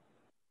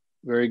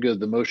 Very good.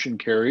 The motion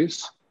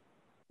carries.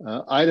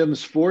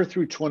 Items 4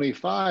 through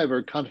 25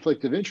 are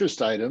conflict of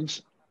interest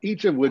items,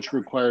 each of which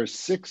requires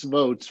 6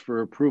 votes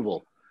for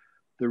approval.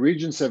 The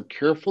Regents have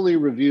carefully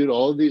reviewed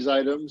all of these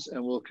items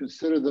and will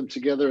consider them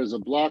together as a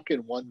block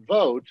in one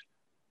vote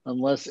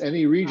unless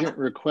any Regent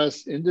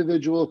requests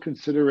individual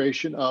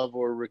consideration of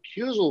or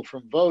recusal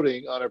from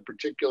voting on a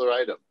particular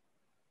item.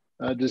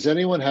 Does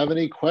anyone have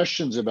any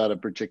questions about a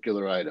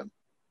particular item?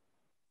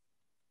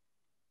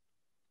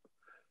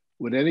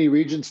 Would any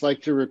Regents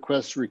like to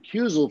request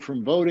recusal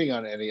from voting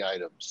on any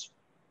items?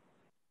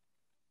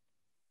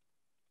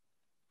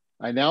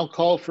 I now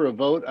call for a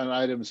vote on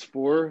items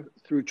 4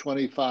 through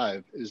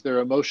 25. Is there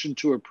a motion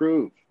to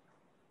approve?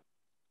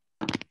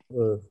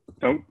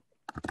 Nope.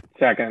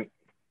 Second.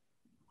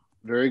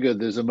 Very good.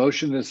 There's a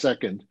motion and a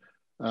second.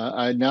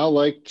 I'd now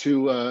like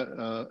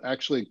to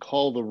actually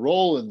call the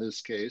roll in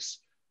this case.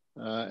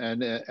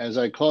 And as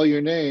I call your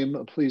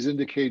name, please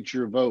indicate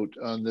your vote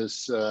on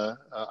this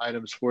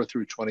items 4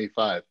 through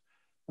 25.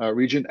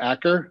 Regent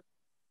Acker?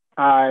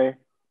 Aye.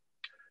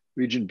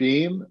 Regent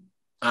Beam?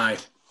 Aye.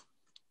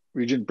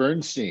 Regent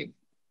Bernstein?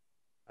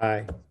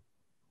 Aye.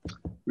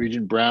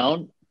 Regent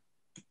Brown?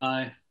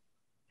 Aye.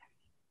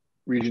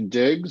 Regent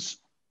Diggs?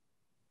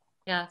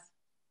 Yes.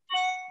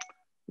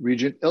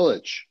 Regent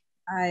Illich?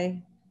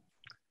 Aye.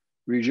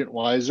 Regent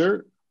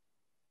Weiser?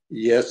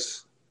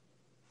 Yes.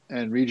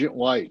 And Regent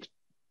White?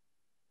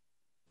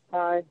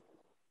 Aye.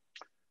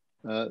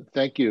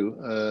 Thank you.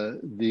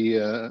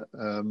 The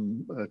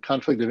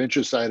conflict of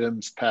interest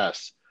items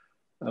pass.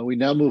 We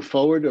now move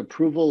forward to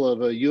approval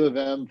of a U of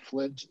M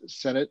Flint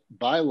Senate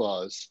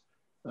bylaws.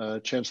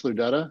 Chancellor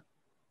Dutta.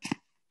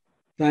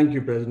 Thank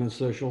you, President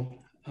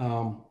Social.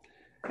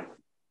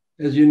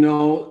 As you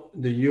know,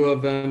 the U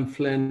of M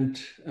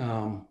Flint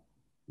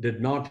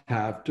did not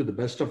have, to the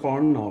best of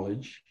our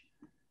knowledge,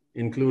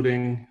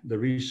 including the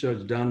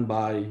research done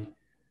by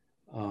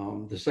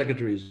the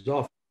Secretary's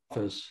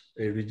office,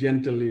 a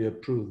regentally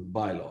approved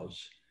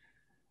bylaws.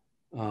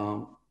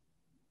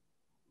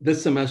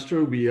 This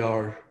semester, we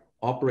are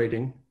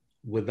operating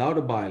without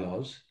a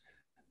bylaws,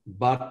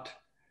 but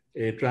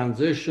a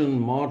transition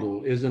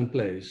model is in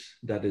place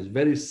that is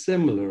very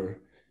similar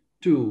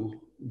to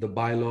the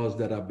bylaws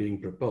that are being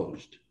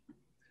proposed.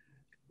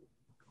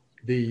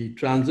 The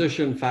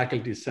Transition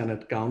Faculty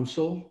Senate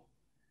Council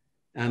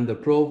and the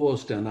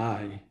Provost and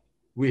I,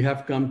 we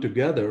have come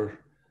together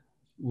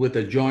with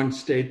a joint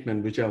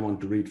statement, which I want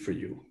to read for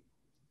you.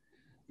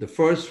 The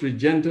first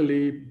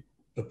regentally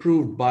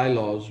approved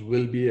bylaws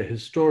will be a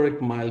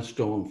historic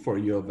milestone for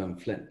U of M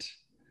Flint.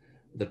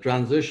 The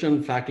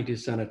Transition Faculty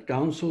Senate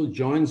Council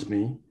joins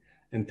me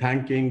in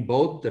thanking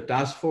both the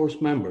task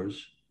force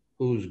members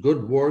whose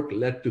good work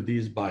led to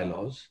these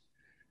bylaws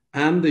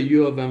and the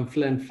U of M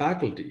Flint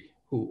faculty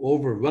who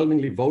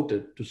overwhelmingly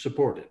voted to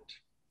support it.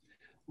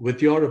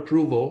 With your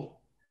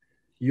approval,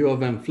 U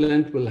of M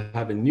Flint will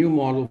have a new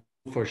model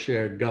for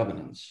shared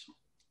governance.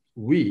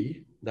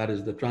 We, that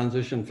is the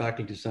Transition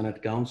Faculty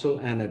Senate Council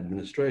and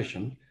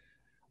administration,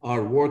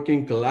 are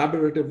working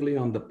collaboratively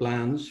on the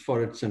plans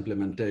for its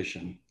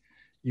implementation,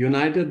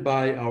 united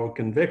by our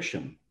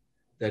conviction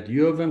that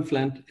U of M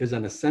Flint is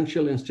an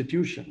essential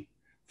institution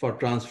for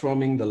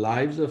transforming the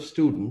lives of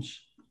students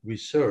we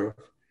serve,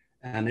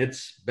 and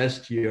its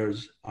best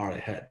years are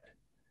ahead.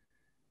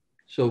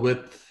 So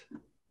with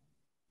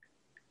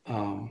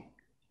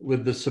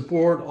the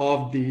support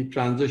of the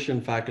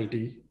Transition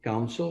Faculty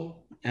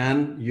Council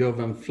and U of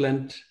M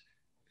Flint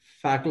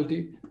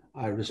faculty,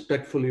 I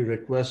respectfully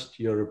request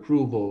your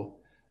approval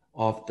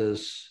of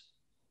this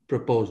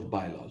proposed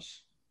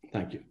bylaws.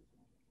 Thank you.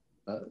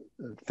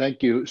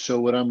 Thank you. So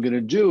what I'm going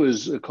to do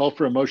is call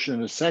for a motion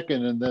in a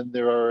second, and then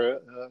there are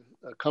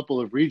a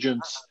couple of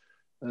regents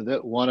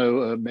that want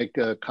to make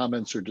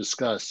comments or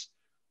discuss.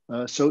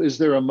 So is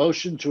there a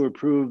motion to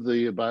approve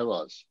the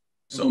bylaws?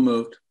 So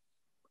moved.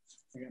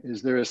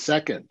 Is there a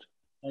second?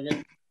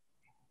 Okay.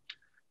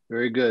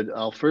 Very good.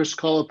 I'll first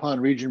call upon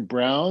Regent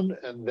Brown,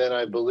 and then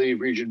I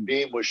believe Regent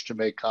Beam wished to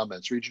make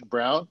comments. Regent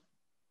Brown?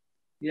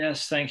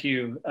 Yes, thank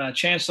you.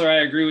 Chancellor,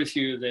 I agree with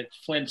you that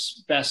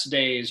Flint's best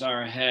days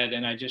are ahead,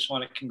 and I just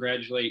want to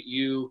congratulate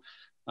you,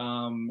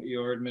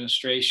 your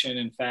administration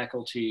and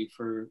faculty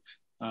for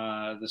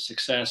the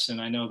success, and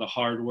I know the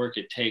hard work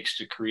it takes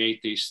to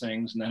create these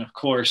things. And then, of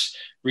course,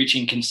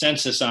 reaching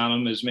consensus on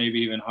them is maybe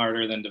even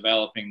harder than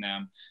developing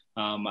them.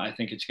 I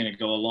think it's going to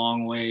go a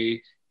long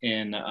way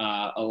in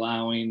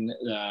allowing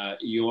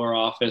your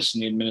office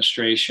and the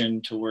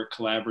administration to work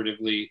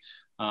collaboratively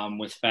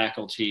with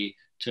faculty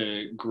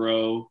to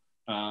grow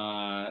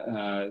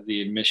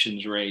the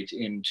admissions rate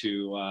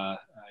into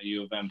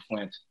U of M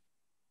Flint.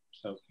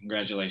 So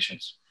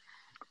congratulations.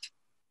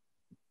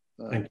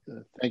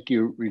 Thank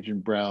you,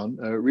 Regent Brown.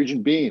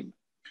 Regent Beam.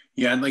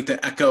 Yeah, I'd like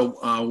to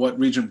echo what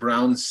Regent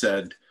Brown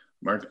said.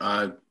 Mark,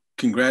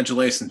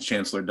 congratulations,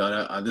 Chancellor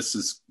Dutta. This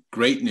is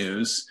great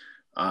news.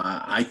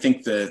 I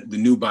think that the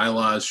new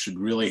bylaws should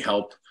really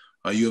help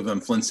U of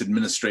M Flint's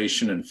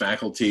administration and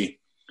faculty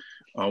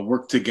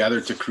work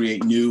together to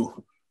create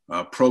new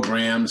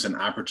programs and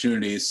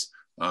opportunities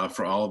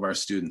for all of our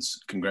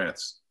students.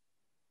 Congrats.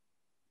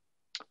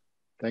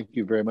 Thank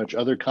you very much.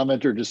 Other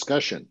comment or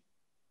discussion?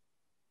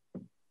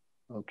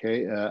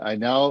 Okay, I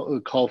now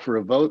call for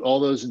a vote. All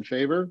those in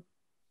favor?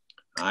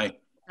 Aye.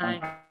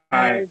 Aye.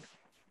 Aye.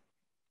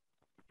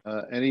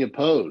 Any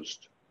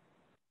opposed?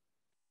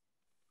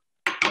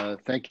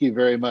 Thank you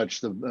very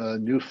much. The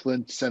new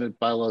Flint Senate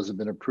bylaws have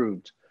been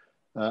approved.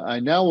 I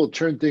now will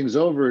turn things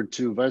over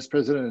to Vice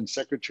President and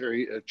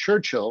Secretary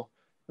Churchill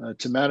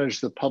to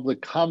manage the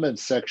public comment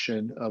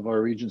section of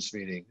our Regents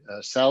meeting.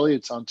 Sally,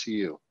 it's on to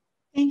you.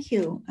 Thank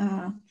you.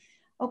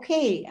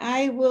 Okay,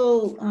 I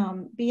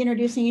will be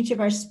introducing each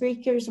of our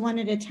speakers one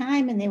at a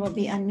time, and they will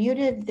be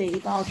unmuted.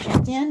 They've all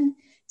checked in.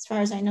 As far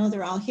as I know,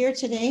 they're all here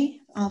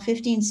today, all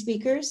 15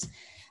 speakers.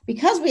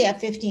 Because we have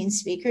 15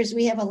 speakers,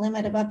 we have a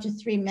limit of up to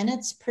 3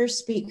 minutes per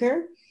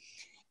speaker,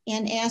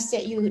 and ask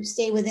that you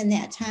stay within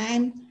that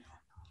time.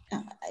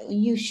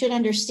 You should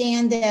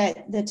understand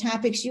that the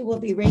topics you will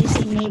be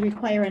raising may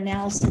require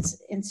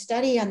analysis and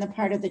study on the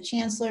part of the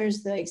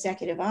chancellors, the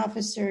executive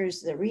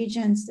officers, the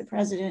regents, the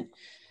president.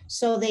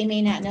 So they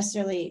may not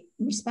necessarily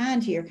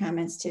respond to your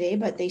comments today,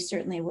 but they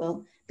certainly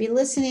will be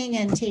listening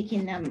and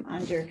taking them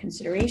under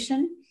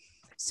consideration.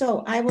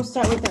 So I will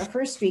start with our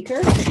first speaker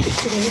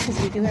today, because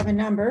we do have a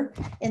number,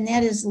 and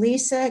that is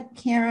Lisa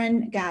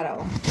Karen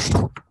Gatto.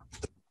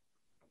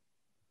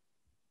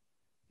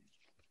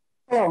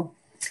 Hello,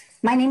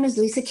 my name is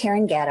Lisa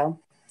Karen Gatto.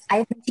 I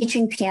have been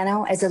teaching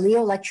piano as a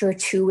Leo Lecturer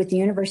 2 with the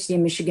University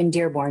of Michigan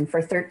Dearborn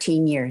for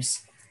 13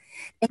 years.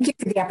 Thank you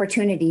for the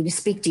opportunity to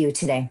speak to you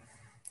today.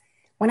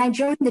 When I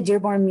joined the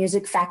Dearborn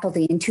music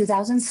faculty in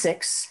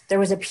 2006, there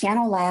was a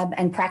piano lab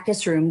and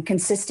practice room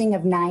consisting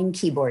of 9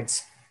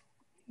 keyboards.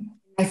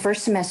 My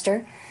first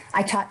semester,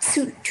 I taught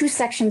 2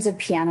 sections of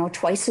piano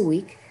twice a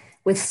week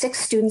with 6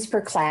 students per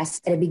class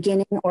at a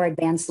beginning or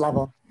advanced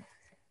level.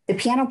 The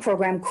piano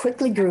program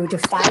quickly grew to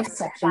 5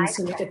 sections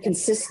with a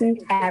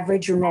consistent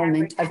average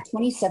enrollment of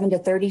 27 to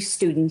 30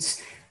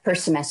 students per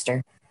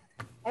semester.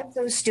 Of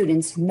those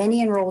students, many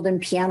enrolled in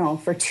piano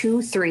for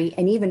 2, 3,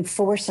 and even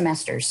 4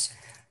 semesters.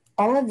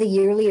 All of the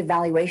yearly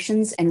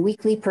evaluations and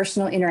weekly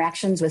personal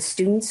interactions with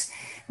students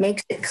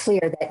makes it clear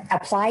that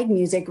applied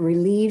music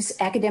relieves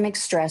academic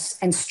stress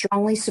and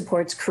strongly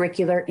supports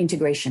curricular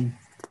integration.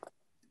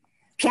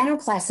 Piano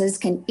classes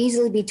can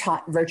easily be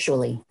taught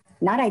virtually.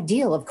 Not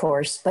ideal, of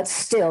course, but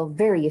still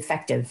very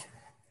effective.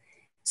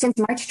 Since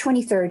March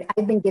 23rd,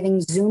 I've been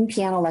giving Zoom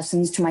piano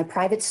lessons to my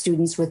private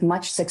students with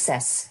much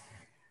success.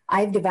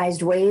 I've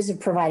devised ways of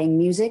providing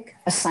music,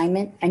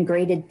 assignment, and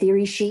graded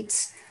theory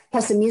sheets,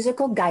 plus a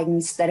musical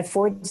guidance that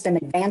affords them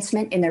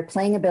advancement in their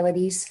playing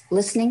abilities,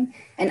 listening,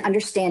 and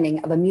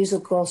understanding of a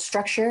musical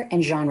structure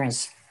and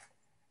genres.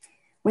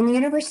 When the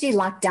university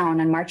locked down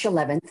on March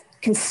 11th,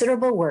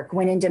 considerable work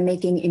went into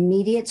making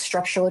immediate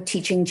structural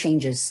teaching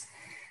changes.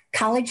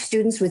 College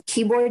students with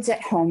keyboards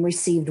at home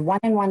received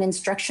one-on-one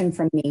instruction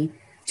from me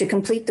to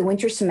complete the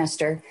winter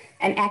semester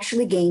and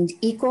actually gained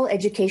equal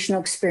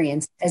educational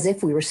experience as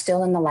if we were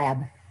still in the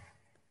lab.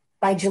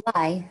 By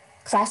July,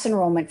 class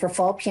enrollment for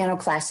fall piano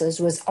classes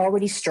was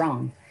already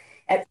strong,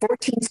 at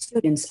 14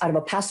 students out of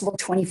a possible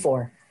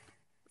 24.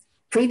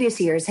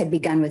 Previous years had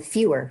begun with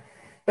fewer,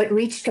 but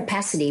reached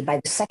capacity by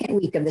the second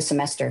week of the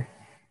semester.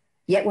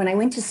 Yet when I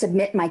went to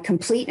submit my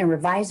complete and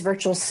revised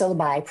virtual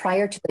syllabi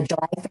prior to the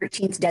July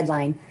 13th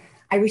deadline,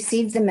 I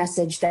received the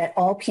message that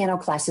all piano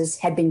classes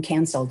had been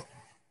canceled.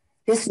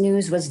 This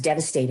news was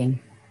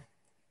devastating.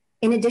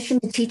 In addition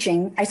to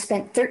teaching, I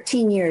spent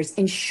 13 years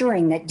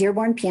ensuring that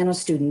Dearborn piano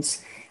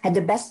students had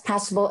the best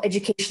possible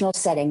educational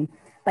setting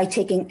by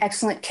taking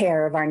excellent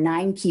care of our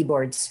 9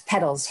 keyboards,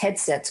 pedals,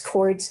 headsets,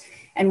 cords,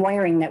 and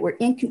wiring that were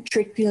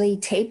intricately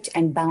taped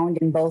and bound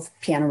in both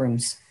piano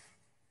rooms.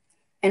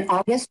 In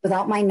August,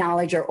 without my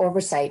knowledge or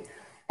oversight,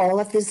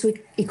 all of this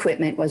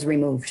equipment was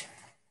removed.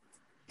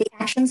 The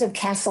actions of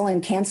CASEL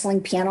in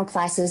canceling piano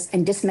classes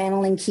and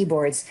dismantling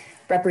keyboards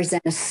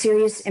represent a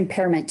serious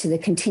impairment to the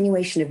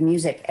continuation of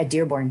music at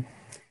Dearborn.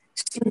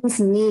 Students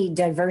need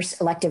diverse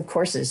elective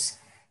courses.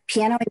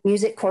 Piano and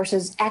music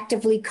courses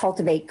actively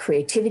cultivate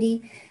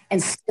creativity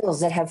and skills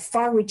that have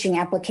far-reaching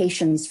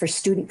applications for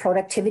student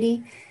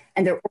productivity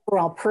and their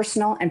overall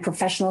personal and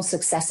professional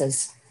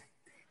successes.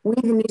 We,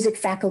 the music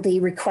faculty,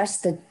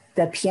 request that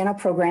the piano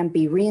program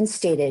be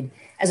reinstated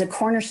as a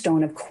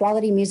cornerstone of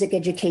quality music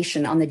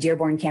education on the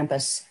Dearborn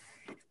campus.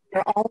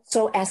 They're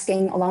also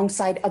asking,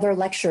 alongside other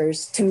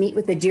lecturers, to meet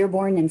with the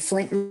Dearborn and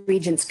Flint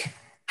Regents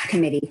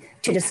Committee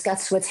to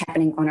discuss what's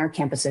happening on our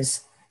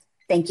campuses.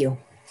 Thank you.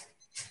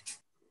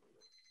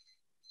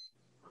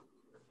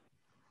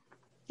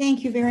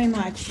 Thank you very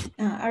much.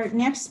 Our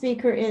next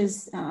speaker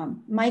is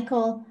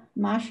Michael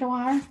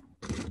Mashawar.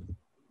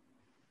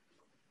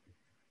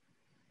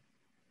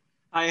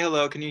 Hi,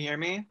 hello, can you hear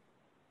me?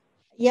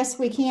 Yes,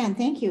 we can,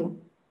 thank you.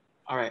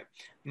 All right,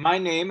 my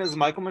name is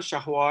Michael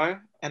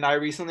Mashawar, and I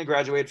recently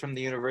graduated from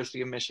the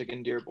University of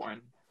Michigan,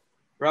 Dearborn.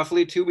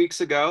 Roughly 2 weeks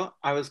ago,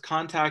 I was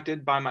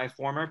contacted by my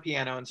former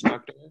piano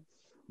instructor,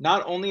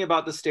 not only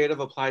about the state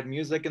of applied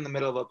music in the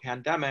middle of a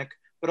pandemic,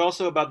 but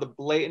also about the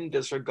blatant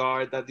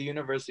disregard that the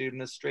university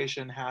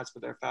administration has for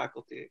their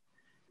faculty.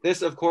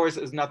 This, of course,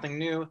 is nothing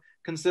new,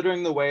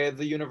 considering the way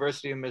the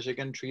University of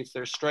Michigan treats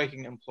their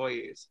striking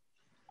employees.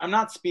 I'm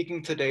not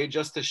speaking today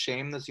just to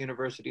shame this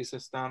university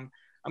system.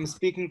 I'm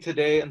speaking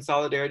today in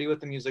solidarity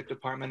with the music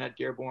department at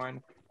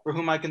Dearborn, for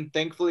whom I can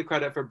thankfully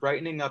credit for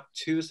brightening up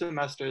 2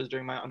 semesters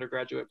during my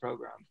undergraduate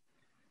program.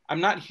 I'm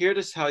not here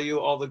to tell you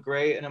all the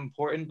great and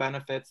important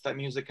benefits that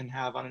music can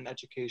have on an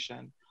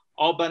education,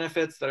 all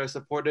benefits that are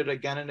supported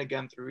again and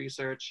again through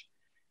research.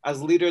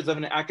 As leaders of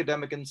an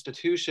academic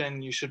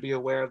institution, you should be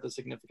aware of the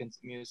significance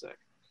of music.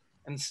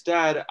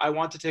 Instead, I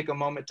want to take a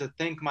moment to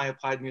thank my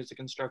applied music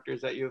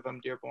instructors at U of M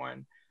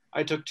Dearborn.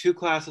 I took 2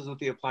 classes with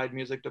the applied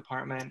music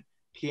department,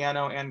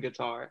 piano and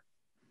guitar.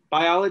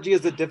 Biology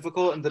is a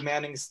difficult and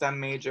demanding STEM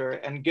major,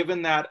 and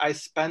given that I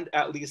spent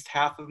at least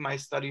half of my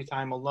study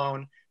time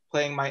alone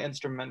playing my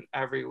instrument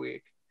every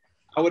week,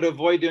 I would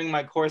avoid doing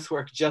my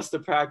coursework just to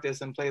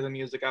practice and play the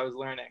music I was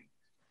learning.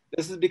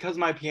 This is because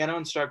my piano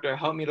instructor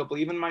helped me to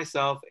believe in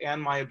myself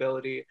and my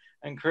ability,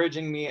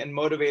 encouraging me and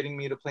motivating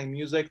me to play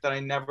music that I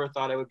never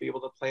thought I would be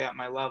able to play at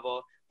my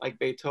level, like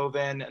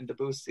Beethoven and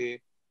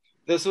Debussy.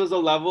 This was a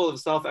level of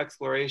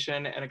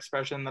self-exploration and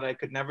expression that I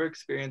could never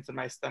experience in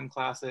my STEM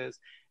classes,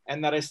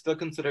 and that I still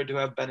consider to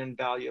have been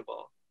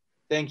invaluable.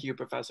 Thank you,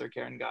 Professor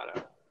Karen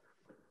Gatto.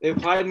 The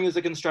applied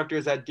music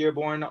instructors at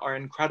Dearborn are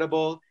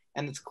incredible,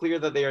 and it's clear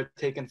that they are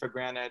taken for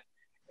granted.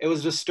 It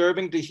was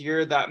disturbing to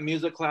hear that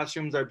music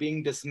classrooms are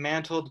being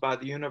dismantled by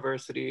the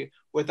university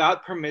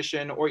without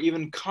permission or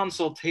even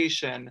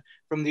consultation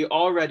from the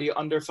already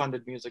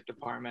underfunded music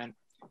department.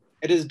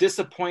 It is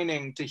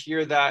disappointing to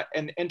hear that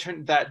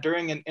that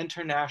during an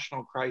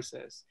international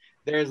crisis,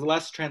 there is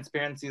less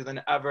transparency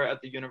than ever at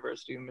the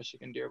University of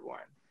Michigan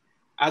Dearborn.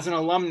 As an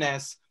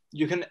alumnus,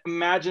 you can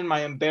imagine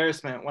my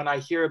embarrassment when I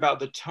hear about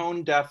the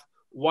tone-deaf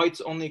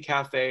whites-only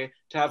cafe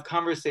to have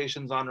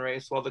conversations on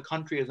race while the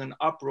country is in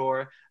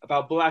uproar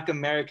about Black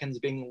Americans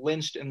being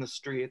lynched in the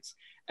streets.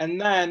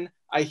 And then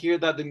I hear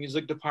that the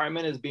music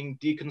department is being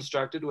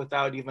deconstructed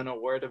without even a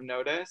word of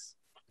notice.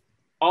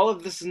 All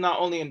of this is not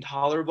only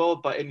intolerable,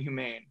 but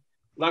inhumane.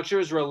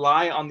 Lecturers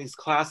rely on these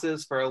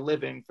classes for a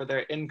living, for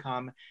their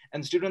income,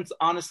 and students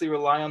honestly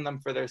rely on them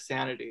for their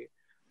sanity.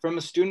 From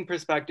a student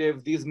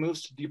perspective, these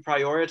moves to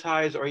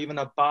deprioritize or even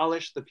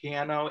abolish the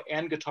piano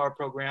and guitar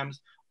programs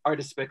are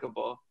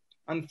despicable.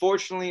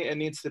 Unfortunately, it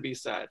needs to be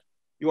said.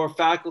 Your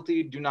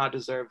faculty do not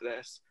deserve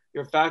this.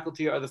 Your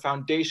faculty are the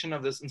foundation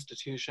of this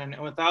institution,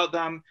 and without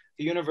them,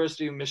 the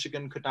University of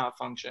Michigan could not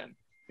function.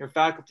 Your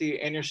faculty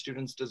and your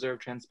students deserve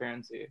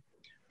transparency.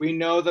 We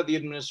know that the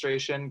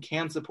administration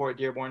can support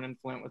Dearborn and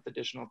Flint with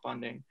additional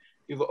funding.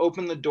 You've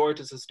opened the door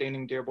to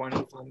sustaining Dearborn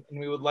and Flint, and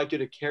we would like you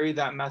to carry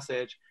that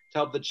message to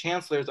help the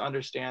chancellors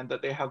understand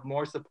that they have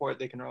more support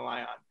they can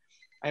rely on.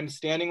 I am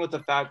standing with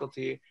the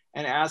faculty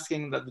and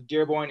asking that the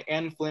Dearborn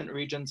and Flint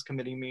Regents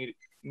Committee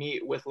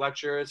meet with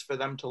lecturers for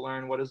them to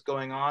learn what is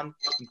going on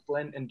in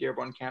Flint and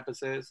Dearborn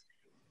campuses,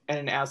 and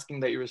in asking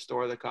that you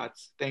restore the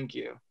cuts. Thank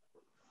you.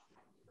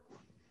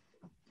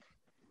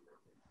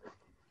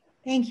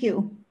 Thank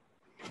you.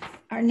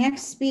 Our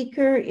next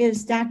speaker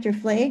is Dr.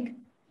 Flagg.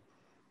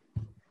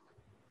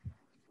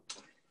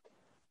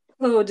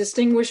 Hello,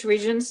 distinguished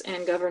regents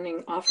and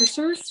governing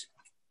officers.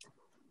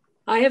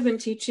 I have been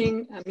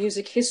teaching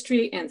music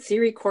history and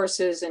theory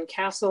courses in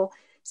Castle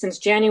since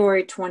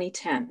January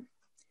 2010.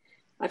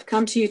 I've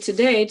come to you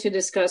today to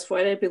discuss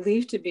what I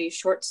believe to be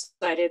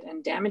short-sighted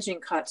and damaging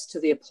cuts to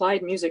the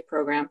applied music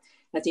program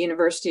at the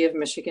University of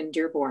Michigan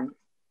Dearborn.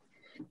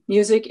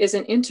 Music is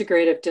an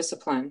integrative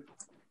discipline.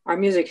 Our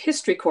music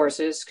history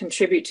courses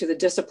contribute to the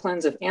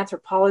disciplines of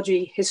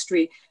anthropology,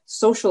 history,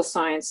 social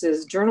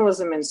sciences,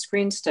 journalism and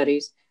screen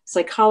studies,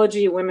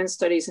 psychology, women's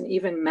studies, and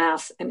even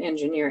math and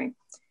engineering.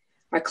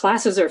 Our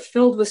classes are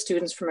filled with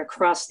students from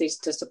across these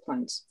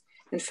disciplines.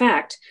 In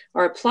fact,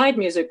 our applied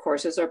music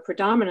courses are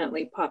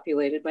predominantly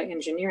populated by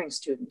engineering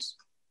students.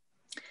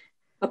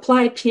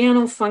 Applied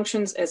piano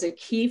functions as a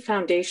key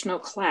foundational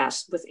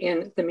class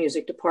within the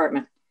music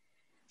department.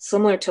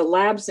 Similar to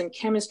labs in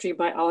chemistry,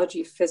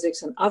 biology,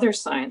 physics, and other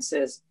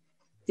sciences,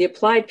 the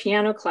applied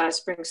piano class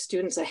brings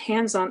students a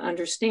hands-on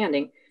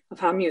understanding of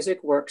how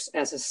music works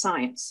as a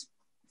science.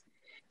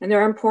 And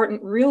there are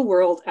important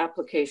real-world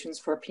applications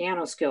for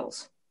piano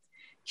skills.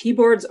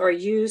 Keyboards are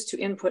used to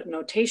input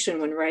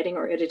notation when writing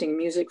or editing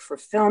music for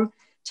film,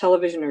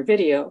 television or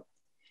video,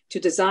 to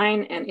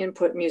design and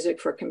input music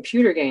for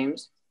computer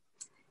games,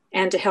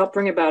 and to help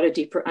bring about a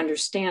deeper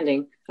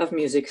understanding of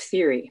music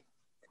theory.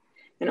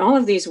 In all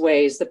of these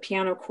ways, the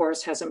piano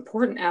course has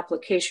important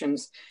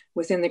applications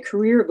within the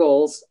career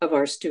goals of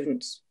our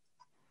students.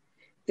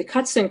 The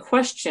cuts in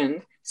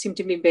question seem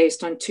to be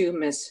based on two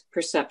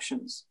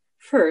misperceptions.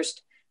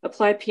 First,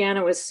 applied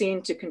piano is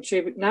seen to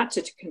contribute, not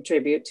to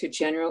contribute to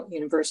general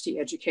university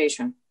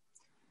education.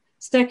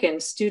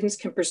 Second, students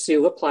can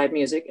pursue applied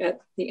music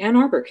at the Ann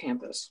Arbor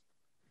campus.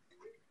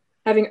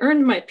 Having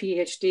earned my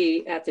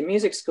PhD at the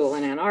music school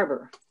in Ann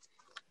Arbor,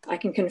 I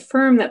can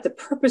confirm that the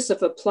purpose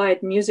of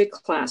applied music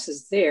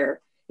classes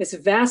there is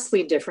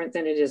vastly different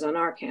than it is on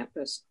our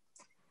campus.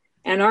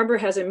 Ann Arbor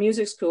has a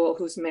music school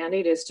whose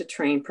mandate is to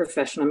train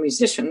professional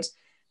musicians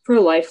for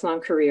a lifelong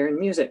career in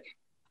music.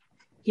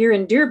 Here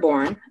in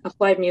Dearborn,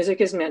 applied music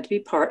is meant to be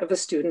part of a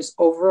student's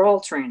overall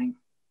training.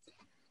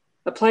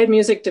 Applied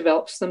music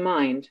develops the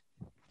mind.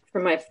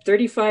 From my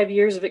 35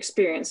 years of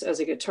experience as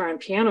a guitar and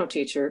piano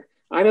teacher,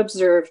 I've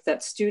observed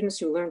that students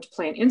who learn to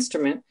play an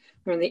instrument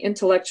learn the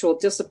intellectual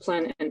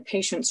discipline and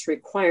patience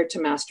required to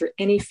master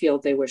any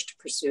field they wish to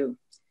pursue.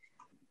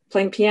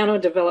 Playing piano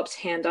develops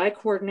hand-eye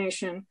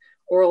coordination,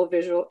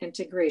 oral-visual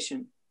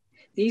integration.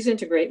 These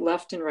integrate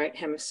left and right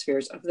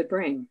hemispheres of the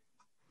brain.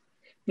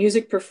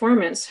 Music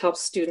performance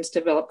helps students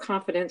develop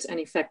confidence and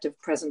effective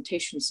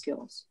presentation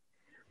skills.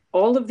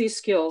 All of these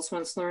skills,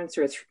 once learned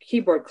through a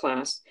keyboard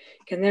class,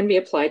 can then be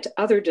applied to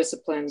other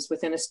disciplines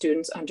within a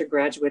student's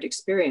undergraduate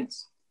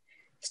experience.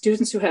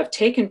 Students who have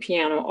taken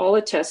piano all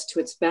attest to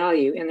its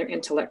value in their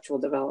intellectual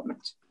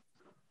development.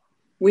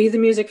 We, the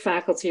music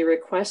faculty,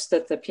 request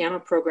that the piano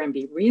program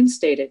be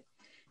reinstated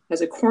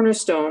as a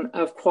cornerstone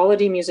of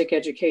quality music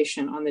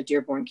education on the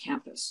Dearborn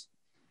campus.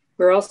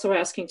 We're also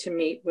asking to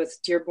meet with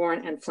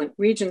Dearborn and Flint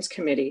Regents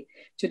Committee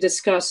to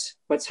discuss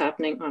what's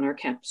happening on our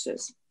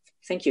campuses.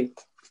 Thank you.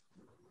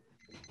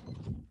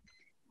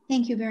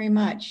 Thank you very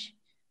much.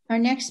 Our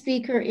next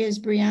speaker is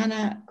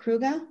Brianna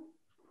Kruger.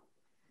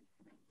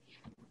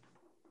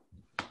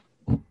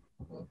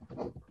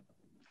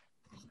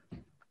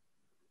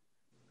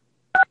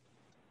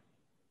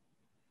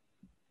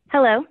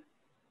 Hello.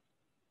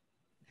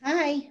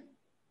 Hi.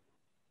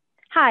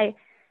 Hi.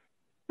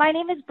 My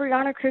name is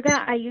Brianna Kruger.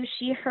 I use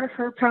she,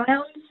 her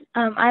pronouns.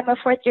 I'm a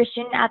fourth-year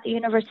student at the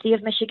University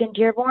of Michigan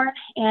Dearborn,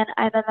 and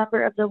I'm a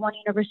member of the One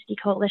University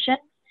Coalition.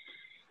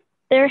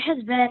 There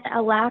has been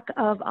a lack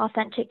of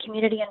authentic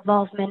community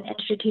involvement in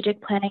strategic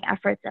planning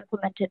efforts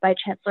implemented by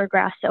Chancellor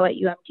Grasso at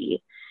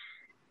UMD.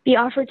 The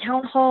offered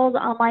town halls,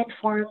 online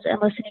forums, and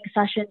listening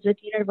sessions with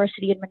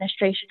university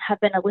administration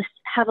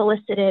have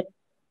elicited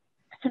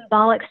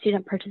symbolic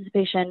student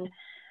participation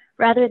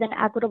rather than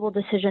equitable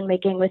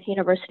decision-making with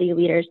university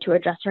leaders to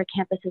address our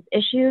campus's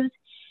issues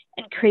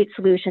and create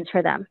solutions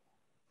for them.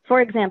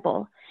 For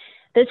example,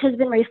 this has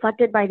been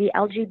reflected by the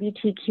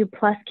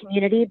LGBTQ+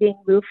 community being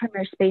moved from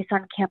their space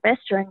on campus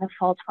during the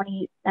fall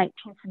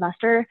 2019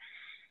 semester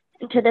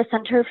into the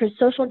Center for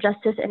Social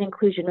Justice and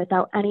Inclusion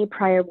without any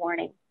prior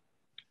warning,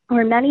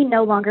 where many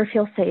no longer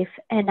feel safe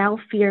and now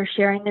fear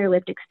sharing their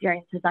lived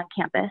experiences on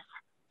campus.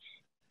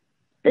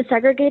 The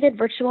segregated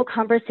virtual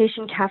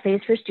conversation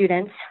cafes for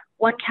students,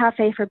 one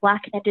cafe for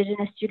Black and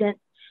Indigenous students,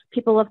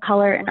 people of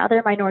color, and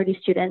other minority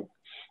students,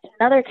 and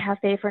another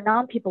cafe for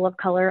non-people of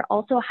color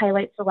also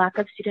highlights the lack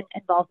of student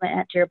involvement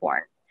at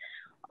Dearborn.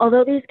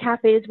 Although these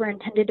cafes were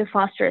intended to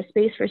foster a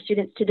space for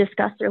students to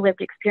discuss their lived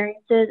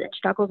experiences and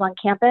struggles on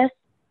campus,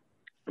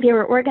 they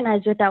were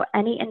organized without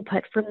any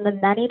input from the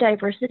many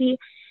diversity,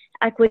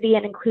 equity,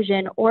 and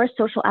inclusion or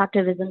social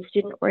activism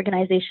student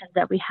organizations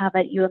that we have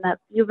at U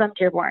of M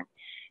Dearborn,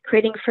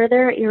 creating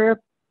further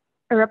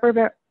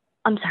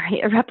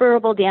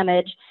irreparable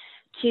damage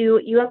to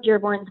UM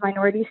Dearborn's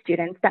minority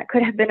students that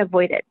could have been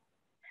avoided.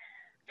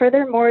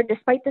 Furthermore,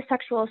 despite the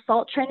sexual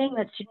assault training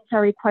that students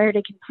are required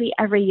to complete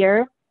every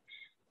year,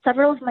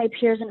 several of my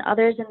peers and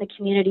others in the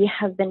community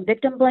have been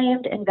victim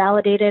blamed,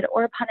 invalidated,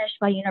 or punished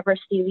by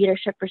university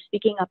leadership for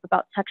speaking up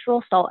about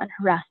sexual assault and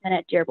harassment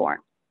at Dearborn.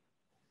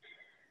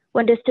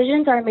 When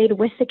decisions are made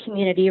with the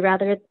community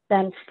rather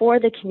than for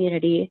the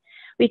community,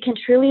 we can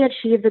truly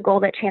achieve the goal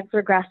that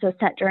Chancellor Grasso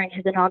set during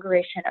his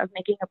inauguration of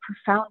making a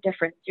profound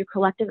difference through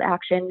collective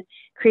action,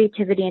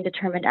 creativity, and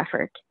determined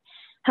effort.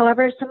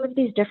 However, some of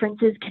these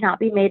differences cannot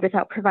be made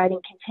without providing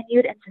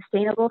continued and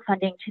sustainable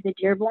funding to the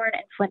Dearborn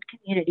and Flint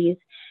communities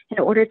in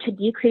order to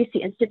decrease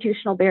the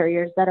institutional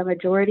barriers that a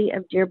majority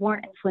of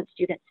Dearborn and Flint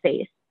students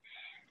face.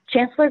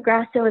 Chancellor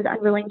Grasso is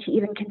unwilling to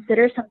even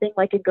consider something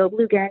like a Go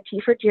Blue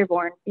guarantee for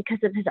Dearborn because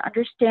of his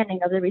understanding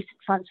of the recent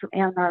funds from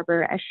Ann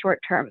Arbor as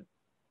short-term.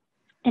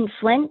 In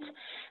Flint,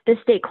 the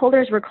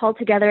stakeholders were called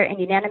together and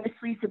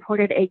unanimously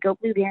supported a Go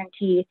Blue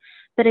guarantee,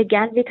 but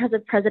again, because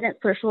of President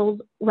Searshall's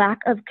lack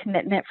of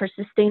commitment for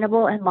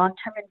sustainable and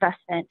long-term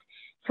investment,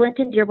 Flint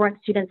and Dearborn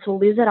students will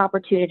lose that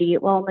opportunity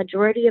while a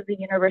majority of the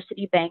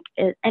university bank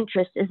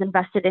interest is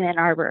invested in Ann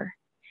Arbor.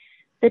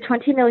 The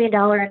 $20 million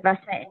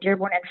investment in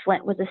Dearborn and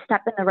Flint was a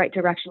step in the right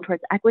direction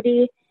towards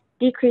equity,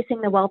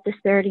 decreasing the wealth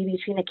disparity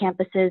between the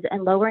campuses,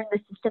 and lowering the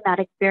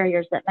systematic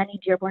barriers that many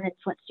Dearborn and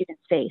Flint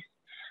students face.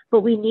 But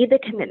we need the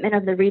commitment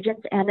of the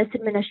Regents and this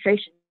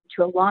administration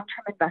to a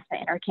long-term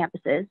investment in our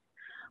campuses.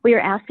 We are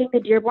asking the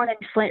Dearborn and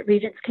Flint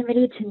Regents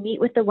Committee to meet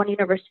with the One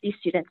University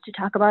students to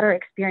talk about our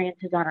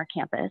experiences on our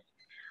campus.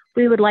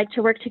 We would like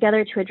to work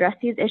together to address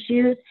these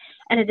issues,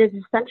 and it is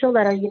essential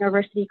that our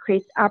university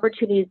creates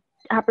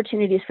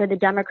opportunities for the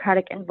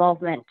democratic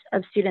involvement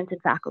of students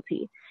and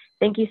faculty.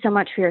 Thank you so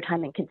much for your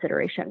time and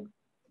consideration.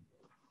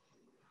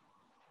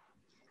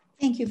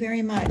 Thank you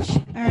very much.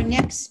 Our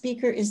next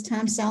speaker is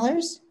Tom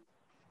Sellers.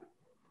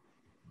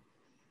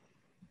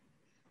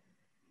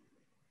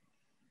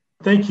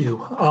 Thank you.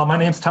 My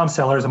name's Tom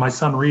Sellers, and my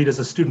son Reed is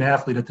a student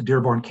athlete at the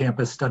Dearborn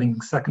campus studying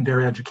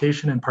secondary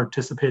education and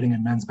participating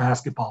in men's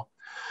basketball.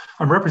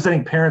 I'm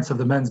representing parents of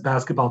the men's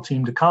basketball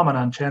team to comment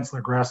on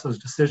Chancellor Grasso's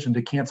decision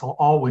to cancel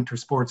all winter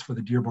sports for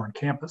the Dearborn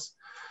campus.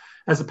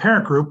 As a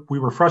parent group, we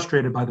were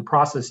frustrated by the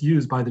process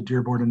used by the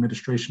Dearborn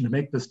administration to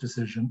make this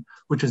decision,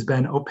 which has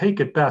been opaque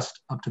at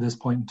best up to this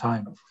point in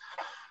time.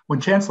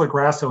 When Chancellor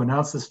Grasso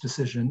announced this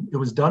decision, it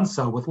was done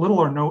so with little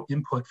or no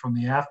input from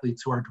the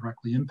athletes who are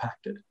directly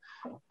impacted.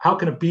 How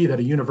can it be that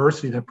a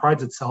university that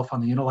prides itself on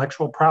the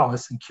intellectual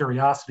prowess and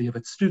curiosity of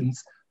its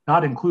students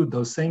not include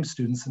those same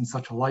students in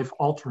such a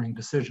life-altering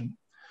decision?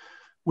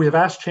 We have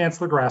asked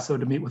Chancellor Grasso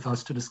to meet with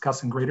us to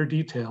discuss in greater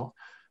detail,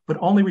 but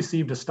only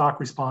received a stock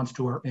response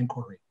to our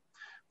inquiry.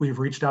 We have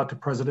reached out to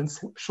President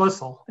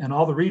Schlissel and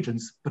all the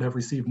regents, but have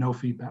received no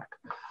feedback.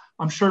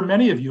 I'm sure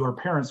many of you are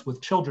parents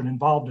with children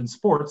involved in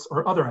sports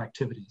or other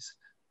activities.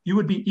 You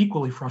would be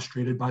equally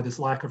frustrated by this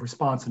lack of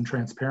response and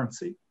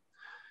transparency.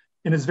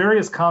 In his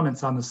various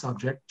comments on the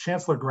subject,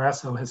 Chancellor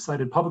Grasso has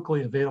cited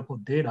publicly available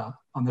data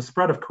on the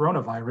spread of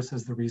coronavirus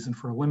as the reason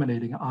for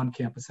eliminating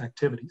on-campus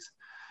activities.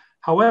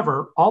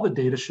 However, all the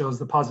data shows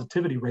the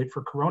positivity rate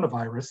for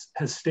coronavirus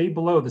has stayed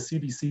below the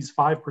CDC's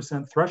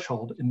 5%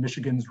 threshold in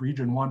Michigan's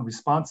Region 1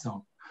 response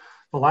zone.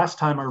 The last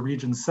time our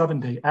region's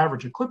 7-day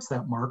average eclipsed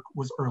that mark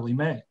was early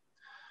May.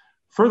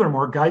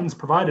 Furthermore, guidance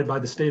provided by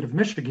the state of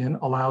Michigan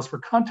allows for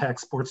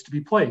contact sports to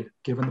be played,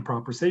 given the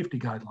proper safety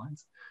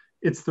guidelines.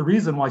 It's the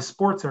reason why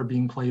sports are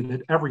being played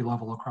at every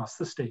level across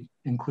the state,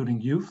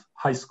 including youth,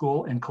 high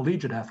school, and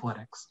collegiate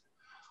athletics.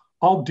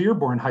 All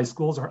Dearborn high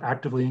schools are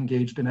actively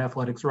engaged in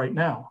athletics right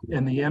now,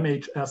 and the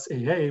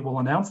MHSAA will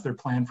announce their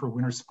plan for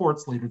winter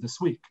sports later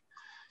this week.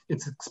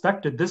 It's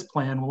expected this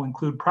plan will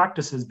include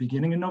practices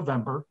beginning in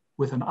November,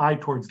 with an eye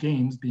towards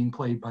games being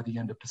played by the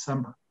end of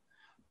December.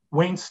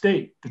 Wayne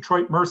State,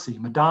 Detroit Mercy,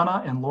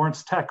 Madonna, and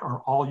Lawrence Tech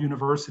are all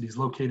universities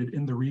located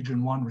in the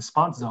Region 1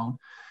 response zone,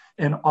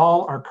 and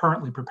all are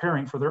currently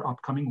preparing for their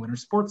upcoming winter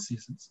sports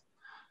seasons.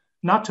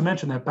 Not to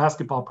mention that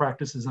basketball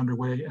practice is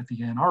underway at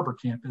the Ann Arbor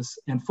campus,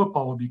 and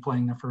football will be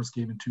playing their first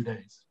game in 2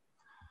 days.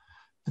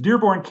 The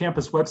Dearborn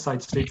campus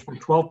website states that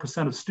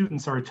 12% of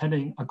students are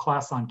attending a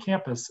class on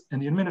campus,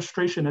 and the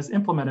administration has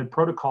implemented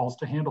protocols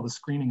to handle the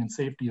screening and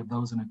safety of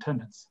those in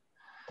attendance.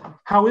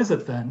 How is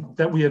it then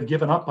that we have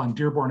given up on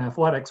Dearborn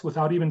athletics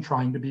without even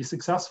trying to be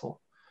successful?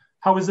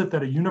 How is it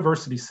that a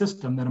university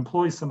system that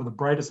employs some of the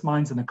brightest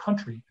minds in the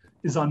country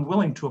is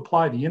unwilling to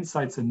apply the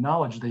insights and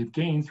knowledge they've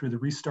gained through the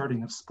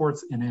restarting of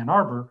sports in Ann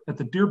Arbor at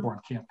the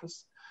Dearborn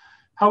campus?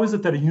 How is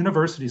it that a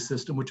university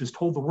system which has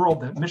told the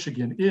world that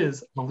Michigan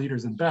is the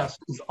leaders and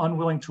best is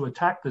unwilling to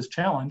attack this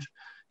challenge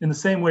in the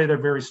same way their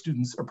very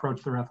students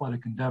approach their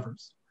athletic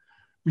endeavors?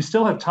 We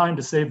still have time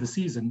to save the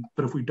season,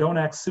 but if we don't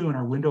act soon,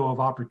 our window of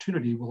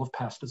opportunity will have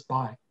passed us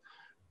by.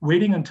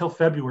 Waiting until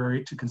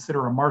February to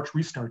consider a March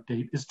restart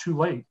date is too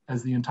late,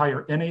 as the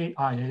entire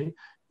NAIA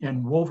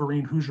and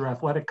Wolverine Hoosier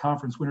Athletic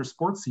Conference winter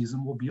sports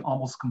season will be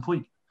almost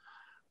complete.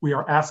 We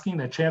are asking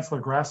that Chancellor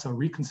Grasso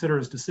reconsider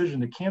his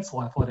decision to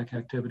cancel athletic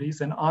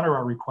activities and honor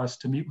our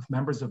request to meet with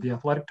members of the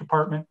athletic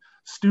department,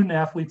 student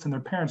athletes, and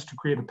their parents to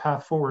create a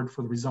path forward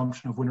for the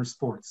resumption of winter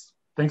sports.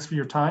 Thanks for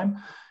your time,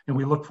 and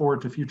we look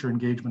forward to future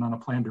engagement on a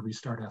plan to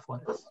restart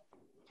athletics.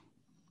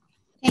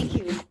 Thank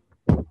you.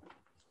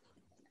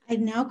 I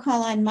now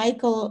call on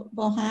Michael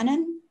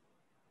Bohannon.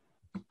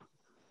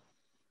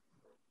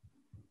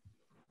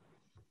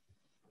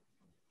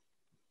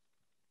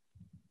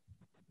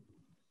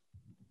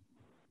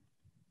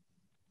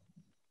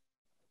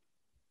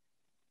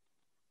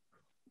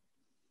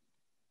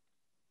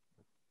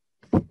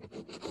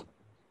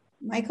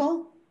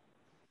 Michael?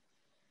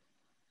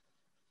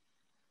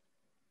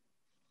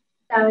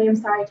 Sally, I'm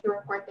sorry to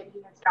report that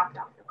he has dropped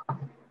off the call.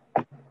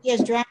 He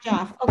has dropped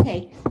off.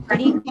 Okay. Did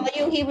he tell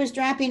you he was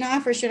dropping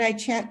off, or should I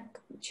check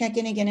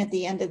in again at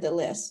the end of the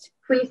list?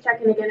 Please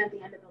check in again at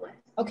the end of the list.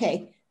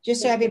 Okay.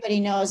 Just so everybody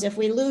knows, if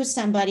we lose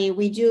somebody,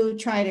 we do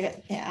try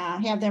to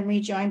have them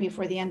rejoin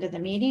before the end of the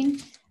meeting,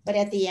 but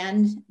at the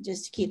end,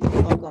 just to keep the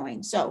flow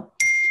going. So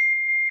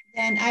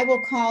then I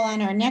will call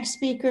on our next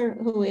speaker,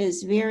 who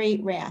is Very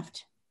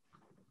Raft.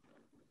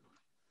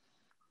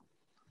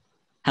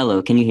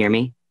 Hello, can you hear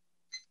me?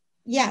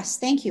 Yes,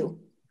 thank you.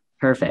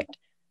 Perfect.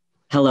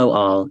 Hello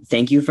all,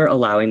 thank you for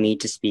allowing me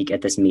to speak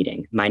at this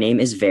meeting. My name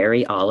is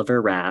Very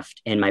Oliver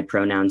Raft and my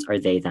pronouns are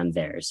they, them,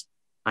 theirs.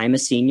 I'm a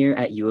senior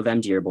at U of M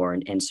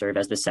Dearborn and serve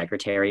as the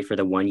secretary for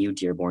the 1U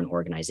Dearborn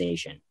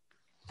organization.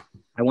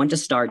 I want to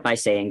start by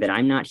saying that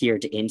I'm not here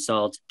to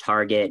insult,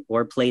 target,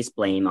 or place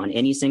blame on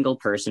any single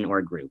person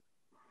or group.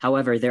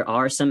 However, there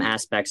are some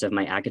aspects of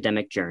my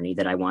academic journey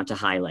that I want to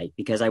highlight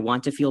because I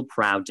want to feel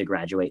proud to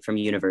graduate from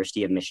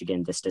University of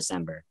Michigan this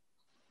December.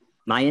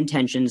 My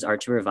intentions are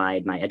to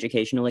provide my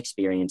educational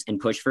experience and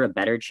push for a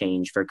better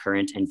change for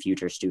current and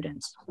future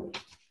students.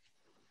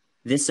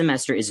 This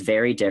semester is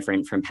very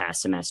different from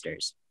past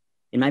semesters.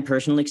 In my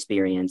personal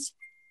experience,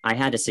 I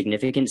had a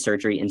significant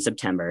surgery in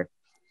September.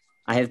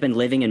 I have been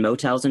living in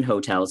motels and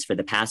hotels for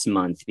the past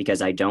month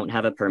because I don't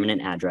have a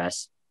permanent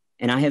address,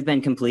 and I have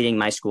been completing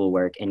my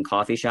schoolwork in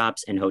coffee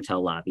shops and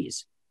hotel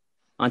lobbies.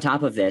 On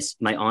top of this,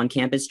 my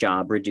on-campus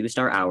job reduced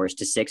our hours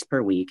to 6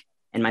 per week,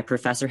 and my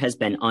professor has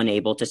been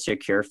unable to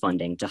secure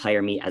funding to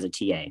hire me as a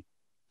TA.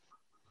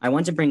 I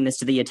want to bring this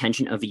to the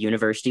attention of the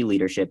university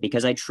leadership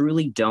because I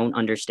truly don't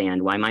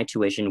understand why my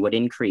tuition would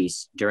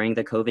increase during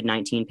the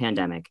COVID-19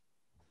 pandemic.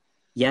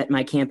 Yet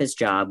my campus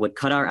job would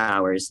cut our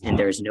hours and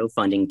there is no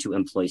funding to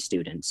employ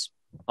students,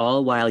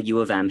 all while U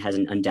of M has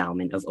an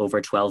endowment of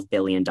over $12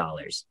 billion.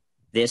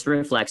 This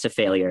reflects a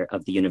failure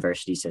of the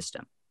university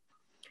system.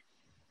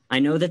 I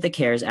know that the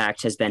CARES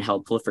Act has been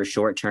helpful for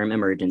short-term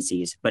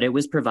emergencies, but it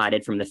was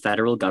provided from the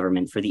federal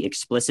government for the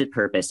explicit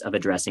purpose of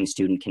addressing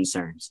student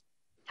concerns.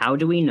 How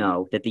do we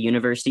know that the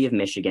University of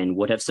Michigan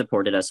would have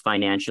supported us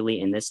financially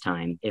in this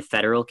time if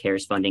federal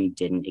CARES funding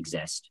didn't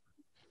exist?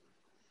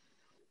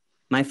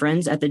 My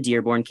friends at the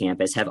Dearborn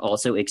campus have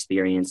also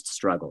experienced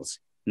struggles.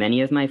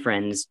 Many of my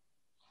friends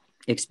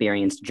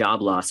experienced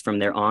job loss from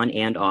their on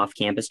and off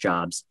campus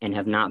jobs and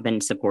have not been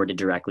supported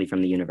directly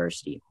from the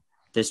university.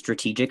 The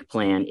strategic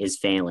plan is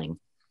failing.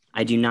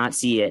 I do not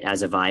see it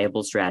as a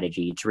viable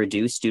strategy to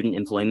reduce student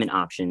employment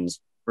options,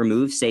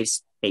 remove safe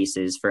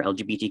spaces for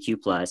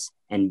LGBTQ+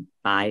 and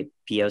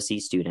BIPOC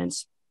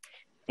students,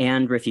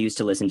 and refuse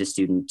to listen to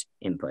student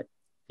input.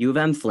 U of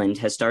M Flint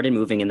has started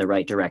moving in the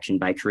right direction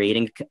by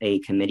creating a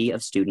committee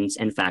of students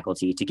and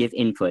faculty to give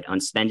input on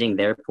spending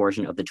their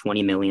portion of the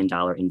 $20 million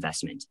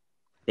investment.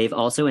 They've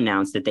also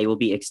announced that they will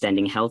be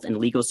extending health and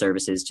legal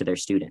services to their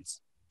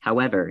students.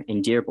 However,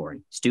 in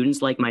Dearborn,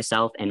 students like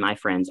myself and my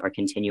friends are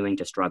continuing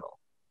to struggle.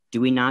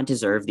 Do we not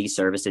deserve these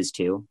services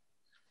too?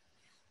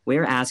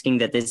 We're asking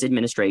that this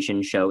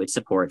administration show its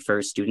support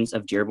for students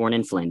of Dearborn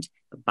and Flint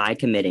by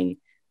committing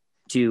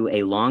to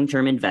a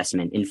long-term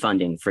investment in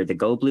funding for the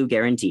Go Blue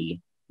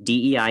Guarantee,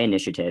 DEI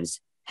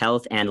initiatives,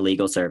 health and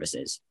legal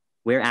services.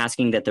 We're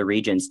asking that the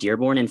Regents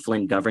Dearborn and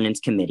Flint Governance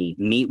Committee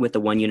meet with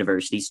the One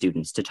University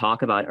students to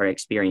talk about our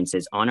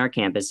experiences on our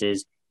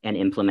campuses and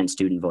implement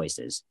student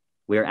voices.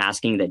 We're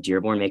asking that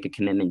Dearborn make a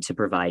commitment to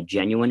provide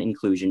genuine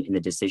inclusion in the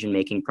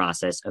decision-making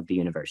process of the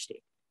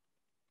university.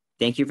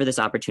 Thank you for this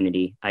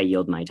opportunity. I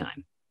yield my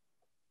time.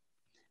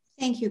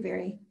 Thank you,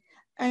 Barry.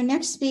 Our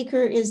next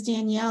speaker is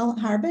Danielle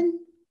Harbin.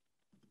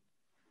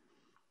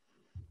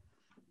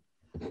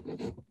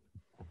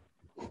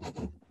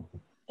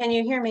 Can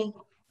you hear me?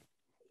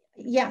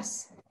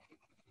 Yes.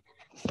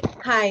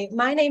 Hi,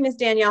 my name is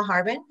Danielle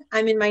Harbin.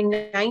 I'm in my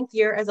 9th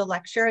year as a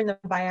lecturer in the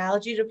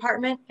biology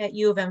department at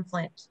U of M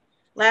Flint.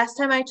 Last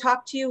time I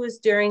talked to you was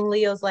during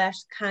Leo's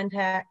last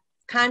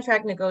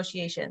contract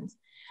negotiations.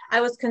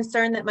 I was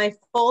concerned that my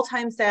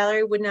full-time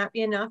salary would not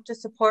be enough to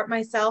support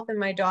myself and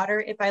my daughter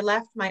if I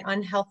left my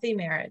unhealthy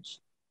marriage.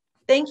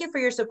 Thank you for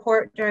your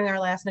support during our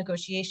last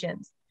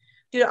negotiations.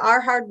 Due to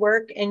our hard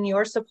work and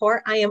your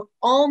support, I am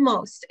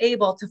almost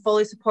able to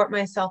fully support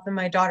myself and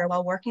my daughter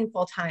while working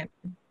full-time.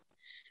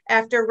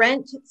 After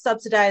rent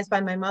subsidized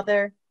by my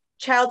mother,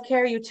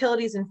 childcare,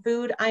 utilities, and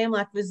food, I am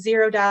left with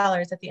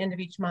 $0 at the end of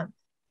each month.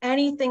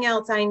 Anything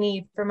else I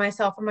need for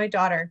myself or my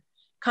daughter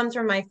comes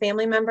from my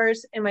family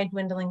members and my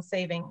dwindling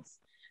savings.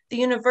 The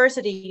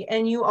university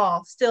and you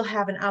all still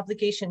have an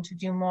obligation to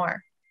do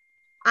more.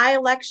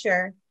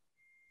 The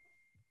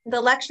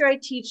lecture I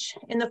teach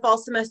in the fall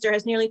semester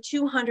has nearly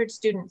 200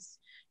 students,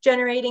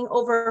 generating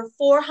over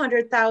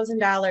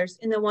 $400,000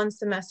 in the one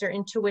semester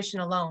in tuition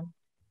alone.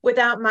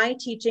 Without my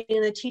teaching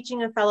and the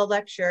teaching of fellow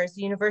lecturers,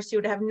 the university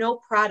would have no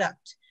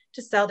product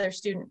to sell their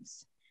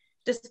students.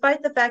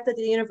 Despite the fact that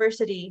the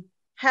university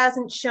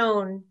hasn't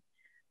shown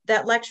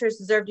that lecturers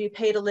deserve to be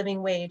paid a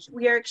living wage,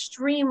 we are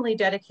extremely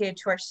dedicated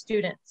to our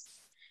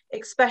students,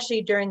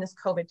 especially during this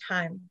COVID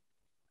time.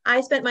 I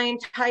spent my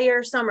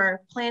entire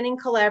summer planning,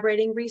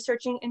 collaborating,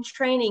 researching, and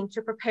training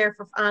to prepare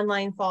for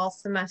online fall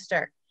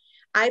semester.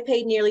 I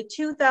paid nearly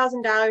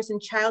 $2,000 in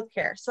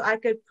childcare so I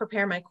could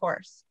prepare my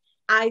course.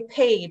 I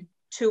paid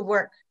to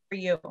work for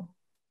you.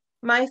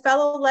 My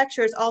fellow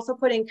lecturers also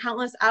put in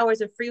countless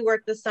hours of free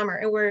work this summer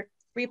and were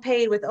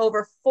repaid with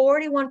over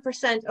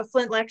 41% of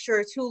Flint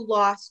lecturers who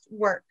lost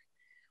work,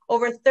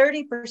 over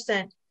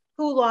 30%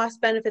 who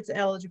lost benefits and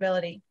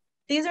eligibility.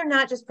 These are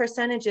not just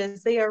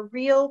percentages, they are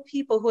real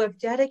people who have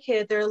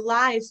dedicated their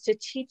lives to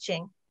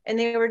teaching, and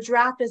they were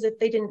dropped as if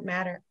they didn't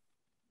matter.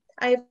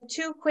 I have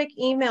 2 quick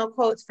email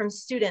quotes from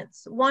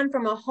students, one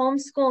from a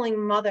homeschooling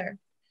mother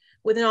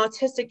with an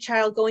autistic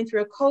child going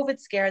through a COVID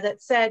scare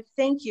that said,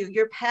 "Thank you,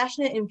 your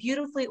passionate and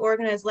beautifully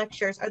organized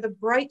lectures are the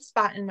bright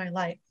spot in my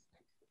life."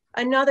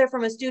 Another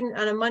from a student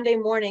on a Monday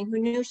morning who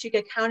knew she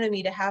could count on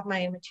me to have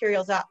my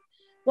materials up.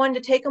 One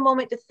to take a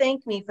moment to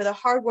thank me for the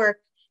hard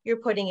work you're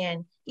putting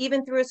in.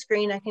 Even through a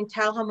screen, I can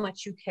tell how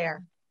much you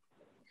care.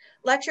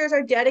 Lecturers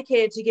are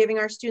dedicated to giving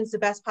our students the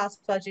best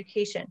possible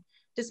education.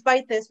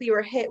 Despite this, we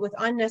were hit with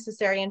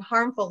unnecessary and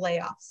harmful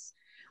layoffs.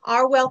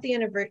 Our wealthy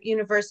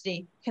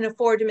university can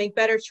afford to make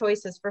better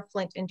choices for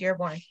Flint and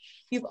Dearborn.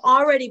 You've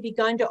already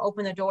begun to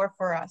open the door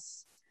for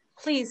us.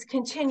 Please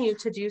continue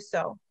to do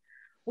so.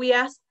 We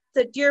ask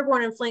that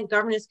Dearborn and Flint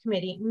Governance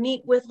Committee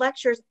meet with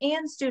lecturers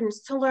and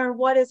students to learn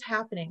what is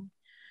happening.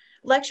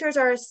 Lecturers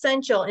are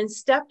essential and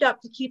stepped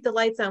up to keep the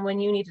lights on when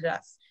you needed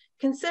us.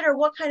 Consider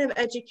what kind of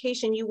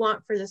education you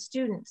want for the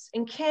students,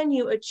 and can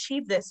you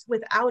achieve this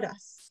without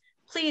us?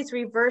 Please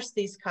reverse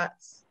these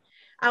cuts.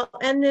 I'll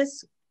end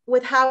this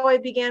with how I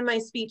began my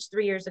speech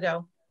 3 years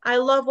ago. I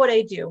love what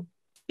I do.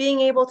 Being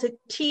able to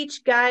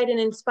teach, guide, and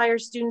inspire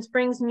students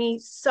brings me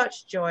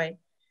such joy.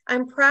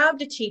 I'm proud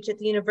to teach at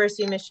the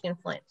University of Michigan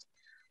Flint.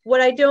 What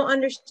I don't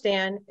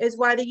understand is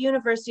why the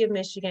University of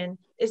Michigan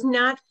is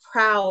not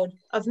proud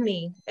of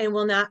me and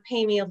will not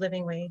pay me a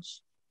living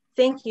wage.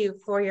 Thank you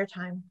for your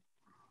time.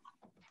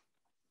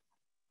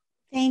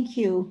 Thank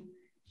you.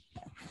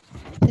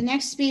 The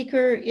next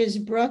speaker is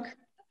Brooke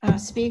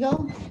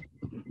Spiegel.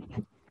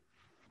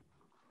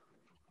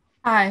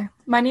 Hi,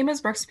 my name is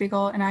Brooke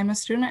Spiegel, and I'm a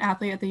student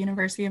athlete at the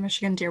University of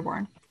Michigan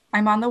Dearborn.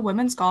 I'm on the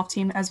women's golf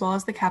team as well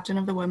as the captain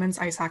of the women's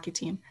ice hockey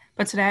team,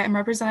 but today I'm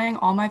representing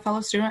all my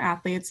fellow student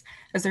athletes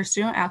as their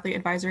Student Athlete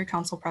Advisory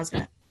Council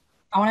president.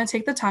 I want to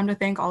take the time to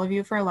thank all of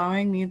you for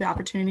allowing me the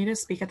opportunity to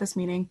speak at this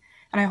meeting,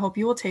 and I hope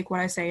you will take what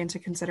I say into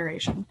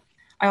consideration.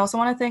 I also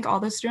want to thank all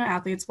the student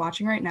athletes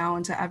watching right now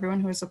and to everyone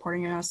who is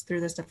supporting us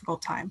through this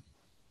difficult time.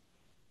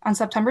 On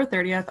September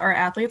 30th, our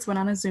athletes went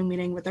on a Zoom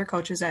meeting with their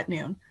coaches at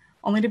noon,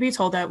 only to be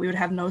told that we would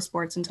have no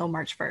sports until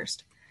March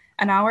 1st.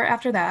 An hour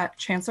after that,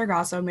 Chancellor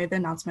Grasso made the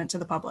announcement to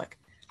the public.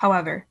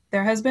 However,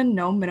 there has been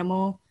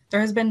minimal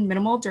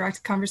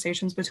direct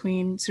conversations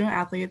between student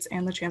athletes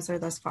and the Chancellor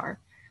thus far.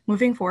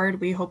 Moving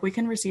forward, we hope we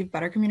can receive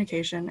better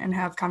communication and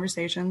have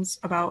conversations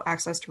about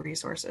access to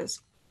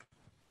resources.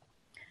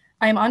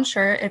 I am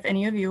unsure if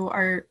any of you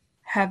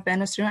have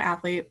been a student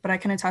athlete, but I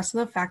can attest to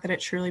the fact that it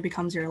truly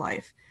becomes your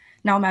life.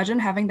 Now imagine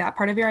having that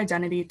part of your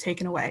identity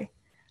taken away.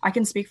 I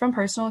can speak from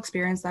personal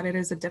experience that it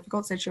is a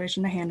difficult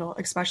situation to handle,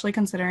 especially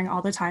considering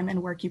all the time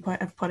and work you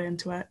have put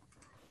into it.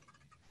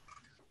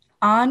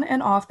 On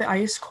and off the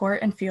ice, court,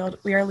 and field,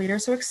 we are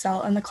leaders who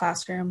excel in the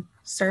classroom,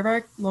 serve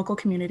our local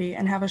community,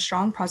 and have a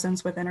strong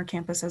presence within our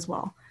campus as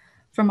well.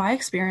 From my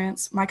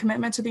experience, my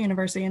commitment to the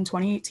university in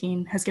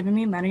 2018 has given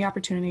me many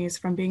opportunities,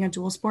 from being a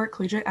dual sport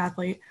collegiate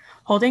athlete,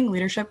 holding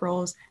leadership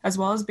roles, as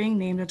well as being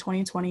named a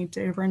 2020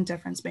 Dearborn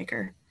Difference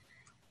Maker.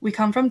 We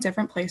come from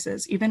different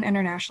places, even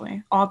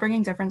internationally, all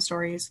bringing different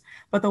stories,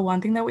 but the one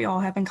thing that we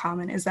all have in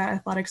common is that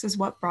athletics is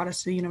what brought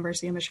us to the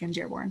University of Michigan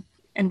Dearborn,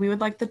 and we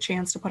would like the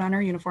chance to put on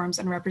our uniforms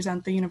and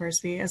represent the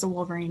university as a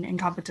Wolverine in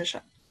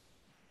competition.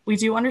 We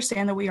do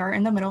understand that we are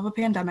in the middle of a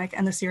pandemic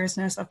and the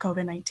seriousness of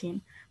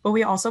COVID-19, but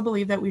we also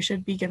believe that we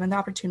should be given the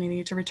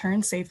opportunity to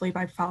return safely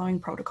by following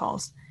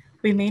protocols.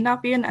 We may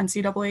not be an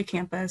NCAA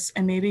campus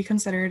and may be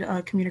considered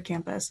a commuter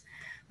campus,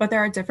 but there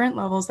are different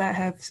levels that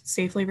have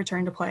safely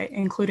returned to play,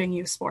 including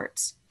youth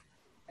sports.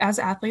 As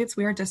athletes,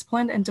 we are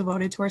disciplined and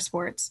devoted to our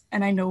sports,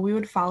 and I know we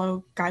would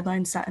follow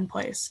guidelines set in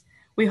place.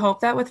 We hope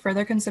that with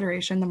further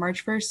consideration, the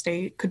March 1st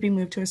date could be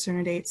moved to a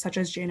sooner date, such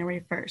as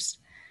January 1st.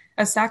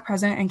 As SAC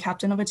president and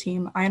captain of a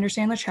team, I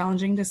understand the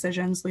challenging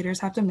decisions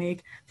leaders have to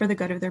make for the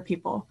good of their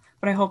people,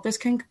 but I hope this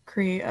can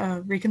create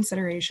a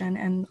reconsideration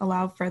and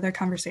allow further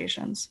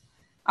conversations.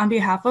 On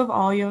behalf of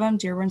all U of M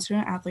Dearborn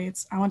student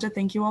athletes, I want to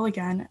thank you all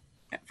again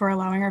for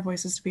allowing our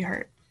voices to be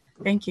heard.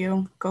 Thank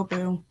you, go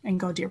Boo, and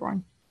go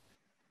Dearborn.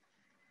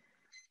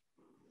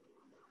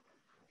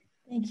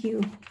 Thank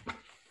you.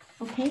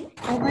 Okay,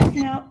 I'd like to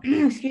now,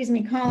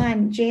 call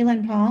on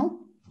Jalen Paul.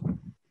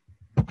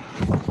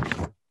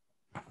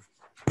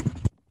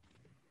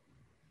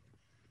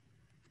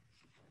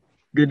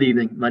 Good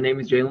evening. My name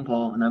is Jalen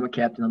Paul, and I'm a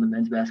captain on the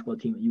men's basketball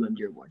team at UM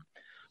Dearborn.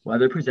 While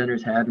other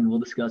presenters have and will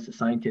discuss the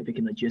scientific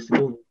and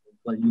logistical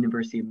why the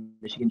University of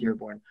Michigan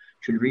Dearborn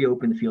should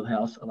reopen the field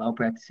house, allow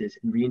practices,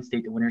 and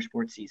reinstate the winter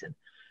sports season,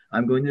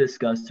 I'm going to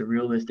discuss the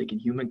realistic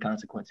and human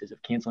consequences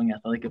of canceling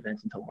athletic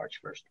events until March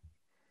 1st.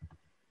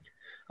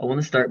 I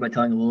want to start by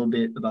telling a little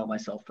bit about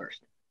myself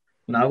first.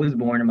 When I was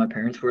born and my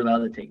parents were allowed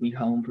to take me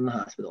home from the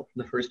hospital,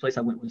 the first place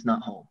I went was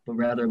not home, but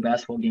rather a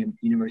basketball game at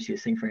the University of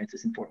St.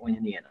 Francis in Fort Wayne,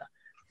 Indiana.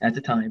 At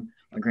the time,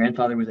 my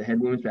grandfather was a head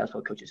women's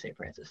basketball coach at St.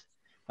 Francis.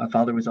 My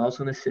father was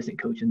also an assistant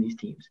coach in these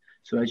teams,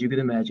 so as you can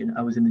imagine,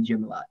 I was in the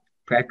gym a lot,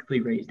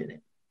 practically raised in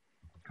it.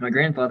 My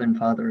grandfather and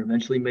father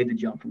eventually made the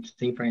jump from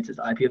St. Francis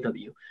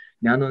IPFW,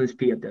 now known as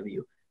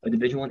PFW, a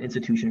Division I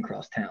institution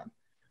across town.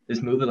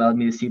 This move allowed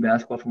me to see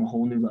basketball from a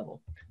whole new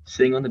level.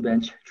 Sitting on the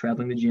bench,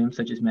 traveling to gyms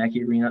such as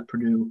Mackey Arena at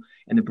Purdue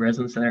and the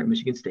Breslin Center at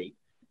Michigan State,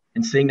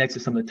 and sitting next to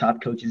some of the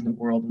top coaches in the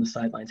world on the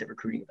sidelines at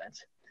recruiting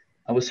events.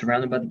 I was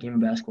surrounded by the game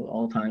of basketball at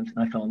all times,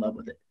 and I fell in love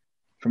with it.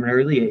 From an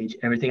early age,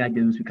 everything I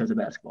did was because of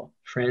basketball.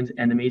 Friends,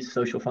 enemies,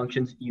 social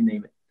functions, you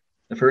name it.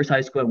 The first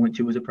high school I went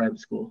to was a private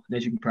school, and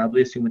as you can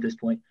probably assume at this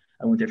point,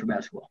 I went there for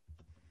basketball.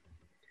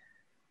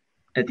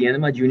 At the end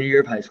of my junior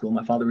year of high school,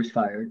 my father was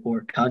fired,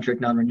 or contract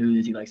non-renewed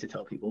as he likes to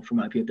tell people, from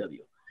IPFW.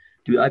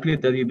 Due to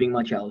IPFW being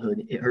my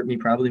childhood, it hurt me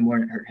probably more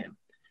than it hurt him.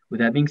 With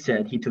that being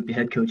said, he took the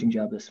head coaching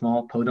job at a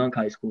small podunk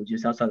high school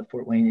just outside of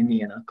Fort Wayne,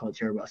 Indiana, called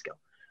Cherubusco,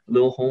 a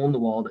little hole in the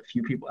wall that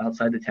few people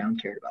outside the town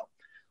cared about.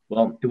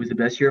 Well, it was the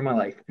best year of my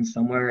life, and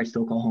somewhere I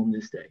still call home to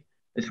this day.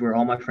 It's where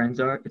all my friends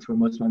are. It's where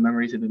most of my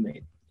memories have been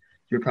made.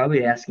 You're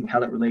probably asking how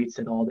that relates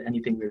at all to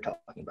anything we were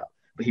talking about,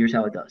 but here's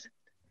how it does.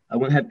 I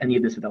wouldn't have any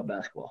of this without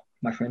basketball.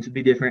 My friends would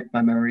be different,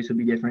 my memories would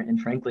be different, and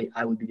frankly,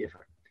 I would be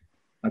different.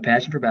 My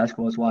passion for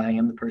basketball is why I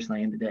am the person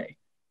I am today.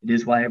 It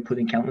is why I put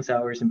in countless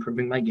hours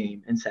improving my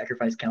game and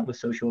sacrificed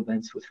countless social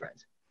events with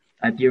friends.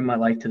 I've given my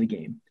life to the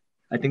game.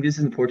 I think this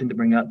is important to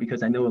bring up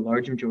because I know a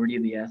large majority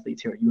of the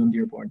athletes here at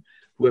Dearborn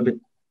who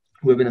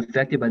have been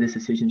affected by this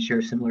decision share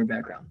a similar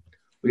background.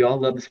 We all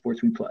love the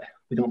sports we play.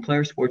 We don't play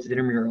our sports as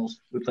intramurals.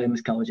 We play them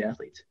as college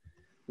athletes.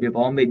 We have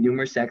all made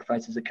numerous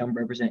sacrifices to come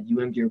represent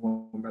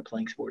Dearborn by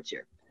playing sports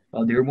here.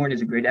 While Dearborn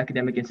is a great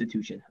academic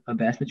institution, a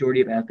vast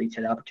majority of athletes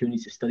had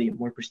opportunities to study at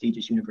more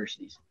prestigious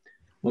universities.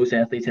 Most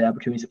athletes had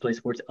opportunities to play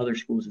sports at other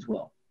schools as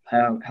well.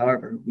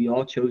 However, we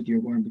all chose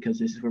Dearborn because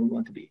this is where we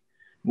want to be.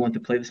 We want to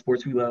play the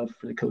sports we love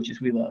for the coaches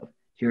we love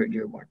here at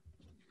Dearborn.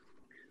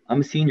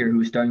 I'm a senior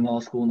who is starting law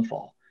school in the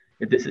fall.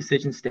 If this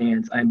decision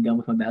stands, I am done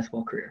with my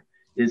basketball career.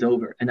 It is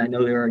over, and I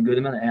know there are a good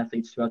amount of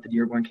athletes throughout the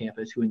Dearborn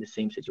campus who are in the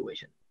same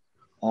situation.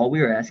 All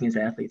we are asking as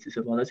athletes is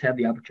to let us have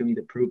the opportunity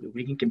to prove that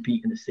we can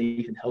compete in a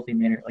safe and healthy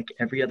manner like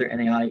every other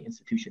NAI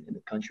institution in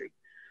the country.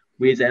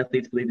 We as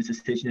athletes believe this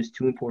decision is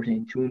too important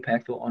and too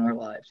impactful on our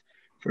lives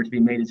for it to be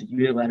made as a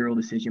unilateral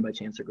decision by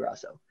Chancellor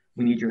Grasso.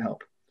 We need your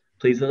help.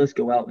 Please let us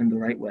go out in the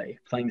right way,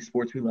 playing the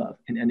sports we love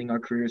and ending our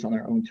careers on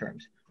our own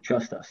terms.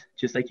 Trust us,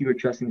 just like you are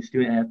trusting the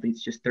student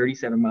athletes just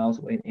 37 miles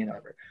away in Ann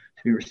Arbor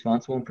to be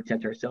responsible and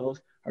protect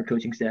ourselves, our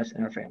coaching staffs,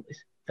 and our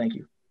families. Thank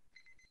you.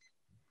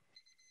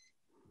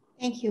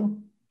 Thank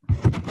you.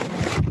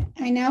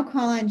 I now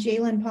call on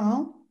Jalen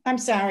Paul. I'm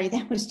sorry,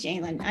 that was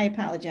Jalen. I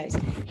apologize.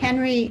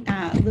 Henry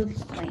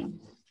Luflane.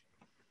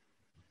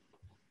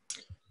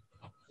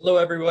 Hello,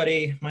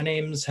 everybody. My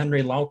name is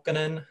Henry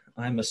Laukkanen.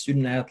 I'm a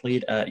student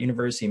athlete at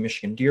University of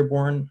Michigan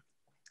Dearborn.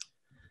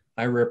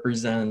 I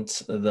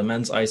represent the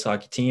men's ice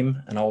hockey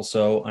team, and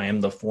also I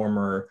am the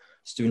former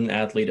student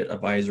athlete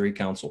advisory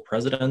council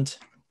president.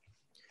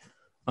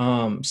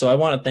 So I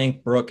want to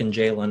thank Brooke and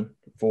Jalen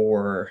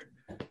for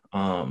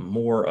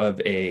more of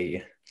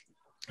a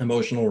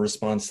emotional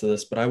response to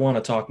this, but I want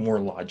to talk more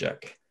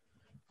logic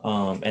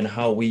and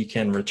how we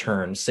can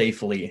return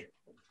safely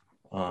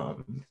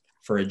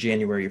for a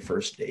January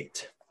 1st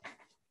date.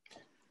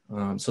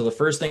 So the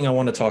first thing I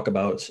want to talk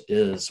about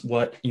is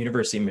what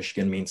University of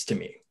Michigan means to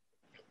me.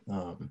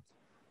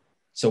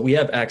 So we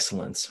have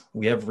excellence,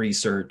 we have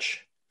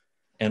research,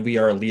 and we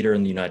are a leader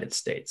in the United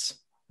States.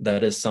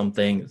 That is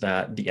something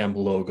that the M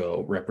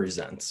logo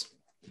represents.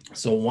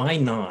 So why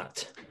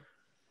not,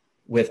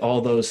 with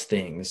all those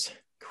things,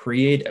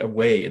 create a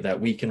way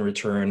that we can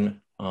return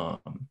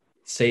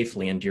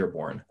safely in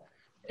Dearborn?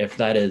 If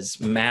that is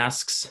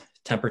masks,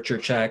 temperature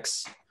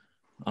checks,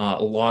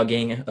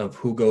 logging of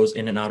who goes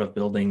in and out of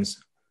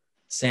buildings,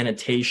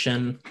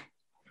 sanitation,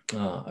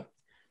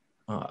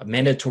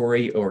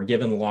 mandatory or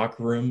given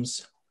locker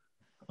rooms,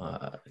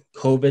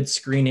 COVID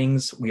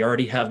screenings. We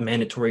already have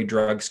mandatory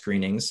drug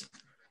screenings.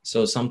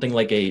 So something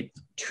like a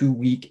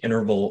 2-week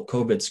interval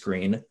COVID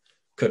screen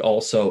could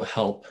also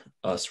help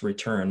us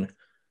return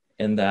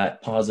in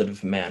that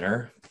positive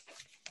manner.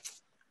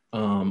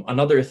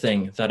 Another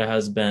thing that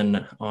has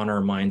been on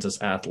our minds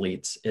as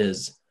athletes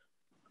is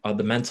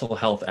the mental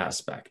health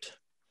aspect.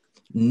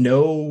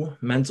 No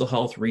mental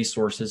health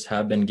resources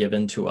have been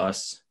given to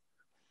us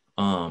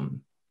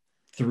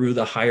through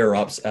the higher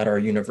ups at our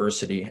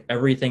university.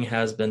 Everything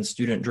has been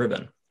student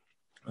driven.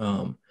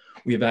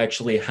 We've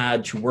actually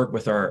had to work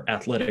with our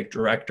athletic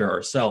director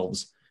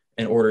ourselves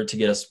in order to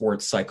get a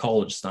sports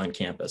psychologist on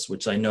campus,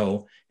 which I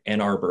know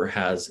Ann Arbor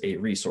has a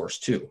resource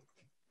too.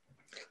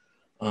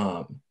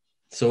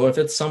 So if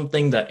it's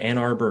something that Ann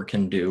Arbor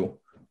can do,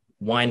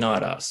 why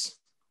not us?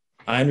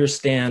 I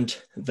understand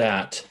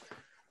that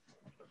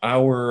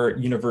our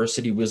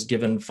university was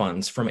given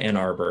funds from Ann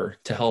Arbor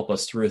to help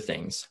us through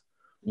things.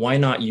 Why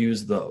not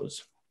use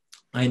those?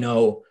 I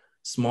know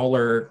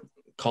smaller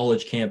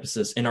college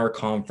campuses in our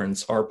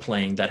conference are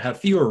playing that have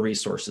fewer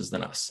resources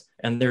than us,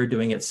 and they're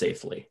doing it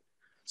safely.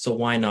 So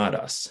why not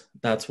us?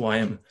 That's why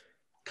I'm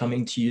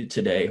coming to you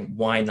today.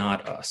 Why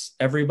not us?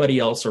 Everybody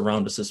else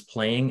around us is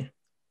playing.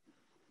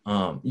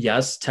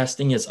 Yes,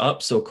 testing is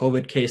up, so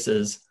COVID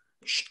cases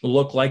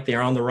look like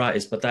they're on the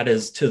rise, but that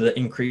is to the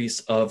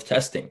increase of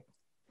testing.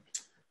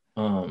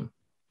 So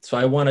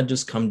I want to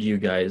just come to you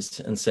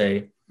guys and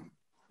say,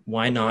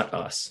 why not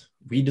us?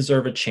 We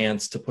deserve a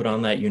chance to put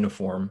on that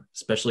uniform,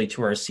 especially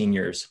to our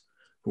seniors,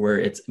 where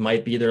it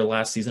might be their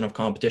last season of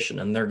competition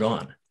and they're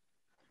gone.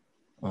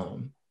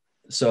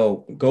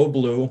 So go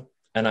blue,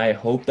 and I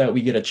hope that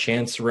we get a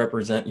chance to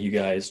represent you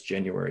guys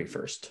January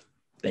 1st.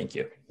 Thank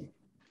you.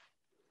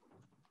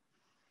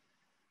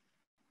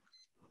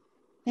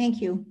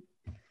 Thank you.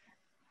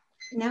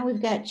 Now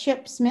we've got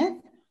Chip Smith.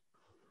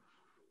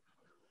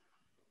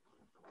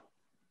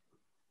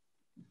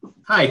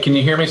 Hi, can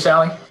you hear me,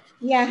 Sally?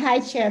 Yeah, hi,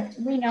 Chip.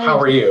 We know. How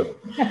are you?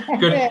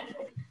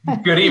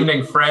 Good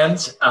evening,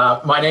 friends.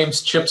 My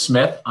name's Chip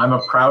Smith. I'm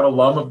a proud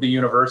alum of the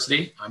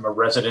university. I'm a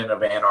resident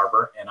of Ann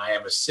Arbor, and I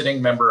am a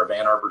sitting member of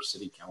Ann Arbor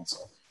City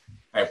Council.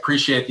 I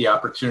appreciate the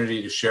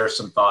opportunity to share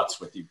some thoughts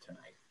with you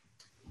tonight.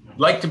 I'd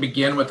like to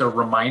begin with a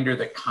reminder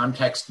that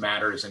context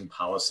matters in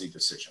policy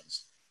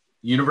decisions.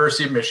 The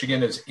University of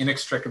Michigan is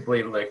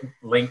inextricably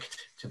linked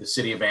to the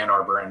city of Ann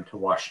Arbor and to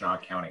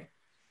Washtenaw County.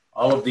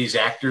 All of these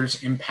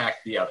actors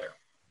impact the other.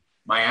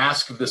 My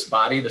ask of this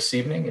body this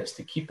evening is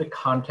to keep the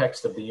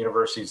context of the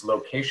university's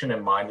location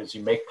in mind as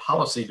you make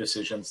policy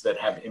decisions that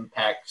have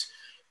impacts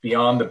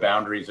beyond the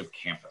boundaries of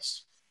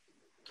campus.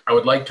 I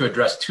would like to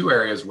address two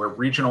areas where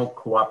regional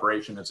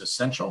cooperation is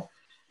essential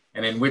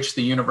and in which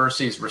the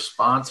university's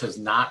response has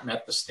not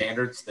met the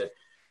standards that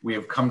we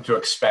have come to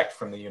expect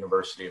from the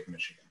University of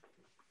Michigan.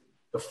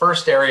 The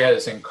first area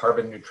is in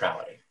carbon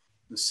neutrality.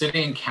 The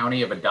city and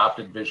county have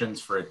adopted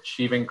visions for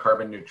achieving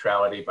carbon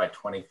neutrality by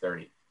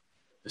 2030.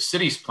 The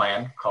city's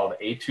plan, called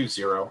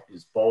A20,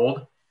 is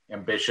bold,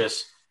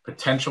 ambitious,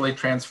 potentially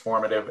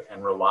transformative,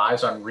 and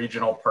relies on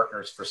regional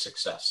partners for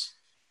success.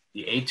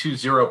 The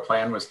A20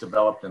 plan was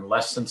developed in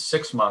less than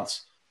 6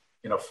 months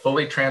in a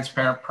fully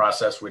transparent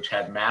process which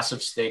had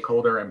massive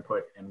stakeholder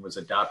input and was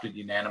adopted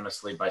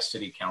unanimously by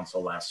City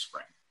Council last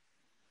spring.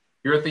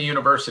 Here at the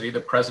university, the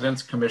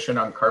President's Commission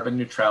on Carbon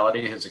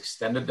Neutrality has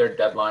extended their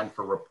deadline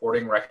for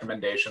reporting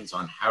recommendations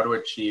on how to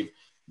achieve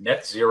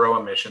net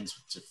zero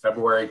emissions to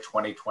February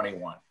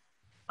 2021.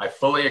 I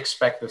fully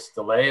expect this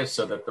delay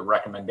so that the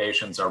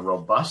recommendations are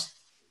robust,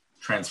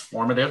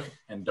 transformative,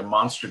 and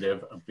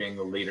demonstrative of being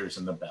the leaders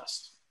and the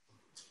best.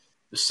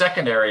 The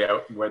second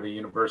area where the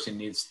university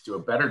needs to do a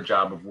better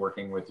job of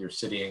working with your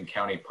city and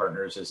county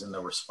partners is in the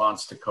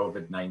response to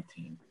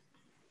COVID-19.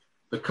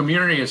 The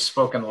community has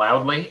spoken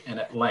loudly and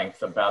at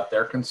length about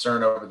their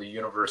concern over the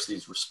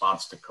university's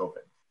response to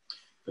COVID.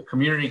 The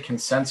community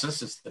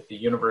consensus is that the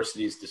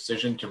university's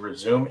decision to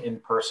resume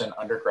in-person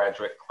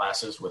undergraduate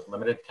classes with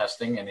limited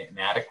testing and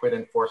inadequate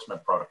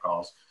enforcement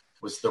protocols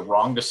was the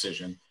wrong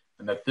decision,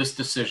 and that this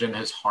decision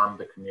has harmed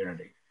the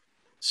community.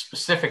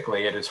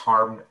 Specifically, it has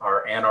harmed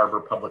our Ann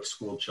Arbor public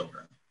school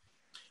children.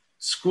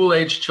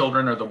 School-age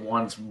children are the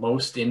ones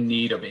most in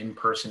need of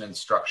in-person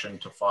instruction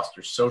to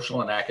foster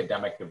social and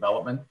academic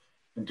development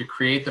and to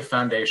create the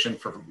foundation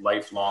for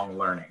lifelong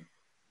learning.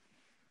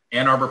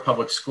 Ann Arbor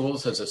Public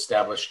Schools has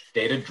established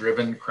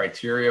data-driven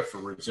criteria for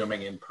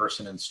resuming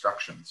in-person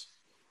instructions.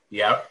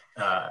 The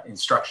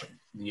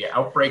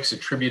outbreaks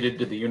attributed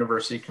to the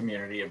university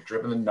community have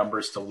driven the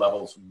numbers to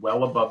levels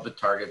well above the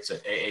targets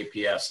that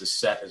AAPS has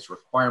set as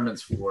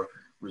requirements for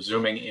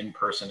resuming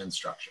in-person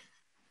instruction.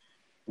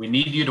 We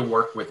need you to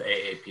work with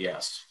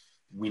AAPS.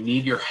 We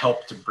need your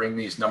help to bring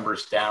these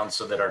numbers down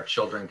so that our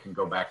children can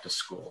go back to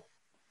school.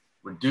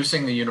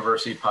 Reducing the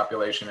university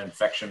population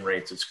infection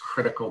rates is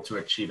critical to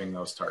achieving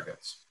those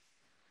targets.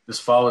 This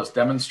fall has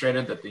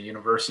demonstrated that the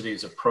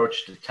university's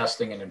approach to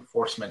testing and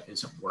enforcement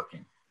isn't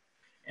working.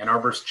 Ann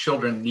Arbor's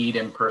children need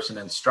in-person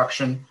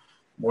instruction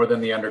more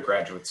than the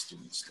undergraduate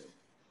students do.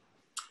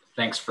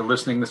 Thanks for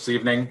listening this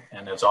evening,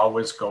 and as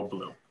always, go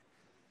blue.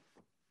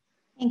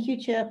 Thank you,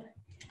 Chip.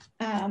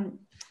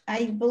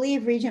 I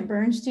believe Regent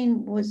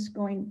Bernstein wishes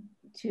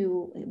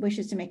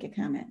to make a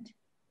comment.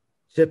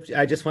 Chip,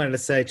 I just wanted to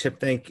say,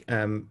 Chip,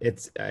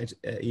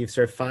 you've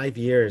served 5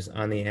 years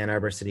on the Ann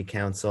Arbor City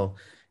Council,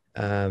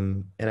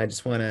 and I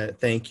just want to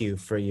thank you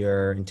for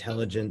your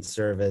intelligent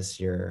service,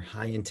 your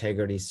high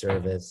integrity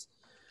service,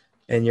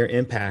 and your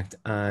impact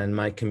on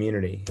my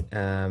community.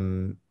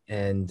 And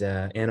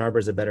Ann Arbor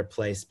is a better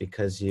place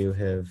because you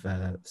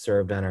have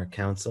served on our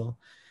council,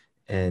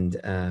 and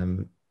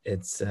I'm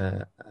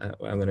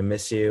going to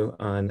miss you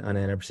on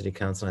Ann Arbor City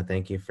Council. I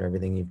thank you for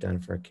everything you've done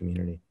for our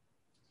community.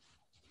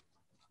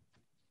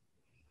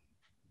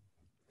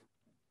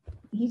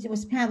 He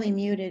was probably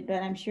muted,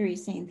 but I'm sure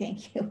he's saying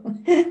thank you.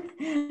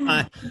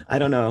 I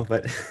don't know,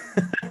 but.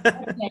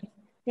 Okay,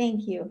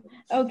 thank you.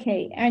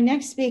 Okay, our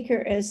next speaker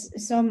is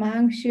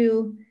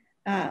Somangshu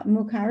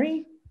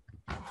Mukhari.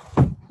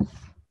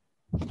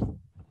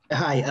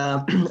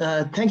 Hi,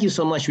 thank you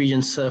so much,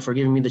 Regents, for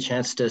giving me the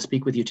chance to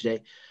speak with you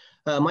today.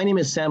 My name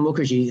is Sam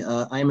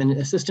Mukherjee. I am an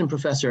assistant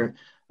professor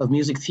of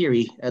music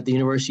theory at the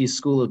University's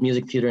School of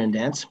Music, Theater, and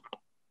Dance.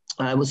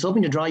 I was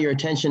hoping to draw your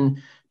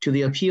attention to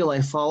the appeal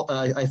I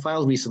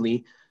filed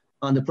recently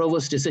on the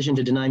provost's decision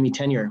to deny me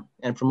tenure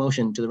and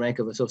promotion to the rank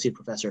of associate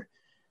professor.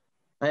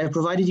 I have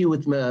provided you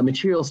with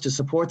materials to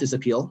support this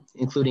appeal,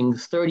 including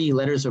 30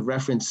 letters of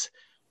reference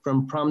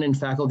from prominent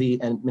faculty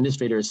and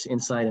administrators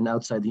inside and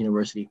outside the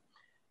university.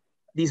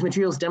 These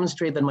materials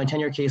demonstrate that my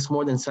tenure case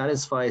more than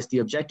satisfies the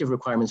objective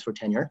requirements for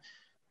tenure.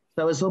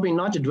 So I was hoping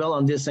not to dwell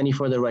on this any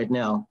further right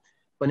now,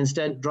 but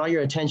instead draw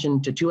your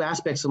attention to two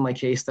aspects of my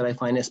case that I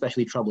find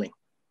especially troubling.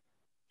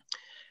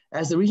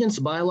 As the Regents'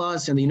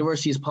 bylaws and the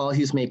university's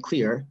policies make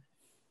clear,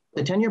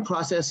 the tenure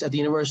process at the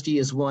university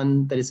is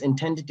one that is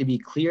intended to be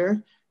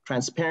clear,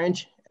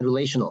 transparent, and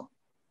relational,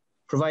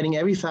 providing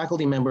every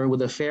faculty member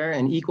with a fair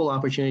and equal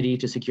opportunity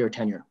to secure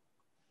tenure.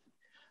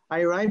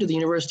 I arrived at the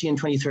university in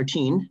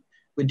 2013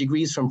 with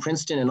degrees from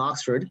Princeton and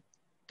Oxford,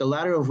 the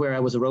latter of where I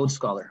was a Rhodes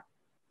Scholar.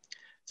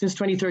 Since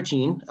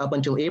 2013, up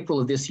until April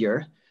of this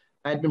year,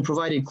 I had been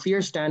provided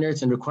clear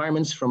standards and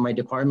requirements from my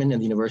department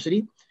and the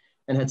university,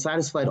 and had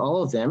satisfied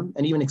all of them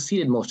and even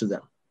exceeded most of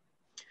them.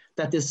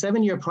 That this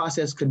 7-year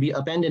process could be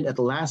upended at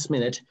the last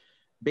minute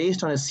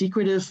based on a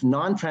secretive,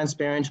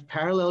 non-transparent,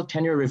 parallel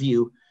tenure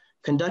review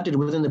conducted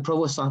within the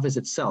provost's office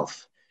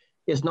itself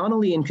is not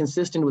only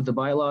inconsistent with the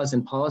bylaws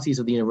and policies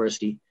of the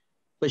university,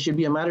 but should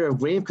be a matter of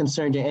grave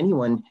concern to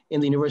anyone in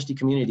the university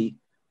community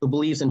who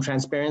believes in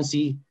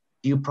transparency,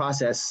 due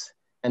process,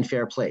 and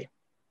fair play.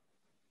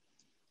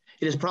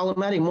 It is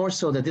problematic more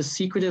so that this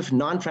secretive,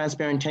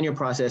 non-transparent tenure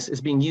process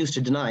is being used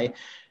to deny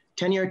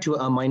tenure to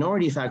a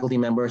minority faculty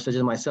member such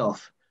as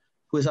myself,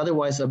 who is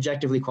otherwise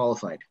objectively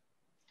qualified.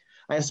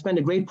 I have spent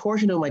a great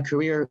portion of my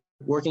career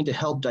working to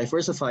help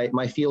diversify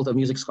my field of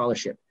music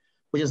scholarship,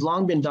 which has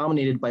long been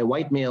dominated by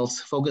white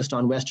males focused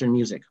on Western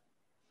music.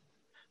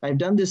 I've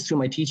done this through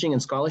my teaching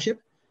and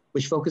scholarship,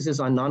 which focuses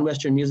on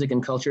non-Western music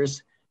and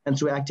cultures, and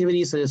through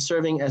activities such as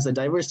serving as the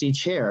diversity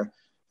chair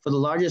for the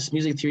largest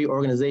music theory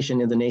organization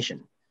in the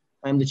nation.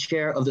 I'm the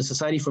chair of the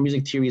Society for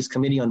Music Theory's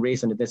Committee on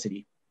Race and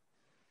Ethnicity.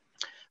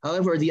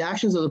 However, the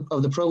actions of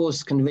the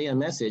provost convey a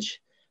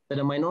message that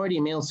a minority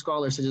male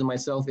scholar such as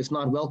myself is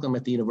not welcome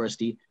at the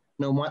university,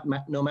 no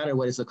matter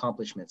what his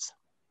accomplishments.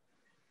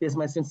 It is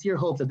my sincere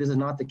hope that this is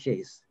not the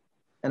case,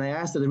 and I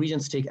ask that the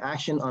Regents take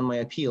action on my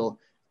appeal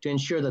to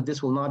ensure that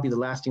this will not be the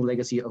lasting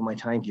legacy of my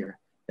time here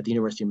at the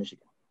University of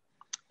Michigan.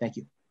 Thank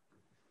you.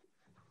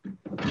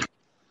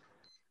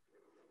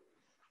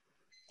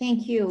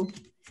 Thank you.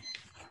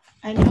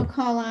 I now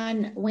call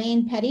on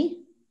Wayne Petty.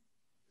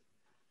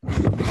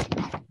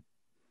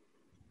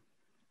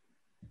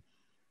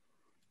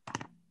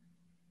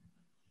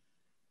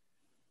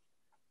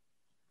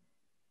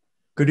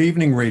 Good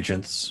evening,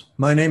 Regents.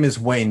 My name is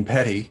Wayne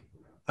Petty.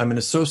 I'm an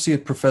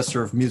associate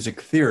professor of music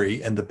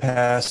theory and the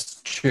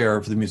past chair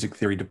of the music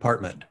theory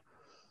department.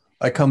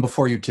 I come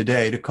before you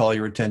today to call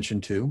your attention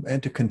to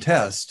and to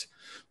contest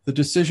the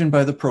decision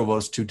by the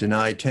provost to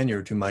deny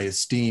tenure to my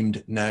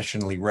esteemed,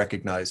 nationally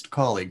recognized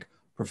colleague,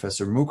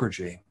 Professor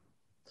Mukherjee.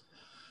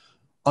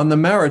 On the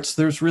merits,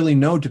 there's really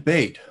no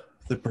debate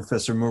that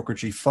Professor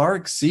Mukherjee far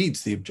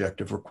exceeds the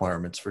objective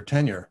requirements for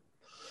tenure.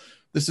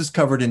 This is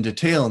covered in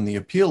detail in the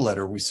appeal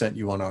letter we sent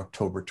you on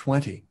October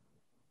 20.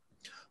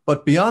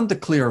 But beyond the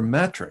clear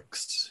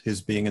metrics,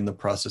 his being in the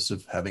process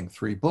of having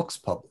 3 books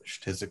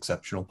published, his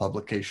exceptional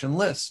publication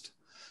list,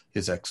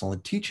 his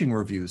excellent teaching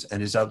reviews,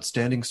 and his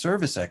outstanding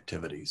service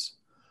activities,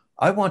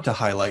 I want to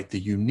highlight the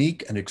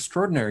unique and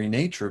extraordinary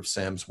nature of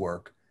Sam's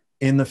work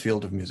in the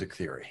field of music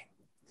theory.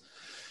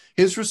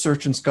 His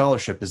research and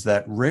scholarship is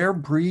that rare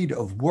breed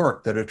of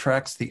work that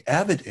attracts the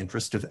avid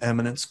interest of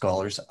eminent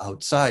scholars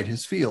outside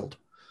his field.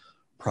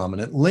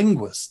 Prominent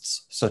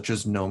linguists, such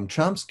as Noam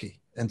Chomsky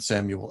and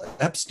Samuel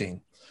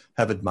Epstein,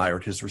 have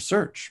admired his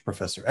research,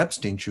 Professor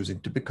Epstein choosing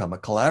to become a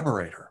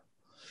collaborator.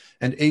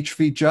 And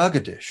H.V.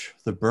 Jagadish,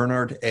 the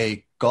Bernard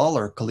A.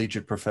 Galler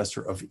Collegiate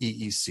Professor of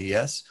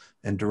EECS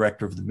and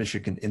Director of the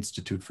Michigan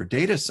Institute for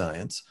Data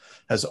Science,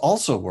 has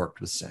also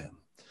worked with Sam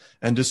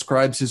and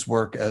describes his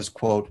work as,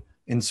 quote,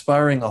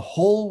 inspiring a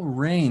whole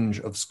range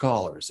of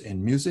scholars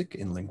in music,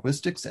 in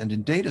linguistics, and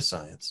in data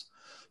science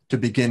to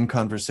begin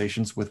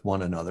conversations with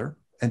one another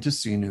and to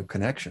see new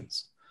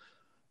connections.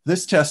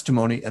 This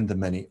testimony and the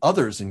many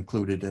others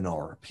included in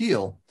our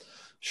appeal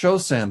show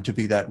Sam to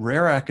be that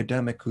rare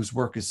academic whose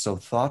work is so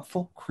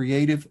thoughtful,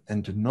 creative,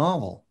 and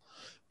novel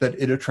that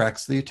it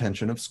attracts the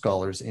attention of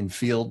scholars in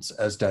fields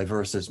as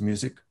diverse as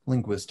music,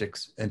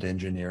 linguistics, and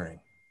engineering.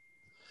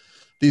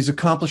 These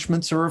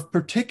accomplishments are of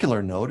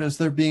particular note as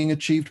they're being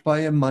achieved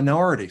by a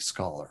minority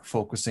scholar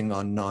focusing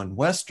on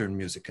non-Western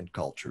music and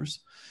cultures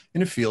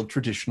in a field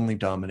traditionally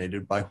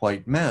dominated by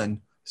white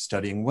men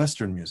studying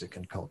Western music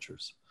and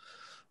cultures.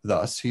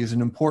 Thus, he is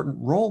an important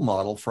role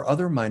model for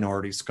other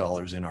minority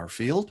scholars in our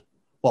field,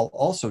 while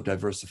also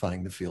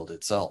diversifying the field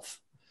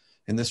itself.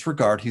 In this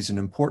regard, he's an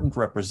important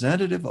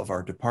representative of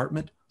our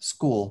department,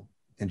 school,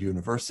 and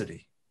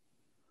university.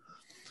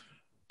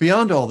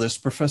 Beyond all this,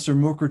 Professor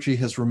Mukherjee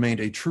has remained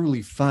a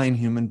truly fine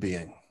human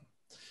being.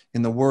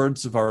 In the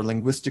words of our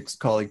linguistics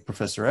colleague,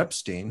 Professor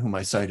Epstein, whom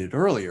I cited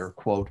earlier,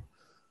 quote,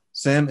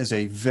 Sam is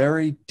a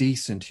very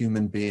decent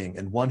human being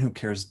and one who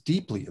cares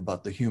deeply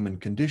about the human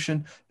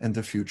condition and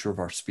the future of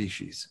our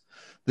species.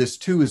 This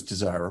too is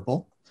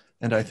desirable,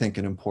 and I think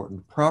an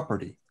important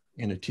property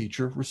in a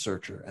teacher,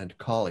 researcher, and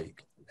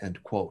colleague,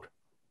 end quote.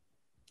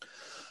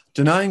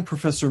 Denying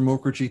Professor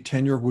Mukherjee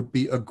tenure would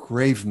be a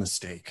grave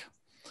mistake,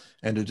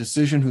 and a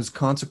decision whose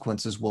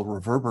consequences will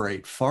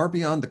reverberate far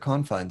beyond the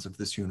confines of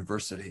this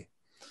university.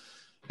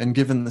 And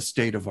given the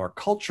state of our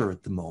culture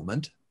at the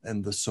moment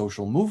and the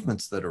social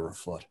movements that are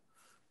afoot,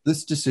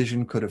 this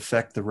decision could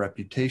affect the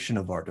reputation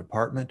of our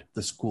department,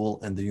 the school,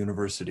 and the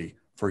university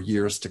for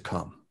years to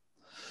come.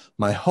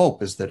 My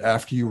hope is that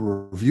after you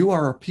review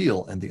our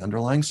appeal and the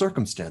underlying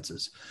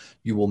circumstances,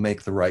 you will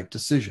make the right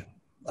decision,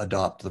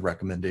 adopt the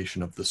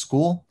recommendation of the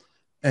school,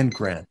 and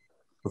grant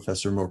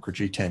Professor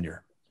Mukherjee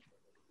tenure.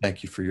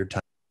 Thank you for your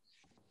time.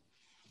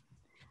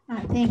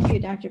 Thank you,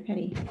 Dr.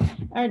 Petty.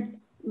 Our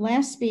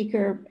last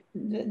speaker,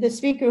 the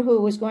speaker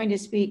who was going to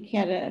speak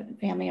had a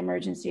family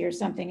emergency or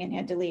something and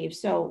had to leave,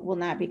 so will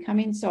not be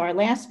coming. So our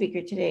last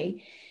speaker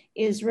today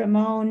is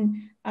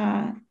Ramon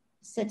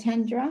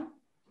Satendra.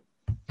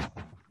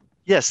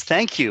 Yes,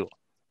 thank you.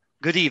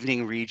 Good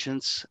evening,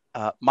 Regents.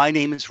 My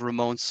name is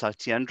Ramon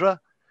Satyendra.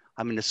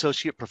 I'm an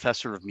associate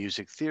professor of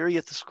music theory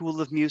at the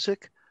School of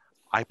Music.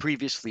 I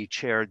previously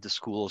chaired the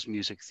school's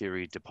music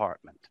theory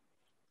department.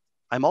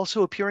 I'm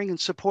also appearing in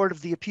support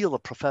of the appeal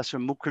of Professor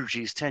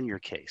Mukherjee's tenure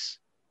case.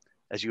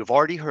 As you have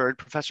already heard,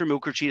 Professor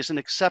Mukherjee is an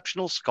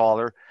exceptional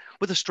scholar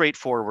with a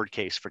straightforward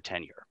case for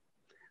tenure.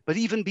 But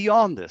even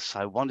beyond this,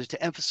 I wanted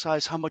to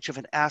emphasize how much of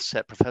an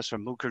asset Professor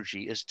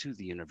Mukherjee is to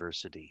the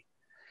university.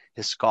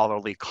 His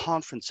scholarly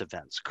conference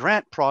events,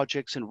 grant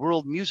projects, and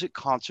world music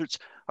concerts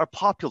are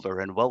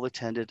popular and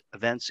well-attended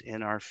events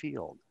in our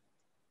field.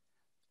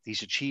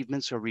 These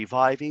achievements are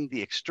reviving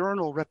the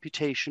external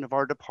reputation of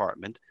our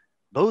department,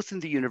 both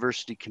in the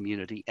university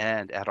community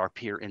and at our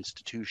peer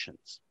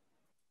institutions.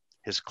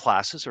 His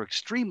classes are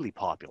extremely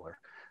popular.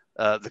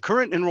 The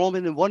current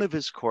enrollment in one of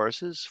his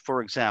courses,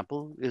 for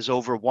example, is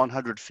over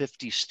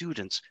 150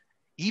 students,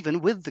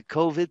 even with the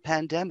COVID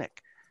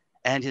pandemic.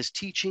 And his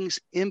teaching's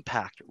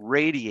impact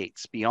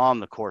radiates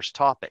beyond the course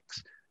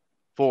topics.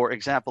 For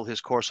example,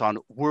 his course on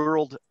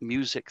world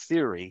music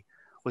theory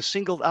was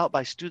singled out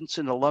by students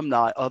and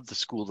alumni of the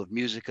School of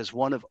Music as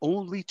one of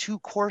only 2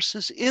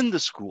 courses in the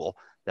school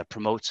that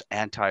promotes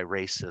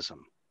anti-racism.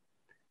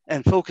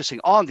 And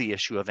focusing on the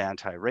issue of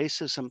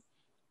anti-racism,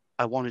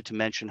 I wanted to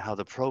mention how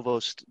the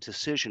provost's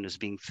decision is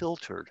being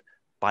filtered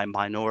by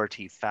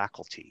minority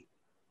faculty.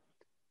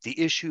 The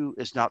issue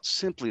is not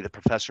simply that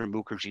Professor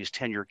Mukherjee's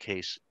tenure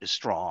case is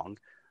strong,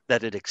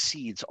 that it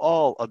exceeds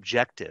all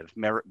objective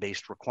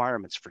merit-based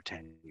requirements for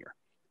tenure.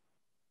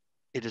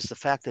 It is the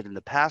fact that in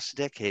the past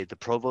decade, the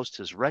provost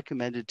has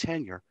recommended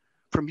tenure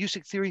for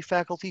music theory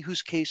faculty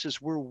whose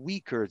cases were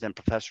weaker than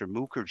Professor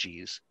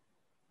Mukherjee's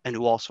and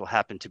who also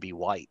happen to be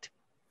white.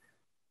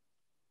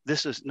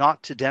 This is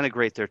not to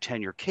denigrate their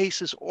tenure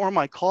cases or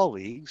my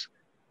colleagues.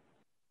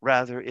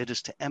 Rather, it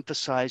is to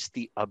emphasize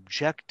the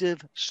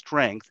objective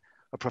strength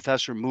of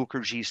Professor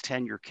Mukherjee's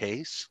tenure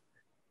case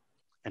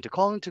and to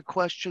call into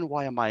question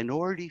why a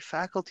minority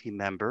faculty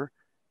member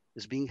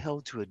is being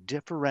held to a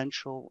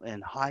differential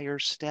and higher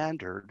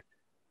standard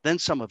than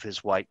some of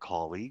his white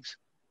colleagues,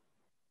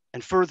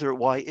 and further,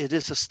 why it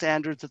is a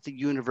standard that the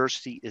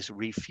university is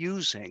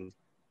refusing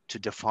to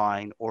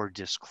define or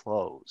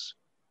disclose.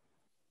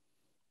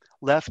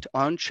 Left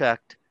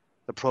unchecked,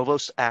 the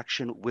provost's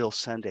action will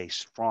send a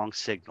strong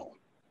signal.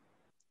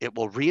 It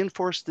will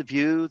reinforce the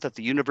view that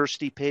the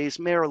university pays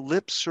mere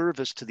lip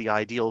service to the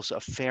ideals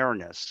of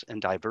fairness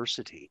and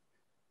diversity,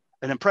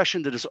 an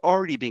impression that is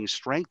already being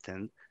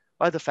strengthened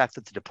by the fact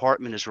that the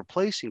department is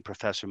replacing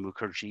Professor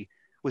Mukherjee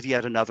with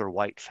yet another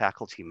white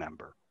faculty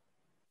member.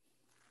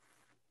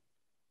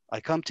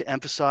 I come to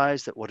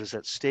emphasize that what is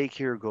at stake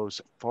here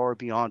goes far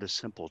beyond a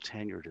simple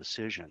tenure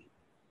decision.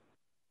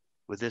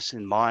 With this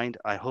in mind,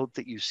 I hope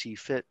that you see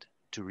fit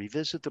to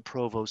revisit the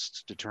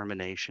provost's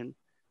determination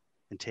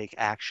and take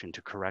action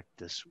to correct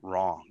this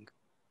wrong.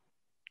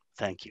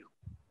 Thank you.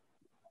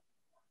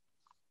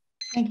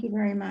 Thank you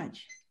very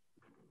much.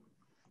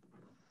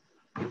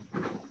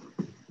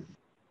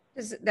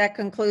 That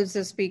concludes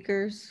the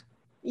speakers?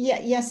 Yeah,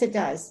 yes, it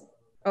does.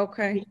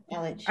 Okay.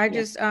 I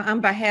just,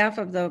 on behalf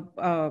of the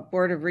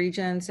Board of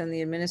Regents and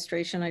the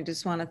administration, I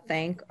just want to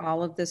thank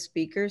all of the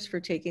speakers for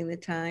taking the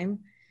time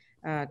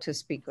to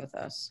speak with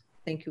us.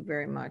 Thank you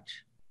very much.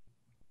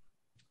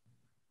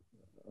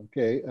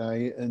 Okay,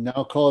 I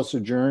now call us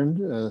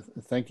adjourned.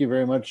 Thank you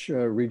very much,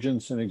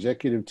 Regents and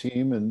executive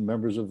team and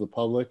members of the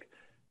public.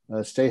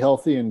 Stay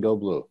healthy and go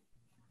blue.